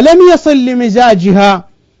ولم يصل لمزاجها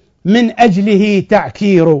من أجله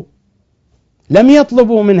تعكير، لم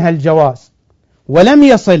يطلبوا منها الجواز ولم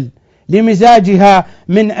يصل لمزاجها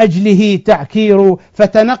من أجله تعكير،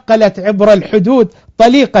 فتنقلت عبر الحدود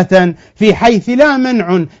طليقة في حيث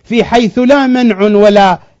لا منع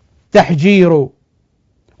ولا تحجير،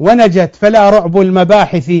 ونجت فلا رعب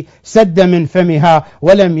المباحث سد من فمها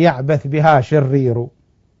ولم يعبث بها شرير،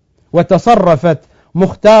 وتصرفت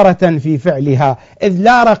مختارة في فعلها إذ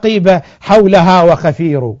لا رقيب حولها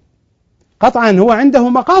وخفير. قطعا هو عنده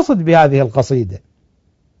مقاصد بهذه القصيدة.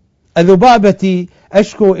 أذبابتي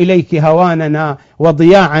أشكو إليك هواننا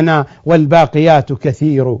وضياعنا والباقيات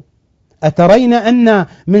كثير، أترين أن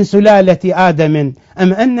من سلالة آدم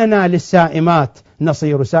أم أننا للسائمات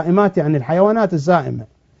نصير، سائمات يعني الحيوانات السائمة،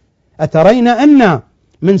 أترين أن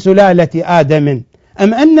من سلالة آدم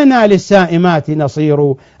أم أننا للسائمات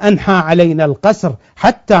نصير، أنحى علينا القسر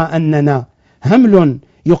حتى أننا همل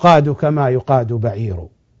يقاد كما يقاد بعير.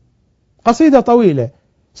 قصيدة طويلة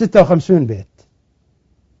 56 بيت.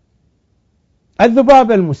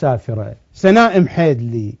 الذبابة المسافرة، سنائم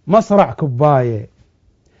حيدلي، مصرع كباية،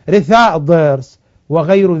 رثاء ضرس،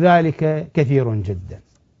 وغير ذلك كثير جدا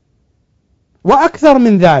وأكثر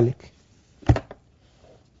من ذلك.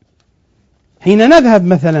 حين نذهب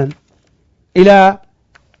مثلا إلى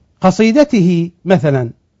قصيدته مثلا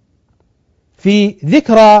في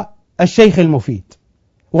ذكرى الشيخ المفيد،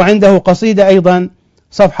 وعنده قصيدة أيضا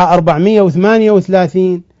صفحة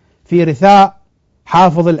 438 في رثاء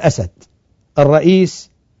حافظ الأسد الرئيس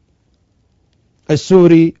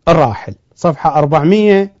السوري الراحل، صفحة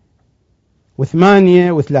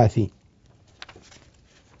 438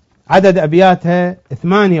 عدد أبياتها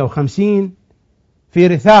 58 في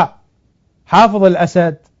رثاء حافظ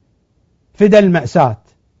الأسد: فدى المأساة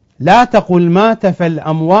لا تقل مات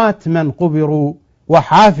فالأموات من قبروا،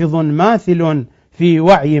 وحافظ ماثل في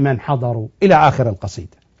وعي من حضروا، إلى آخر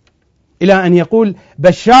القصيدة، إلى أن يقول: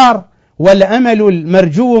 بشار والأمل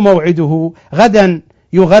المرجو موعده، غدا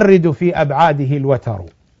يغرد في أبعاده الوتر.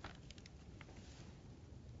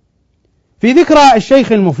 في ذكرى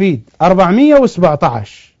الشيخ المفيد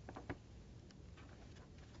 417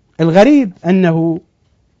 الغريب أنه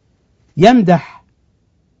يمدح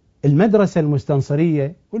المدرسة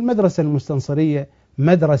المستنصرية، والمدرسة المستنصرية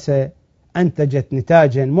مدرسة أنتجت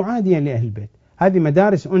نتاجا معاديا لأهل البيت، هذه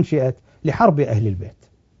مدارس أنشئت لحرب أهل البيت،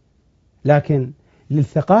 لكن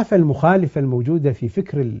للثقافة المخالفة الموجودة في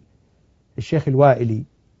فكر الشيخ الوائلي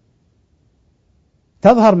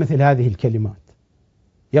تظهر مثل هذه الكلمات.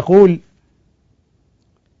 يقول: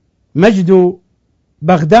 مجد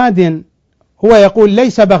بغداد، هو يقول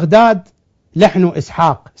ليس بغداد لحن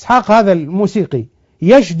إسحاق، إسحاق هذا الموسيقي،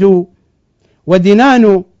 يشدو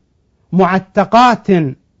ودنان معتقات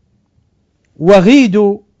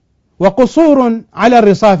وغيد، وقصور على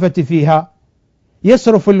الرصافة فيها،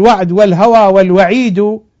 يسرف الوعد والهوى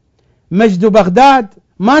والوعيد، مجد بغداد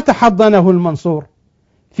ما تحضنه المنصور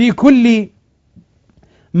في كل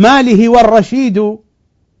ماله والرشيد،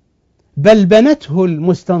 بل بنته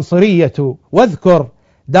المستنصرية، واذكر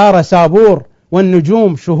دار سابور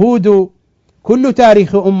والنجوم شهود، كل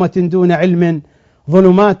تاريخ أمة دون علم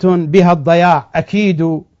ظلمات بها الضياع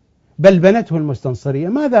أكيد، بل بنته المستنصرية.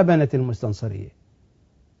 ماذا بنت المستنصرية؟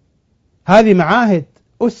 هذه معاهد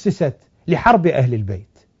أسست لحرب أهل البيت.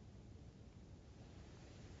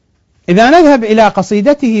 إذا نذهب إلى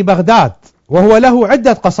قصيدته بغداد، وهو له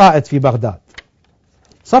عدة قصائد في بغداد،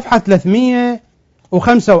 صفحة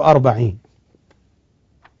 345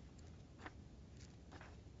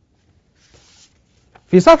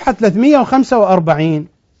 في صفحة 345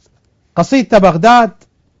 قصيدة بغداد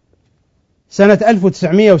سنة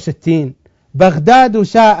 1960: بغداد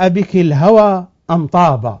ساء بك الهوى أم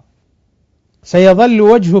طابا، سيظل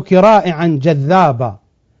وجهك رائعا جذابا،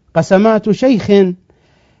 قسمات شيخ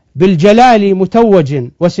بالجلال متوج،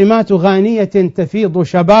 وسمات غانية تفيض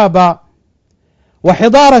شبابا،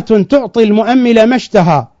 وحضارة تعطي المؤمل ما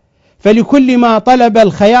اشتهى، فلكل ما طلب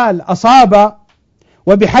الخيال أصابا،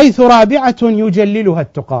 وبحيث رابعة يجللها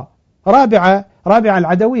التقى. رابعة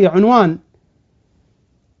العدوية عنوان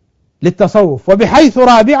للتصوف. وبحيث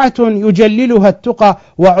رابعة يجللها التقى،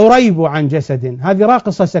 وعريب عن جسد، هذه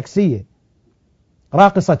راقصة سكسية،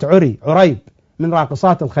 راقصة عريب من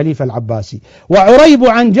راقصات الخليفة العباسي، وعريب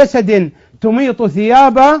عن جسد تميط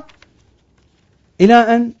ثيابه، إلى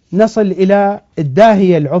أن نصل إلى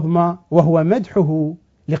الداهية العظمى وهو مدحه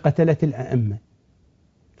لقتلة الأئمة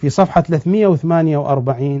في صفحة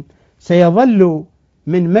 348: سيظل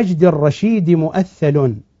من مجد الرشيد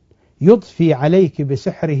مؤثل يضفي عليك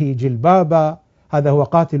بسحره جلبابا. هذا هو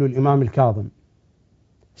قاتل الإمام الكاظم.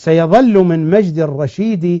 سيظل من مجد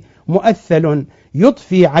الرشيد مؤثل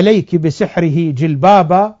يضفي عليك بسحره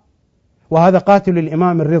جلبابا، وهذا قاتل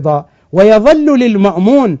الإمام الرضا. ويظل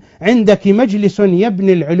للمأمون عندك مجلس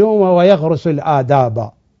يبني العلوم ويغرس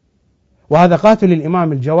الآداب، وهذا قاتل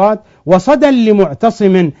الإمام الجواد. وصدى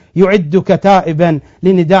لمعتصم يعد كتائبا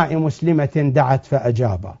لنداء مسلمة دعت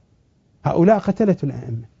فأجابا. هؤلاء قتلة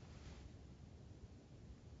الأئمة.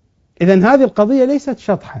 إذن هذه القضية ليست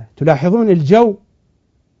شطحة. تلاحظون الجو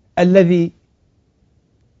الذي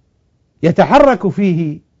يتحرك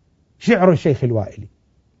فيه شعر الشيخ الوائلي.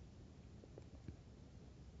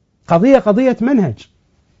 قضية منهج.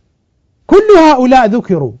 كل هؤلاء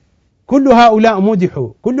ذكروا، كل هؤلاء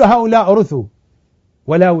مدحوا، كل هؤلاء رثوا،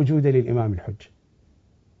 ولا وجود للإمام الحجة.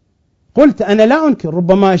 قلت أنا لا أنكر،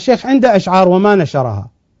 ربما الشيخ عنده أشعار وما نشرها،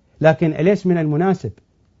 لكن أليس من المناسب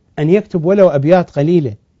أن يكتب ولو أبيات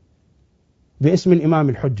قليلة باسم الإمام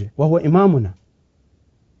الحجة وهو إمامنا؟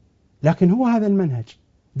 لكن هو هذا المنهج: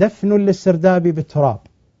 دفن للسرداب بالتراب،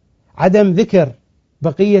 عدم ذكر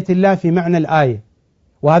بقية الله في معنى الآية.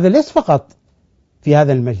 وهذا ليس فقط في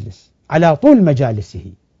هذا المجلس، على طول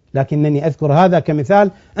مجالسه، لكنني أذكر هذا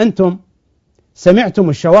كمثال. أنتم سمعتم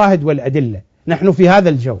الشواهد والأدلة، نحن في هذا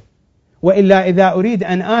الجو. وإلا إذا أريد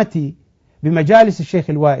أن آتي بمجالس الشيخ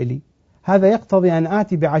الوائلي، هذا يقتضي أن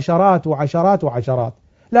آتي بعشرات وعشرات وعشرات.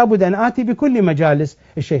 لا بد أن آتي بكل مجالس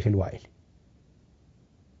الشيخ الوائلي،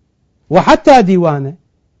 وحتى ديوانه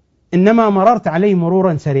إنما مررت عليه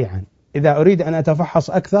مرورا سريعا. إذا أريد أن أتفحص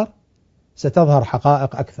أكثر ستظهر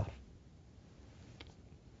حقائق أكثر.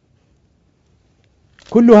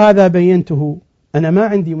 كل هذا بينته. أنا ما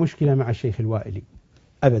عندي مشكلة مع الشيخ الوائلي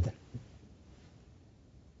أبدا،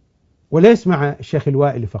 وليس مع الشيخ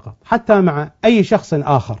الوائلي فقط، حتى مع أي شخص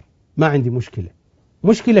آخر ما عندي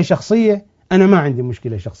مشكلة شخصية. أنا ما عندي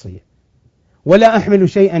مشكلة شخصية، ولا أحمل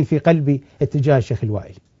شيئا في قلبي اتجاه الشيخ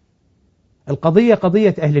الوائلي. القضية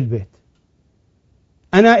قضية أهل البيت.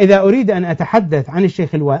 أنا إذا أريد أن أتحدث عن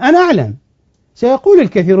الشيخ الوائلي، أنا أعلم سيقول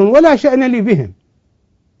الكثيرون ولا شأن لي بهم،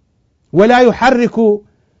 ولا يحرك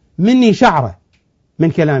مني شعرة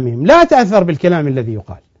من كلامهم، لا أتأثر بالكلام الذي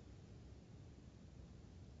يقال،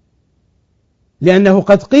 لأنه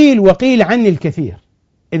قد قيل وقيل عني الكثير.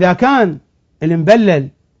 إذا كان المبلل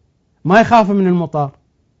ما يخاف من المطر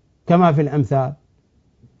كما في الأمثال،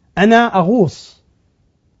 أنا أغوص.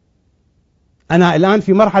 أنا الآن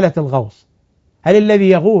في مرحلة الغوص. هل الذي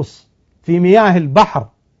يغوص في مياه البحر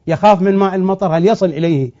يخاف من ماء المطر؟ هل يصل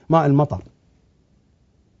إليه ماء المطر؟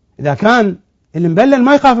 إذا كان المبلل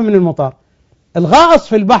ما يخاف من المطر، الغائص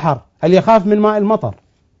في البحر هل يخاف من ماء المطر؟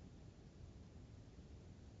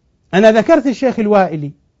 أنا ذكرت الشيخ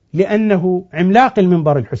الوائلي لأنه عملاق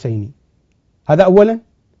المنبر الحسيني، هذا أولا.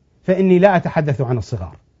 فإني لا أتحدث عن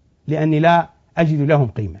الصغار لأني لا أجد لهم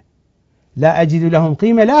قيمة. لا أجد لهم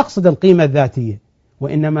قيمة، لا أقصد القيمة الذاتية،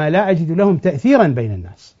 وإنما لا أجد لهم تأثيرا بين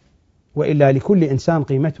الناس، وإلا لكل إنسان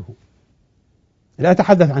قيمته. لا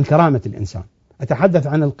أتحدث عن كرامة الإنسان، أتحدث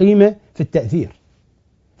عن القيمة في التأثير.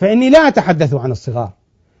 فإني لا أتحدث عن الصغار،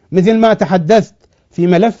 مثل ما تحدثت في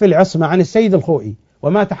ملف العصمة عن السيد الخوئي،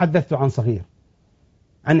 وما تحدثت عن صغير،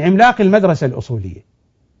 عن عملاق المدرسة الأصولية.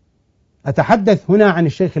 أتحدث هنا عن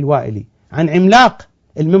الشيخ الوائلي، عن عملاق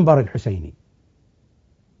المنبر الحسيني.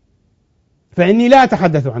 فإني لا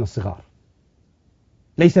أتحدث عن الصغار،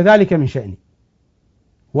 ليس ذلك من شأني،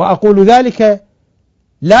 وأقول ذلك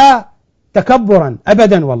لا تكبرا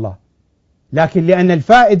أبدا والله، لكن لأن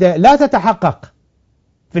الفائدة لا تتحقق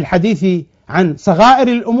في الحديث عن صغائر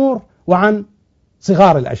الأمور وعن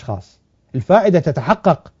صغار الأشخاص. الفائدة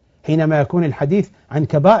تتحقق حينما يكون الحديث عن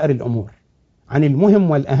كبائر الأمور، عن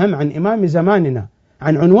المهم والأهم، عن إمام زماننا،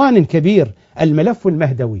 عن عنوان كبير، الملف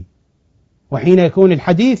المهدوي، وحين يكون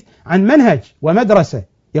الحديث عن منهج ومدرسة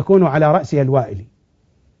يكون على رأسها الوائلي.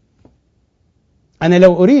 أنا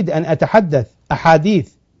لو أريد أن أتحدث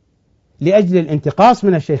أحاديث لأجل الانتقاص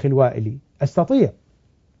من الشيخ الوائلي أستطيع،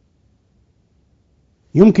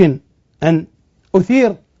 يمكن أن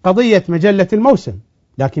أثير قضية مجلة الموسم،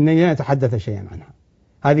 لكنني لا أتحدث شيئا عنها.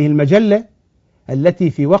 هذه المجلة التي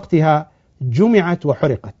في وقتها جمعت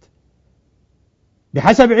وحرقت،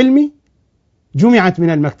 بحسب علمي جمعت من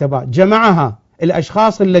المكتبات، جمعها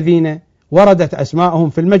الأشخاص الذين وردت أسماءهم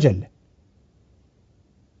في المجلة.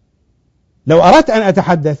 لو أردت أن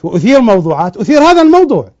أتحدث وأثير موضوعات أثير هذا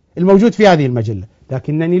الموضوع الموجود في هذه المجلة،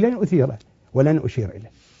 لكنني لن أثيره ولن أشير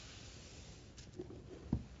إليه.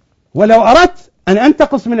 ولو أردت أن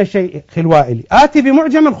أنتقص من الشيخ الوائلي آتي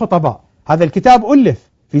بمعجم الخطباء، هذا الكتاب ألف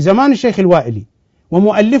في زمان الشيخ الوائلي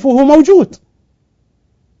ومؤلفه موجود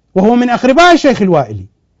وهو من أقرباء الشيخ الوائلي،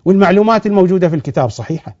 والمعلومات الموجودة في الكتاب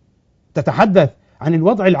صحيحة تتحدث عن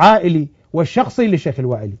الوضع العائلي والشخصي للشيخ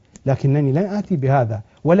الوائلي، لكنني لن آتي بهذا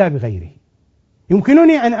ولا بغيره.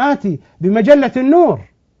 يمكنني أن آتي بمجلة النور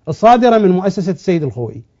الصادرة من مؤسسة السيد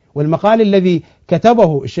الخوئي والمقال الذي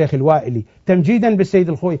كتبه الشيخ الوائلي تمجيدا بالسيد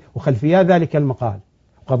الخوئي وخلفيات ذلك المقال،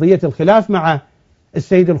 قضية الخلاف مع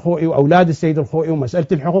السيد الخوئي وأولاد السيد الخوئي ومسألة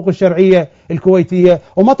الحقوق الشرعية الكويتية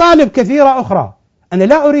ومطالب كثيرة أخرى. أنا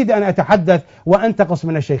لا أريد أن أتحدث وأنتقص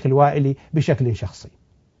من الشيخ الوائلي بشكل شخصي،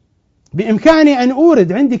 بإمكاني أن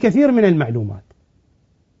أورد عندي كثير من المعلومات،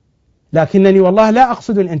 لكنني والله لا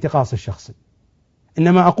أقصد الانتقاص الشخصي،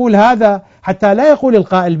 إنما أقول هذا حتى لا يقول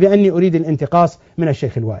القائل بأني أريد الانتقاص من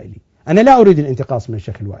الشيخ الوائلي. أنا لا أريد الانتقاص من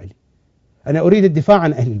الشيخ الوائلي، أنا أريد الدفاع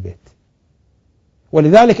عن أهل البيت،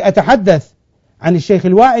 ولذلك أتحدث عن الشيخ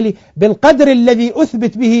الوائلي بالقدر الذي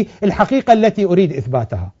أثبت به الحقيقة التي أريد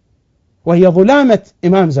إثباتها، وهي ظلامة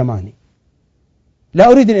إمام زماني.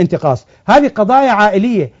 لا أريد الانتقاص، هذه قضايا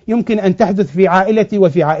عائلية يمكن أن تحدث في عائلتي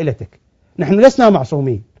وفي عائلتك، نحن لسنا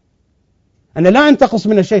معصومين. أنا لا أنتقص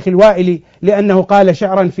من الشيخ الوائلي لأنه قال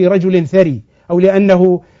شعرا في رجل ثري، أو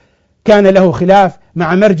لأنه كان له خلاف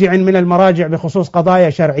مع مرجع من المراجع بخصوص قضايا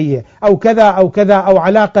شرعية، أو كذا أو كذا، أو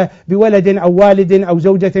علاقة بولد أو والد أو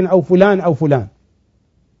زوجة أو فلان أو فلان.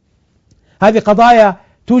 هذه قضايا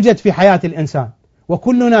توجد في حياة الإنسان،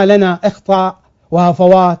 وكلنا لنا أخطاء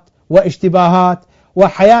وهفوات واشتباهات،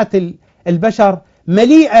 وحياة البشر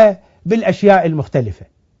مليئة بالأشياء المختلفة،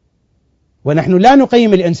 ونحن لا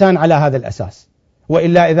نقيم الإنسان على هذا الأساس،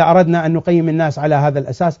 وإلا إذا أردنا أن نقيم الناس على هذا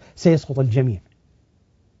الأساس سيسقط الجميع.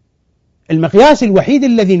 المقياس الوحيد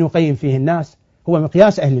الذي نقيم فيه الناس هو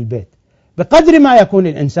مقياس أهل البيت، بقدر ما يكون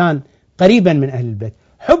الإنسان قريبا من أهل البيت.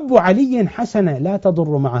 حب علي حسنة لا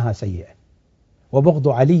تضر معها سيئة، وبغض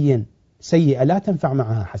علي سيئة لا تنفع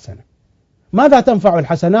معها حسنة. ماذا تنفع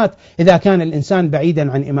الحسنات إذا كان الإنسان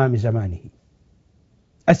بعيدا عن إمام زمانه؟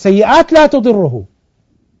 السيئات لا تضره،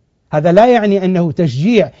 هذا لا يعني أنه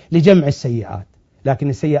تشجيع لجمع السيئات، لكن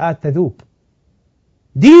السيئات تذوب.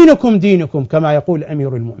 دينكم دينكم كما يقول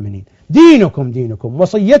أمير المؤمنين، دينكم دينكم،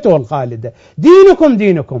 وصيته الخالدة دينكم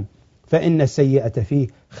دينكم، فإن السيئة فيه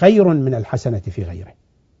خير من الحسنة في غيره.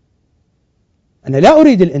 أنا لا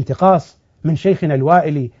أريد الانتقاص من شيخنا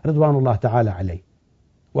الوائلي رضوان الله تعالى عليه،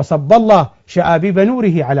 وصب الله شآبيب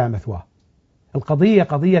نوره على مثواه. القضية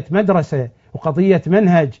قضية مدرسة وقضية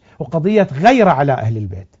منهج وقضية غيرة على أهل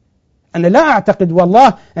البيت. أنا لا أعتقد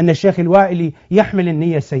والله أن الشيخ الوائلي يحمل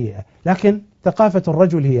النية السيئة، لكن ثقافة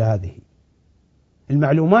الرجل هي هذه،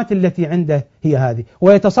 المعلومات التي عنده هي هذه،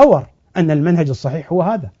 ويتصور أن المنهج الصحيح هو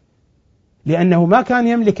هذا، لأنه ما كان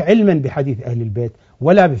يملك علما بحديث أهل البيت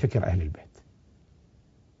ولا بفكر أهل البيت.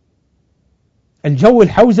 الجو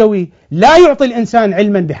الحوزوي لا يعطي الإنسان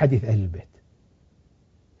علما بحديث أهل البيت.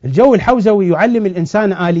 الجو الحوزوي يعلم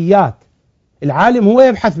الإنسان آليات، العالم هو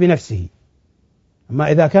يبحث بنفسه،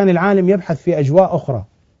 أما إذا كان العالم يبحث في أجواء أخرى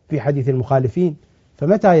في حديث المخالفين،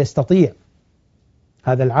 فمتى يستطيع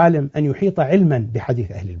هذا العالم أن يحيط علما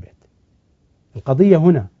بحديث أهل البيت؟ القضية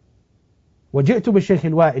هنا. وجئت بالشيخ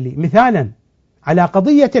الوائلي مثالا على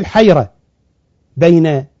قضية الحيرة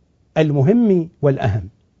بين المهم والأهم،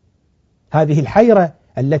 هذه الحيرة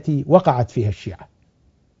التي وقعت فيها الشيعة،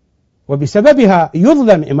 وبسببها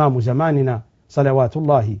يظلم إمام زماننا صلوات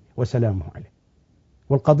الله وسلامه عليه.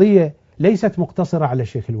 والقضية ليست مقتصرة على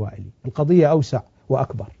الشيخ الوائلي، القضية أوسع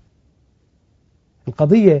وأكبر.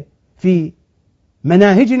 القضية في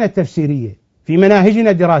مناهجنا التفسيرية، في مناهجنا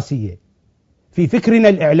الدراسية، في فكرنا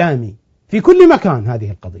الإعلامي، في كل مكان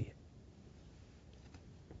هذه القضية.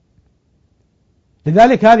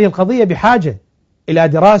 لذلك هذه القضية بحاجة إلى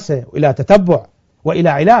دراسة وإلى تتبع وإلى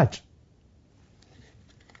علاج.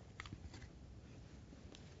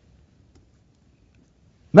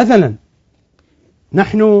 مثلا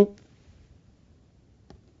نحن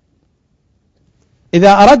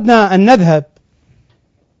إذا أردنا أن نذهب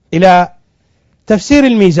إلى تفسير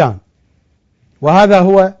الميزان، وهذا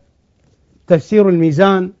هو تفسير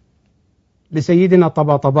الميزان لسيدنا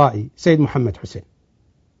الطباطبائي سيد محمد حسين،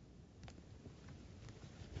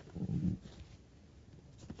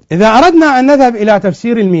 إذا أردنا أن نذهب إلى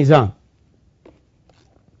تفسير الميزان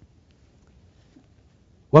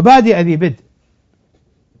وبادئ ذي بدء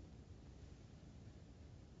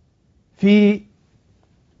في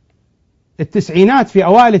التسعينات، في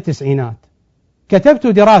أوائل التسعينات كتبت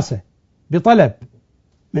دراسة بطلب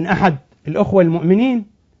من أحد الأخوة المؤمنين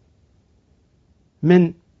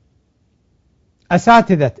من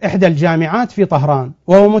أساتذة إحدى الجامعات في طهران،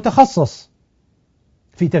 وهو متخصص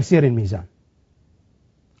في تفسير الميزان،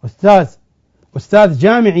 أستاذ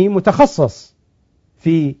جامعي متخصص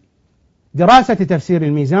في دراسة تفسير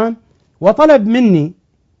الميزان، وطلب مني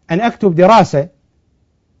أن أكتب دراسة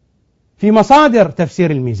في مصادر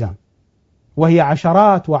تفسير الميزان، وهي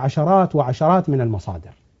عشرات وعشرات وعشرات من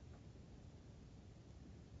المصادر،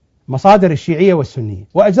 مصادر الشيعية والسنية.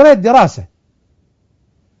 وأجريت دراسة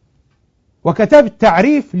وكتبت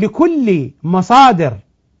تعريف لكل مصادر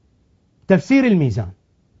تفسير الميزان،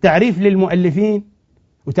 تعريف للمؤلفين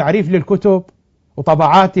وتعريف للكتب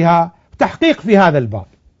وطبعاتها، تحقيق في هذا الباب.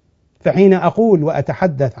 فحين أقول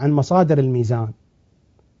وأتحدث عن مصادر الميزان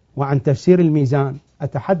وعن تفسير الميزان،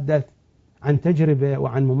 أتحدث عن تجربة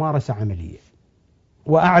وعن ممارسة عملية،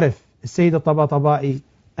 وأعرف السيد الطباطبائي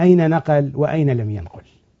أين نقل وأين لم ينقل،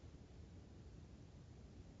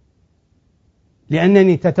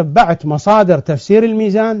 لأنني تتبعت مصادر تفسير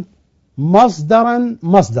الميزان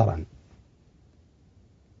مصدرا.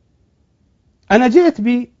 أنا جئت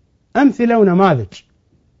بأمثلة ونماذج.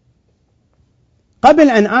 قبل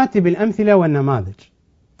أن آتي بالأمثلة والنماذج،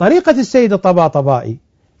 طريقة السيد الطباطبائي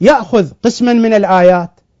يأخذ قسما من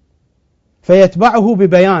الآيات فيتبعه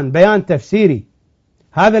ببيان تفسيري.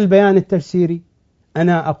 هذا البيان التفسيري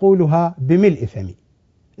أنا أقولها بملء فمي.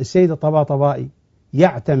 السيد الطباطبائي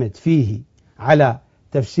يعتمد فيه على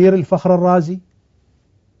تفسير الفخر الرازي،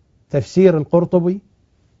 تفسير القرطبي،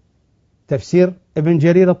 تفسير ابن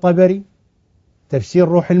جرير الطبري، تفسير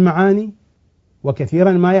روح المعاني،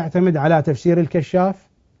 وكثيرا ما يعتمد على تفسير الكشاف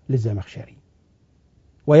للزمخشري،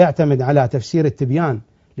 ويعتمد على تفسير التبيان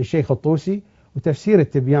للشيخ الطوسي. وتفسير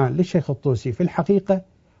التبيان للشيخ الطوسي في الحقيقة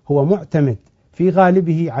هو معتمد في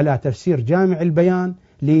غالبه على تفسير جامع البيان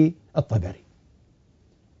للطبري،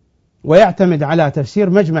 ويعتمد على تفسير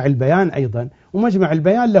مجمع البيان أيضا، ومجمع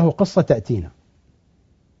البيان له قصة تأتينا.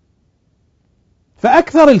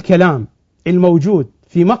 فأكثر الكلام الموجود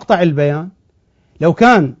في مقطع البيان، لو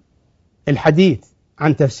كان الحديث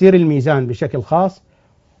عن تفسير الميزان بشكل خاص،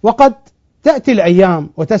 وقد تأتي الأيام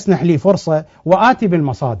وتسنح لي فرصة وآتي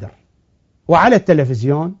بالمصادر وعلى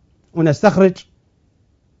التلفزيون ونستخرج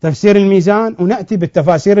تفسير الميزان ونأتي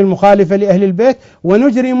بالتفاسير المخالفة لأهل البيت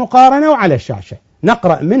ونجري مقارنة، وعلى الشاشة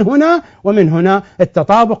نقرأ من هنا ومن هنا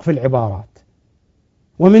التطابق في العبارات،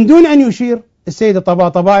 ومن دون أن يشير السيد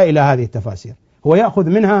الطباطبائي إلى هذه التفاسير، هو يأخذ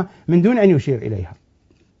منها من دون أن يشير إليها.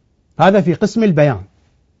 هذا في قسم البيان.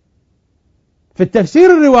 في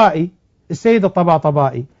التفسير الروائي السيد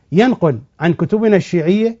الطباطبائي ينقل عن كتبنا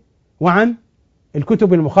الشيعية وعن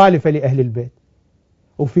الكتب المخالفة لأهل البيت،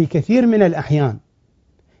 وفي كثير من الأحيان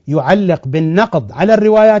يعلق بالنقد على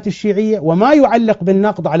الروايات الشيعية وما يعلق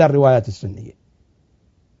بالنقد على الروايات السنية،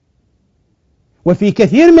 وفي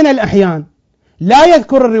كثير من الأحيان لا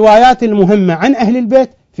يذكر الروايات المهمة عن أهل البيت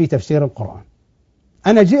في تفسير القرآن.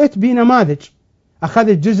 أنا جئت بنماذج، أخذت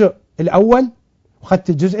الجزء الأول وأخذت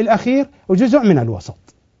الجزء الأخير وجزء من الوسط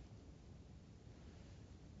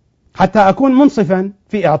حتى أكون منصفا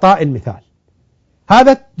في إعطاء المثال.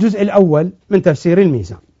 هذا الجزء الأول من تفسير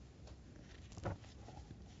الميزان،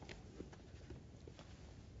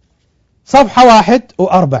 صفحة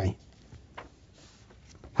 41.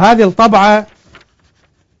 هذه الطبعة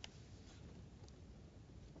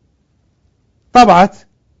طبعة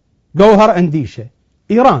جوهر أنديشة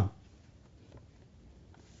إيران.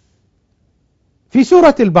 في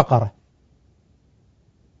سورة البقرة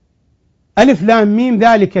ألف لام ميم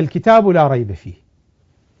ذلك الكتاب لا ريب فيه.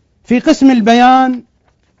 في قسم البيان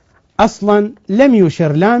أصلا لم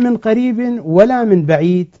يشر لا من قريب ولا من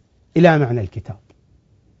بعيد إلى معنى الكتاب.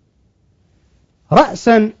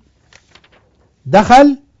 رأسا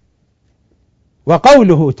دخل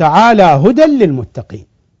وقوله تعالى هدى للمتقين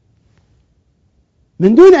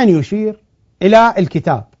من دون أن يشير إلى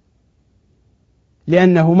الكتاب،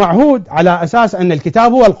 لأنه معهود على أساس أن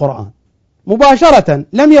الكتاب هو القرآن مباشرة،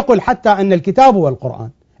 لم يقل حتى أن الكتاب هو القرآن،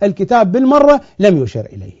 الكتاب بالمرة لم يشر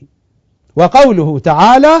إليه. وقوله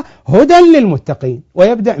تعالى هدى للمتقين،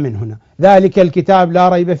 ويبدأ من هنا ذلك الكتاب لا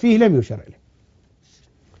ريب فيه لم يشر إليه.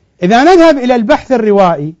 إذا نذهب إلى البحث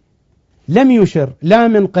الروائي لم يشر لا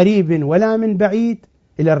من قريب ولا من بعيد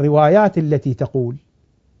إلى الروايات التي تقول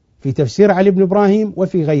في تفسير علي بن إبراهيم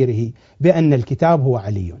وفي غيره بأن الكتاب هو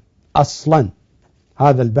علي. أصلا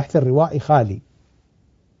هذا البحث الروائي خالي،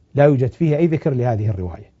 لا يوجد فيه أي ذكر لهذه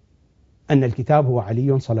الرواية أن الكتاب هو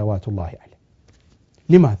علي صلوات الله عليه.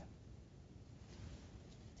 لماذا؟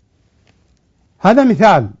 هذا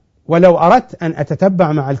مثال، ولو أردت أن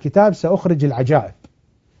أتتبع مع الكتاب سأخرج العجائب.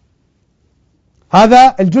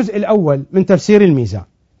 هذا الجزء الأول من تفسير الميزان.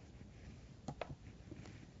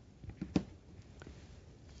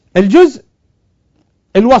 الجزء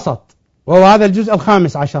الوسط وهو هذا الجزء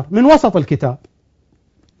 15 من وسط الكتاب،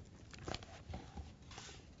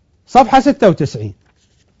 صفحة 96،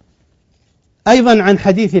 أيضا عن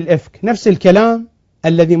حديث الإفك، نفس الكلام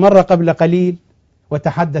الذي مر قبل قليل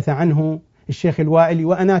وتحدث عنه الشيخ الوائلي،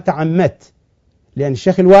 وأنا تعمدت لأن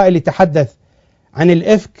الشيخ الوائلي تحدث عن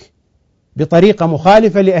الإفك بطريقة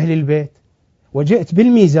مخالفة لأهل البيت، وجئت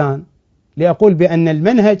بالميزان لأقول بأن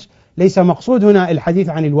المنهج ليس مقصود هنا الحديث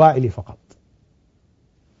عن الوائلي فقط.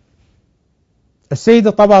 السيد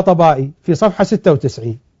الطباطبائي في صفحة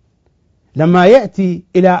 96 لما يأتي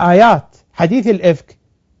إلى آيات حديث الإفك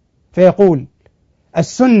فيقول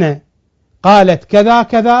السنة قالت كذا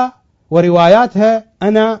كذا ورواياتها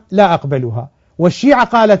أنا لا أقبلها، والشيعة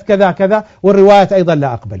قالت كذا كذا والروايات أيضا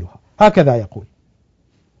لا أقبلها، هكذا يقول.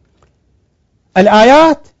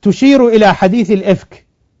 الآيات تشير إلى حديث الإفك،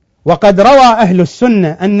 وقد روى أهل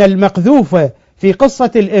السنة أن المقذوفة في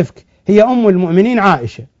قصة الإفك هي أم المؤمنين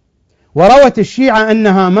عائشة، وروت الشيعة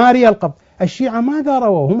أنها ماريا القبط. الشيعة ماذا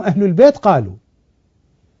رووا؟ هم أهل البيت قالوا،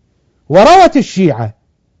 وروت الشيعة،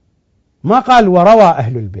 ما قال وروى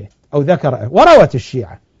أهل البيت أو ذكر، وروت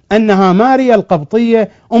الشيعة أنها ماريا القبطية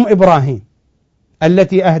أم إبراهيم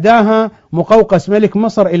التي أهداها مقوقس ملك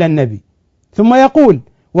مصر إلى النبي. ثم يقول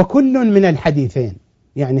وكل من الحديثين،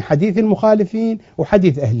 يعني حديث المخالفين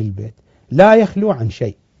وحديث أهل البيت، لا يخلو عن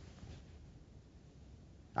شيء،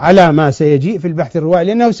 على ما سيجيء في البحث الروائي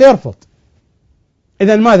لأنه سيرفض.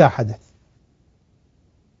 إذن ماذا حدث؟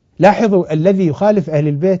 لاحظوا الذي يخالف أهل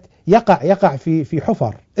البيت يقع في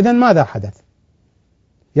حفر. إذن ماذا حدث؟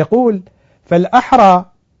 يقول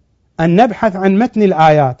فالأحرى أن نبحث عن متن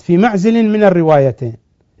الآيات في معزل من الروايتين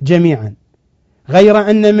جميعا، غير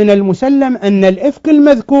أن من المسلم أن الإفك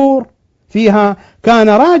المذكور فيها كان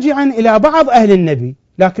راجعا إلى بعض أهل النبي،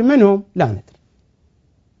 لكن منهم لا ندري.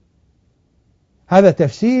 هذا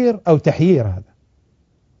تفسير أو تحيير؟ هذا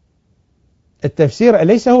التفسير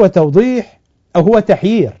ليس هو توضيح أو هو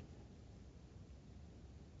تحيير.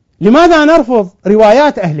 لماذا نرفض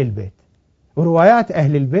روايات أهل البيت؟ وروايات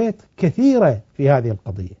أهل البيت كثيرة في هذه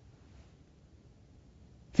القضية.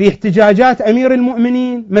 في احتجاجات أمير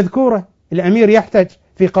المؤمنين مذكورة، الأمير يحتج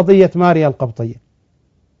في قضية ماريا القبطية.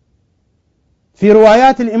 في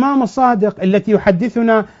روايات الإمام الصادق التي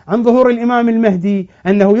يحدثنا عن ظهور الإمام المهدي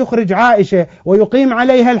أنه يخرج عائشة ويقيم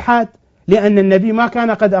عليها الحد، لأن النبي ما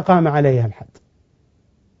كان قد أقام عليها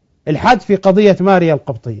الحد في قضية ماريا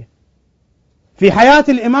القبطية. في حياة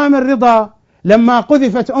الإمام الرضا لما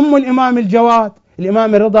قذفت أم الإمام الجواد،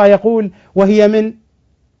 الإمام الرضا يقول وهي من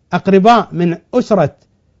أقرباء من أسرة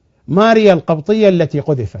ماريا القبطية التي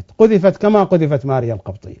قذفت كما قذفت ماريا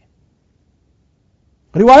القبطية.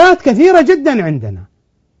 روايات كثيرة جدا عندنا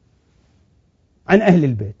عن أهل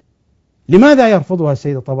البيت، لماذا يرفضها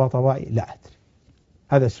السيد الطباطبائي؟ لا أدري.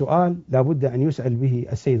 هذا السؤال لا بد أن يسأل به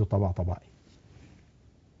السيد الطباطبائي.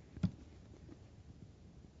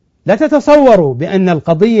 لا تتصوروا بأن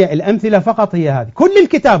القضية الأمثلة فقط هي هذه، كل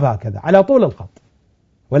الكتاب هكذا على طول الخط،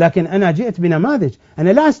 ولكن أنا جئت بنماذج. أنا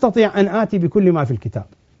لا أستطيع أن آتي بكل ما في الكتاب،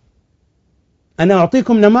 أنا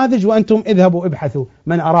أعطيكم نماذج وأنتم اذهبوا ابحثوا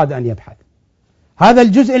من أراد أن يبحث. هذا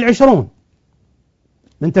الجزء 20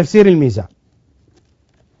 من تفسير الميزان.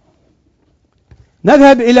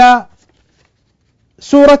 نذهب إلى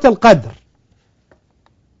سورة القدر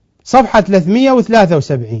صفحة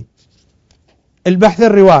 373، البحث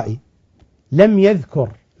الروائي. لم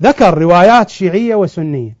ذكر روايات شيعية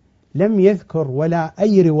وسنية، لم يذكر ولا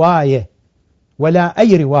أي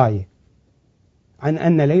رواية عن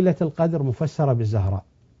أن ليلة القدر مفسرة بالزهراء،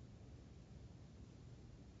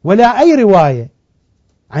 ولا أي رواية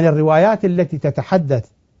عن الروايات التي تتحدث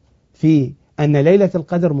في أن ليلة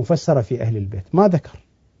القدر مفسرة في أهل البيت.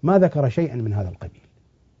 ما ذكر شيئا من هذا القبيل،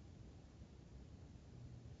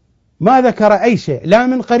 ما ذكر أي شيء لا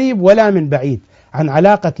من قريب ولا من بعيد عن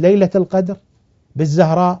علاقة ليلة القدر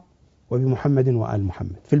بالزهراء وبمحمد وآل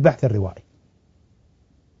محمد في البحث الروائي.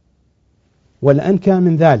 والأنكى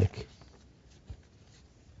من ذلك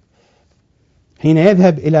حين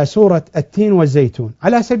يذهب إلى سورة التين والزيتون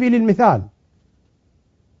على سبيل المثال،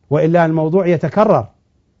 وإلا الموضوع يتكرر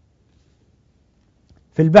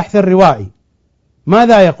في البحث الروائي.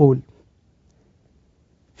 ماذا يقول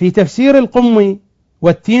في تفسير القمي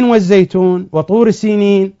والتين والزيتون وطور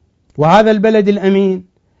سينين وهذا البلد الأمين؟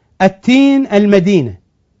 التين المدينة،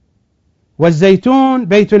 والزيتون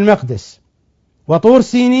بيت المقدس، وطور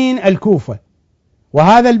سينين الكوفة،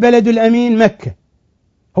 وهذا البلد الأمين مكة.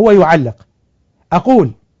 هو يعلق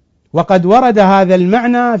أقول وقد ورد هذا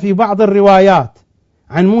المعنى في بعض الروايات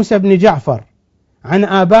عن موسى بن جعفر عن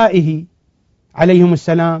آبائه عليهم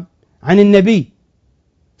السلام عن النبي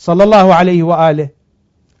صلى الله عليه وآله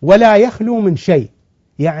ولا يخلو من شيء،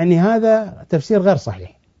 يعني هذا تفسير غير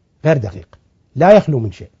صحيح غير دقيق، لا يخلو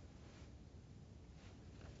من شيء.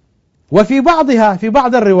 وفي بعضها في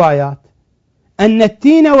بعض الروايات أن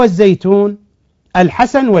التين والزيتون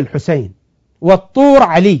الحسن والحسين والطور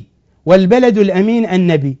علي والبلد الأمين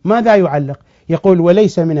النبي، ماذا يعلق؟ يقول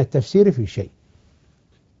وليس من التفسير في شيء،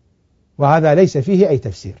 وهذا ليس فيه أي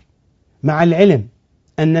تفسير، مع العلم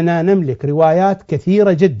أننا نملك روايات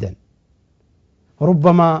كثيرة جدا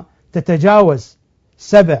ربما تتجاوز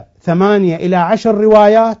 7 8 إلى 10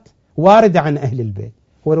 روايات واردة عن أهل البيت،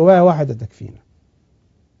 ورواية واحدة تكفينا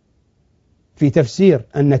في تفسير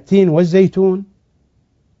أن التين والزيتون،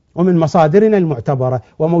 ومن مصادرنا المعتبرة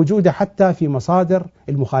وموجودة حتى في مصادر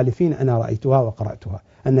المخالفين أنا رأيتها وقرأتها،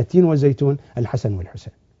 أن التين والزيتون الحسن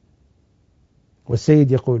والحسين.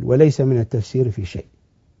 والسيد يقول وليس من التفسير في شيء.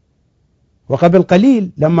 وقبل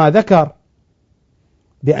قليل لما ذكر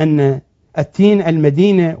بأن التين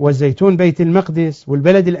المدينة والزيتون بيت المقدس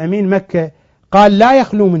والبلد الأمين مكة، قال لا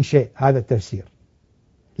يخلو من شيء هذا التفسير.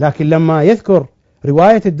 لكن لما يذكر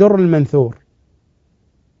رواية الدر المنثور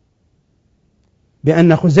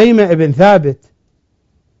بأن خزيمة بن ثابت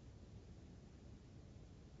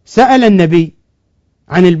سأل النبي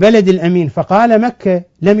عن البلد الأمين فقال مكة،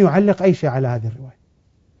 لم يعلق أي شيء على هذه الرواية،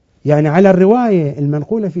 يعني على الرواية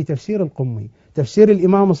المنقولة في تفسير القمي تفسير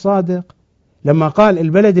الإمام الصادق لما قال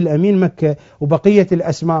البلد الأمين مكة وبقية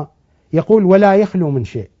الأسماء يقول ولا يخلو من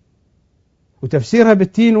شيء، وتفسيرها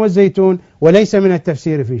بالتين والزيتون وليس من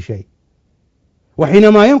التفسير في شيء.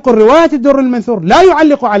 وحينما ينقل رواية الدر المنثور لا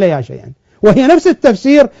يعلق عليها شيئا، وهي نفس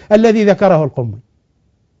التفسير الذي ذكره القمي.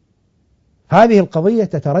 هذه القضية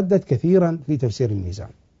تتردد كثيرا في تفسير الميزان.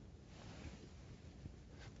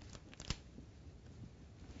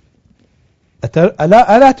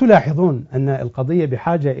 ألا تلاحظون أن القضية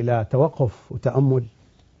بحاجة إلى توقف وتأمل؟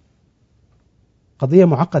 قضية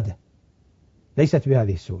معقدة ليست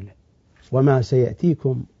بهذه السهولة، وما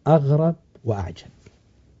سيأتيكم أغرب وأعجب.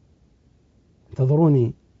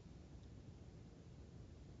 انتظروني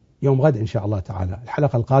يوم غد إن شاء الله تعالى،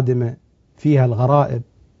 الحلقة القادمة فيها الغرائب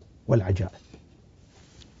والعجائب.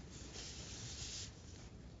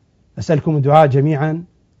 أسألكم الدعاء جميعا،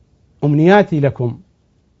 أمنياتي لكم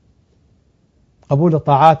قبول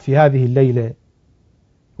الطاعات في هذه الليلة،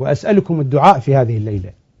 وأسألكم الدعاء في هذه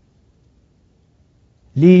الليلة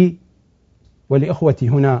لي ولإخوتي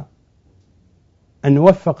هنا أن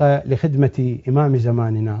نوفق لخدمة إمام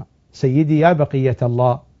زماننا سيدي يا بقية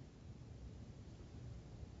الله،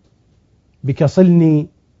 بك صلني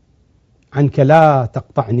عنك لا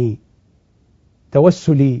تقطعني،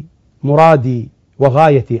 توسلي مرادي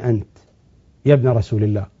وغايتي أنت يا ابن رسول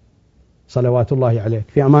الله، صلوات الله عليك.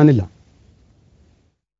 في أمان الله.